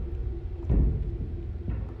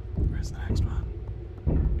 Where's the next one?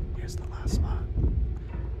 Here's the last spot.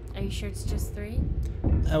 Are you sure it's just 3?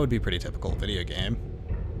 That would be pretty typical video game.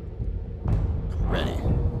 I'm ready.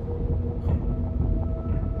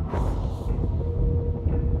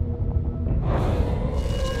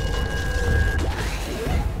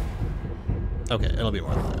 Okay, it'll be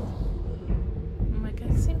more than that. Oh my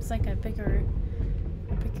god, it seems like a bigger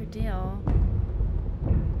deal.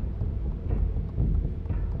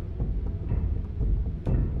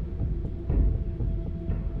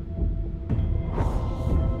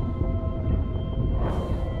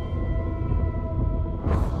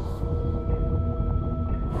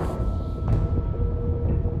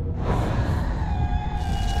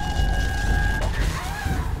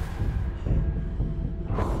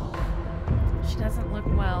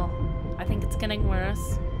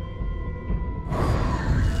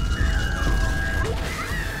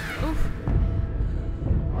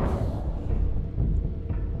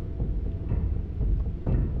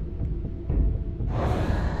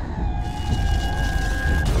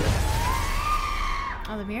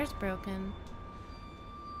 mirror's broken.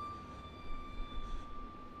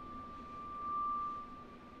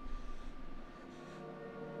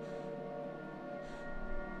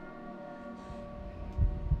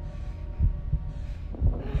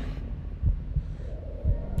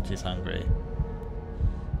 She's hungry.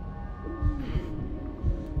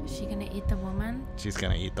 Is she gonna eat the woman? She's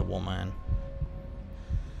gonna eat the woman.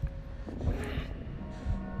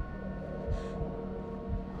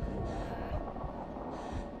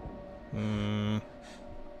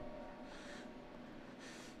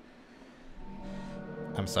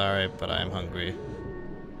 I'm sorry, but I am hungry.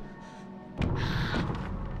 Oh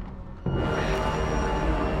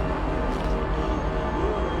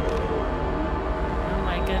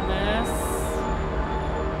my goodness.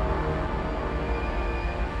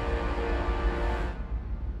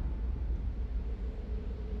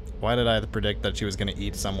 Why did I predict that she was gonna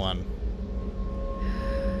eat someone?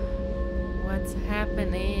 What's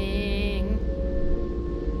happening?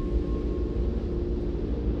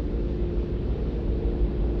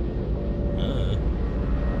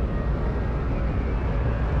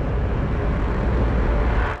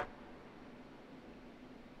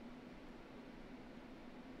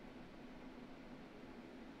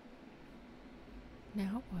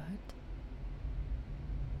 Now what?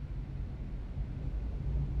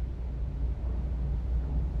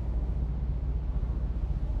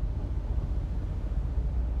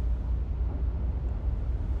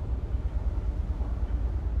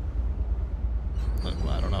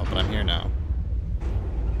 I don't know, but I'm here now.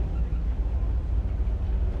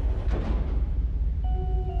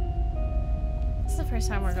 This is the first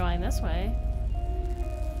time we're going this way.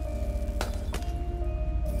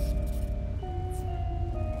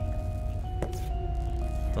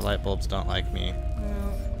 The light bulbs don't like me.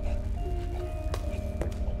 No.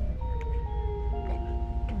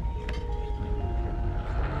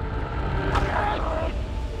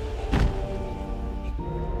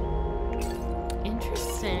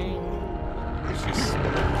 Interesting. She's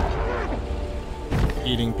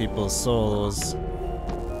eating people's souls.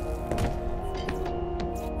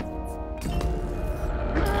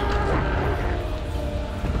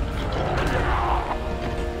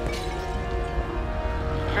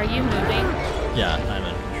 Are you moving? Yeah, I'm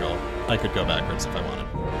in control. I could go backwards if I wanted.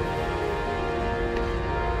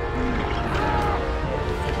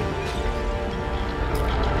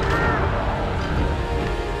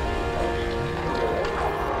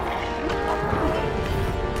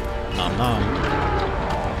 Nom nom.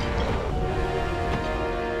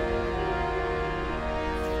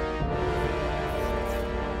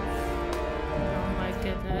 Oh my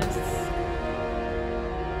goodness.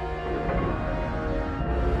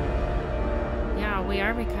 Yeah, we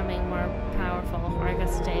are becoming more powerful, or I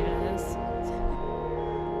guess David is.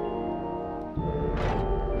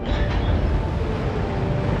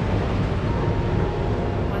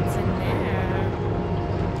 What's in there?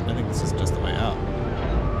 I think this is just the way out.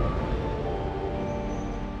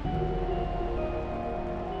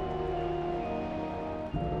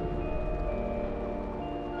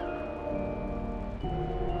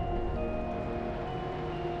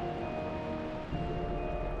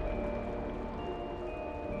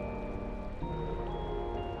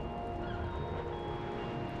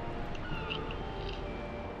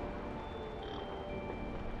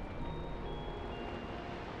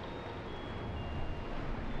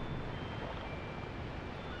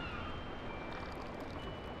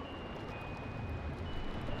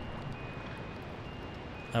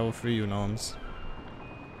 I will free you, gnomes.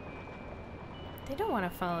 They don't want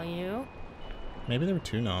to follow you. Maybe there were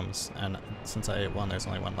 2 gnomes, and since I ate one, there's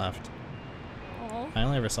only 1 left. Oh. I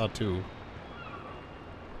only ever saw 2.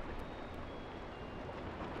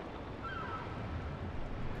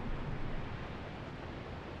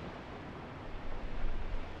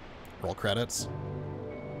 Roll credits.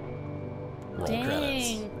 Roll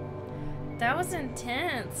credits. Dang. That was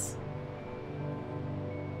intense.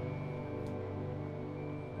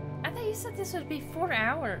 I thought you said this would be 4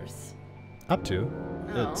 hours. Up to.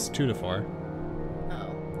 Oh. It's 2 to 4.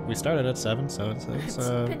 Oh. We started at 7, so it's It's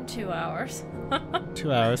been 2 hours.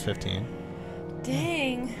 2 hours 15.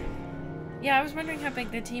 Dang. Yeah, I was wondering how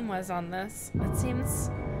big the team was on this. It seems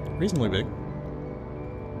Reasonably big.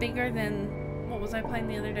 bigger than what was I playing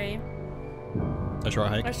the other day? A short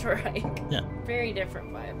hike. A short hike. Yeah. Very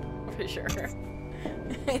different vibe, for sure.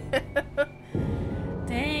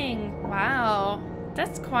 Dang. Wow.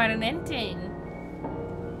 That's quite an ending.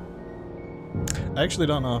 I actually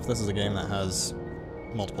don't know if this is a game that has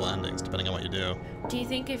multiple endings, depending on what you do. Do you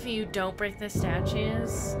think if you don't break the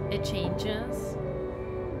statues, it changes?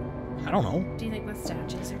 I don't know. Do you think the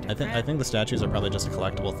statues are different? I think the statues are probably just a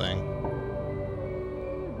collectible thing.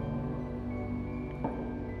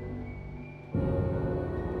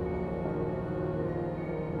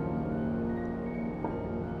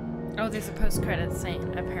 Oh, there's a post-credits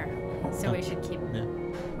scene, apparently. So we should keep... Yeah.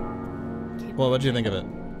 keep Well, what'd you think of it?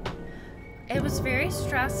 It was very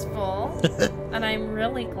stressful, and I'm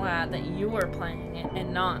really glad that you were playing it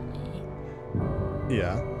and not me.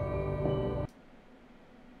 Yeah.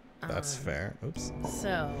 That's fair. Oops.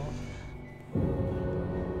 So...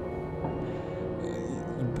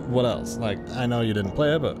 What else? Like, I know you didn't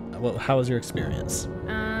play it, but how was your experience?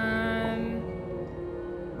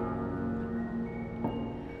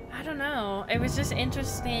 I don't know. It was just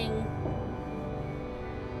interesting.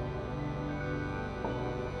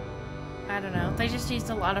 I don't know. They just used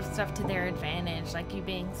a lot of stuff to their advantage, like you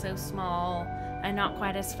being so small and not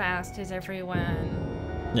quite as fast as everyone.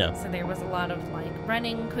 Yeah. So there was a lot of like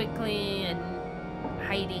running quickly and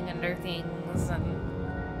hiding under things,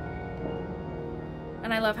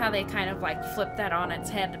 and I love how they kind of like flip that on its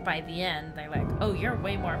head by the end. They're like, oh, you're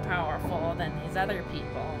way more powerful than these other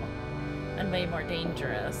people and way more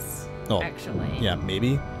dangerous. Oh, actually. Yeah,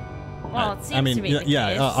 maybe. Well, it seems to be the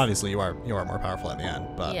yeah. case. Obviously, you are more powerful in the end,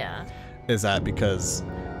 but yeah. Is that because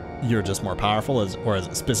you're just more powerful, or is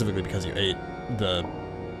it specifically because you ate the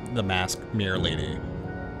mask mirror lady?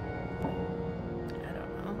 I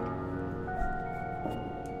don't know.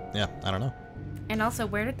 Yeah, I don't know. And also,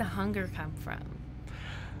 where did the hunger come from?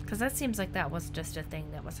 Because that seems like that was just a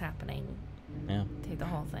thing that was happening. Yeah. Through the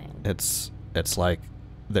whole thing. It's like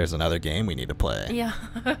there's another game we need to play. Yeah.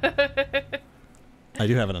 I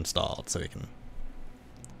do have it installed, so we can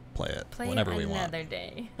play it whenever we want. Another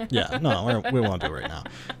day. Yeah, no, we won't do it right now.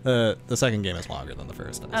 The second game is longer than the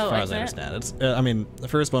first, as far as I understand. It's I mean, the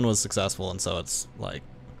first one was successful, and so it's like,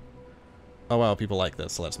 oh wow, people like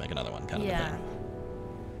this, so let's make another one, kind of a thing.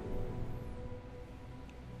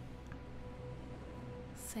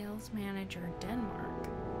 Sales manager, Denmark.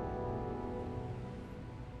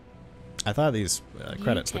 I thought these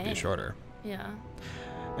credits would be shorter. Yeah.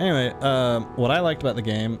 Anyway, what I liked about the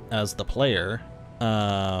game as the player,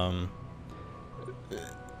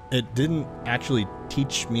 it didn't actually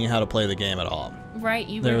teach me how to play the game at all. Right,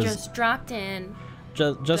 you were just dropped in.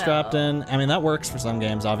 Just dropped in. I mean, that works for some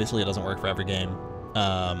games. Obviously, it doesn't work for every game.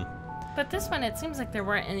 But this one, it seems like there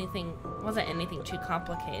wasn't anything too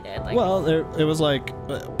complicated. Like, well, it was like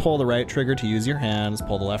pull the right trigger to use your hands,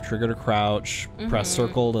 pull the left trigger to crouch, press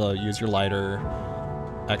circle to use your lighter,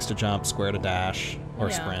 X to jump, square to dash,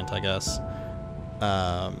 or sprint, I guess.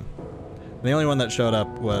 The only one that showed up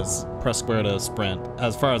was press square to sprint,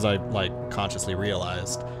 as far as I consciously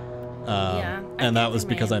realized. And that was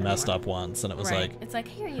because I messed up once, and it was like, it's like,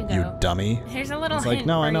 here you go, you dummy. Here's a little hint like,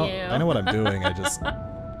 no, for I know you. what I'm doing. I just,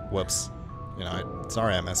 whoops,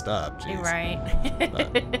 sorry I messed up. Jeez. Right.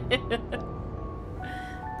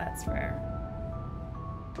 That's fair.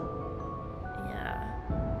 Yeah.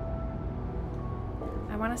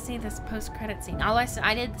 I want to see this post-credit scene.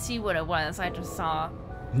 I didn't see what it was. I just saw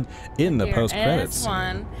in the post-credits scene.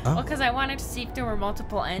 One. Oh. Well, because I wanted to see if there were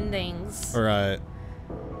multiple endings. Right.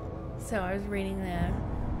 So I was reading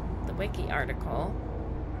the wiki article.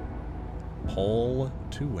 Poll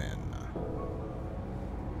to win.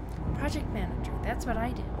 Project manager. That's what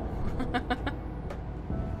I do.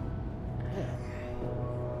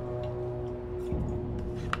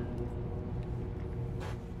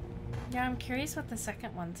 Yeah, I'm curious what the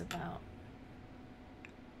second one's about.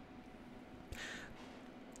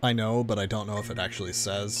 I know, but I don't know if it actually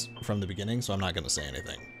says from the beginning, so I'm not going to say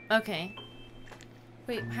anything. Okay.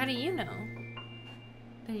 Wait, how do you know?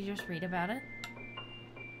 Did you just read about it?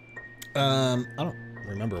 I don't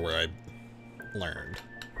remember where I learned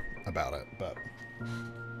about it, but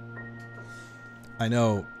I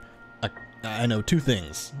know two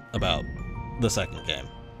things about the second game.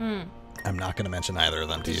 I'm not going to mention either of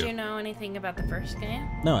them to you. Did you know anything about the first game?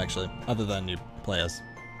 No, actually, other than you play as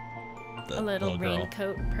a little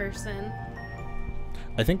raincoat person.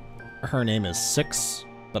 I think her name is 6,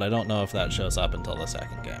 but I don't know if that shows up until the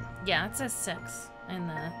second game. Yeah, it says 6 in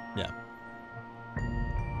the... Yeah.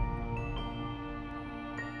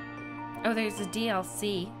 Oh, there's a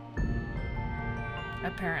DLC.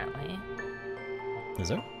 Apparently. Is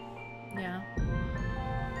there? Yeah.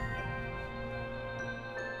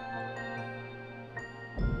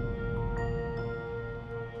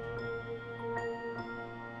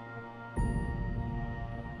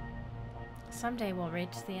 Someday we'll reach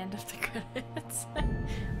the end of the credits.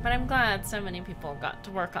 But I'm glad so many people got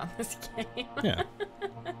to work on this game. Yeah.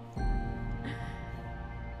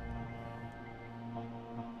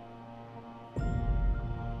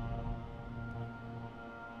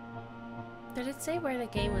 it say where the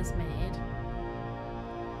game was made?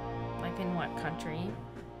 Like in what country?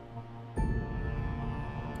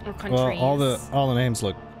 Or countries? Well, all the names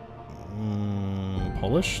look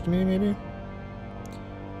Polish to me, maybe.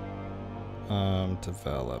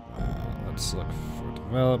 Development. Let's look for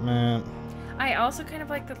development. I also kind of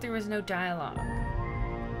like that there was no dialogue.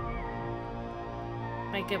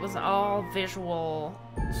 Like, it was all visual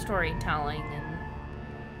storytelling and...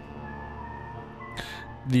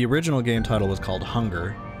 The original game title was called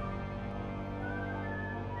Hunger.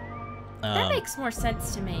 That makes more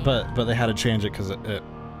sense to me. But they had to change it because it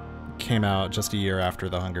came out just a year after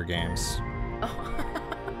the Hunger Games. Oh.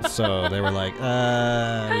 So they were like,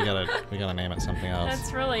 we gotta name it something else.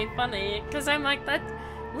 That's really funny, because I'm like, that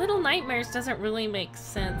Little Nightmares doesn't really make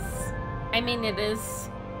sense. I mean, it is...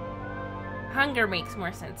 Hunger makes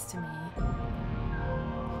more sense to me.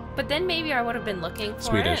 But then maybe I would have been looking for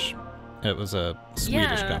Swedish. It was a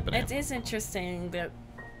Swedish company. It is interesting that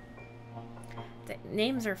the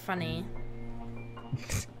names are funny.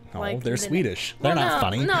 No, like they're Swedish. They're not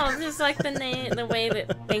funny. No, just like the way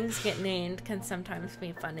that things get named can sometimes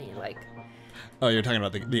be funny. Like, oh, you're talking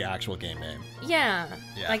about the actual game name. Yeah,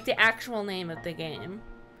 like the actual name of the game.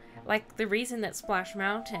 Like, the reason that Splash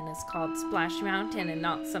Mountain is called Splash Mountain and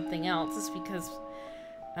not something else is because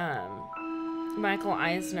Michael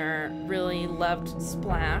Eisner really loved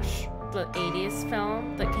Splash, the 80s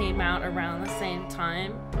film that came out around the same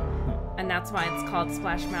time. And that's why it's called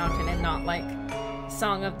Splash Mountain and not like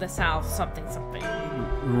Song of the South something something.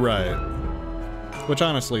 Right. Which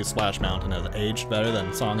honestly, Splash Mountain has aged better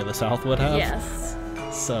than Song of the South would have. Yes.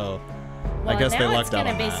 So... Well, I guess now they lucked out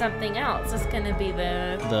on that. it's gonna be something else. It's gonna be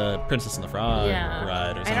the Princess and the Frog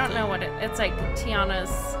ride or something. I don't know what it's like. Tiana's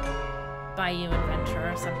Bayou Adventure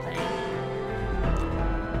or something.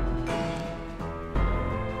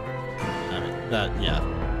 I mean, that, yeah.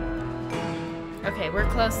 Okay, we're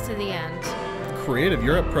close to the end. Creative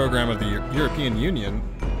Europe program of the European Union.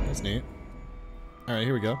 That's neat. All right,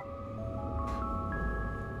 here we go.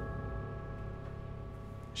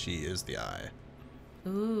 She is the eye.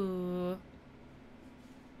 Ooh.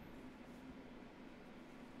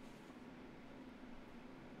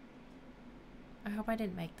 I hope I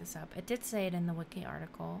didn't make this up. It did say it in the wiki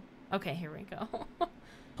article. Okay, here we go.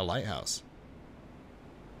 A lighthouse.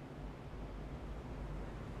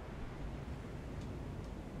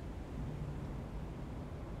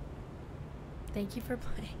 Thank you for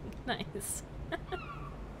playing. Nice.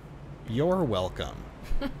 You're welcome.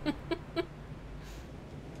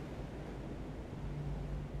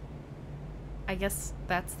 I guess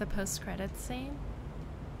that's the post-credits scene.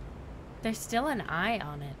 There's still an eye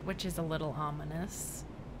on it, which is a little ominous.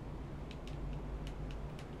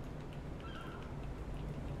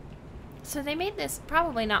 So they made this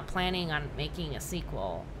probably not planning on making a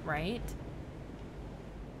sequel, right?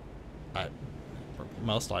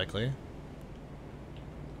 Most likely.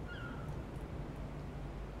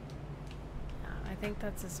 I think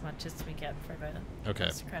that's as much as we get for the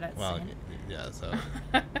post-credits scene. Yeah, so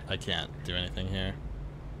I can't do anything here.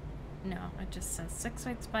 No, it just says 6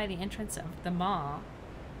 weeks by the entrance of the maw.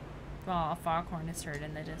 While a foghorn is heard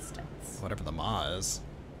in the distance. Whatever the maw is.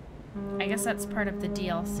 I guess that's part of the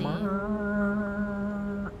DLC.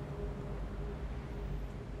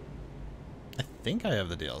 I think I have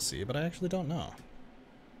the DLC, but I actually don't know.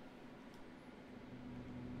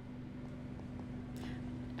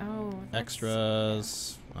 Oh.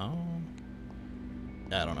 Extras. Oh.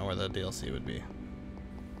 Yeah, I don't know where the DLC would be.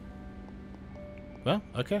 Well,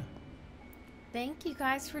 okay. Thank you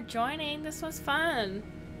guys for joining. This was fun.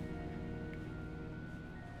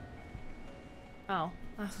 Oh,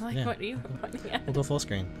 I was like, what are you pointing at? We'll go full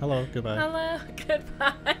screen. Hello, goodbye. Hello,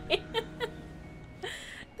 goodbye.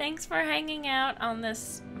 Thanks for hanging out on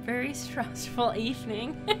this very stressful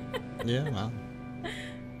evening. Yeah, well.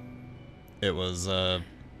 It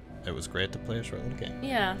was great to play a short little game.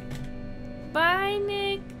 Yeah. Bye,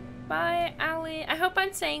 Nick. Bye, Allie. I hope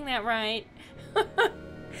I'm saying that right.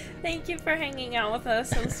 Thank you for hanging out with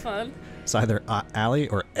us. It was fun. It's either Allie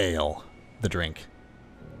or Ale, the drink.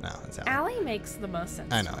 No, it's Allie. Allie makes the most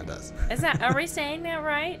sense. I know it does. Are we saying that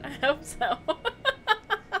right? I hope so.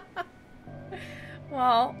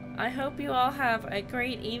 Well, I hope you all have a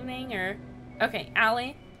great evening. Okay,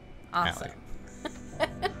 Allie. Awesome.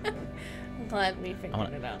 Allie. I'm glad we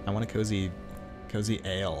figured it out. I want a cozy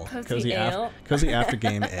ale. Cozy ale? Cozy after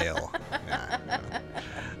game ale. Yeah,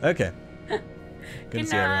 okay. Good to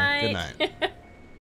see everyone. Good night.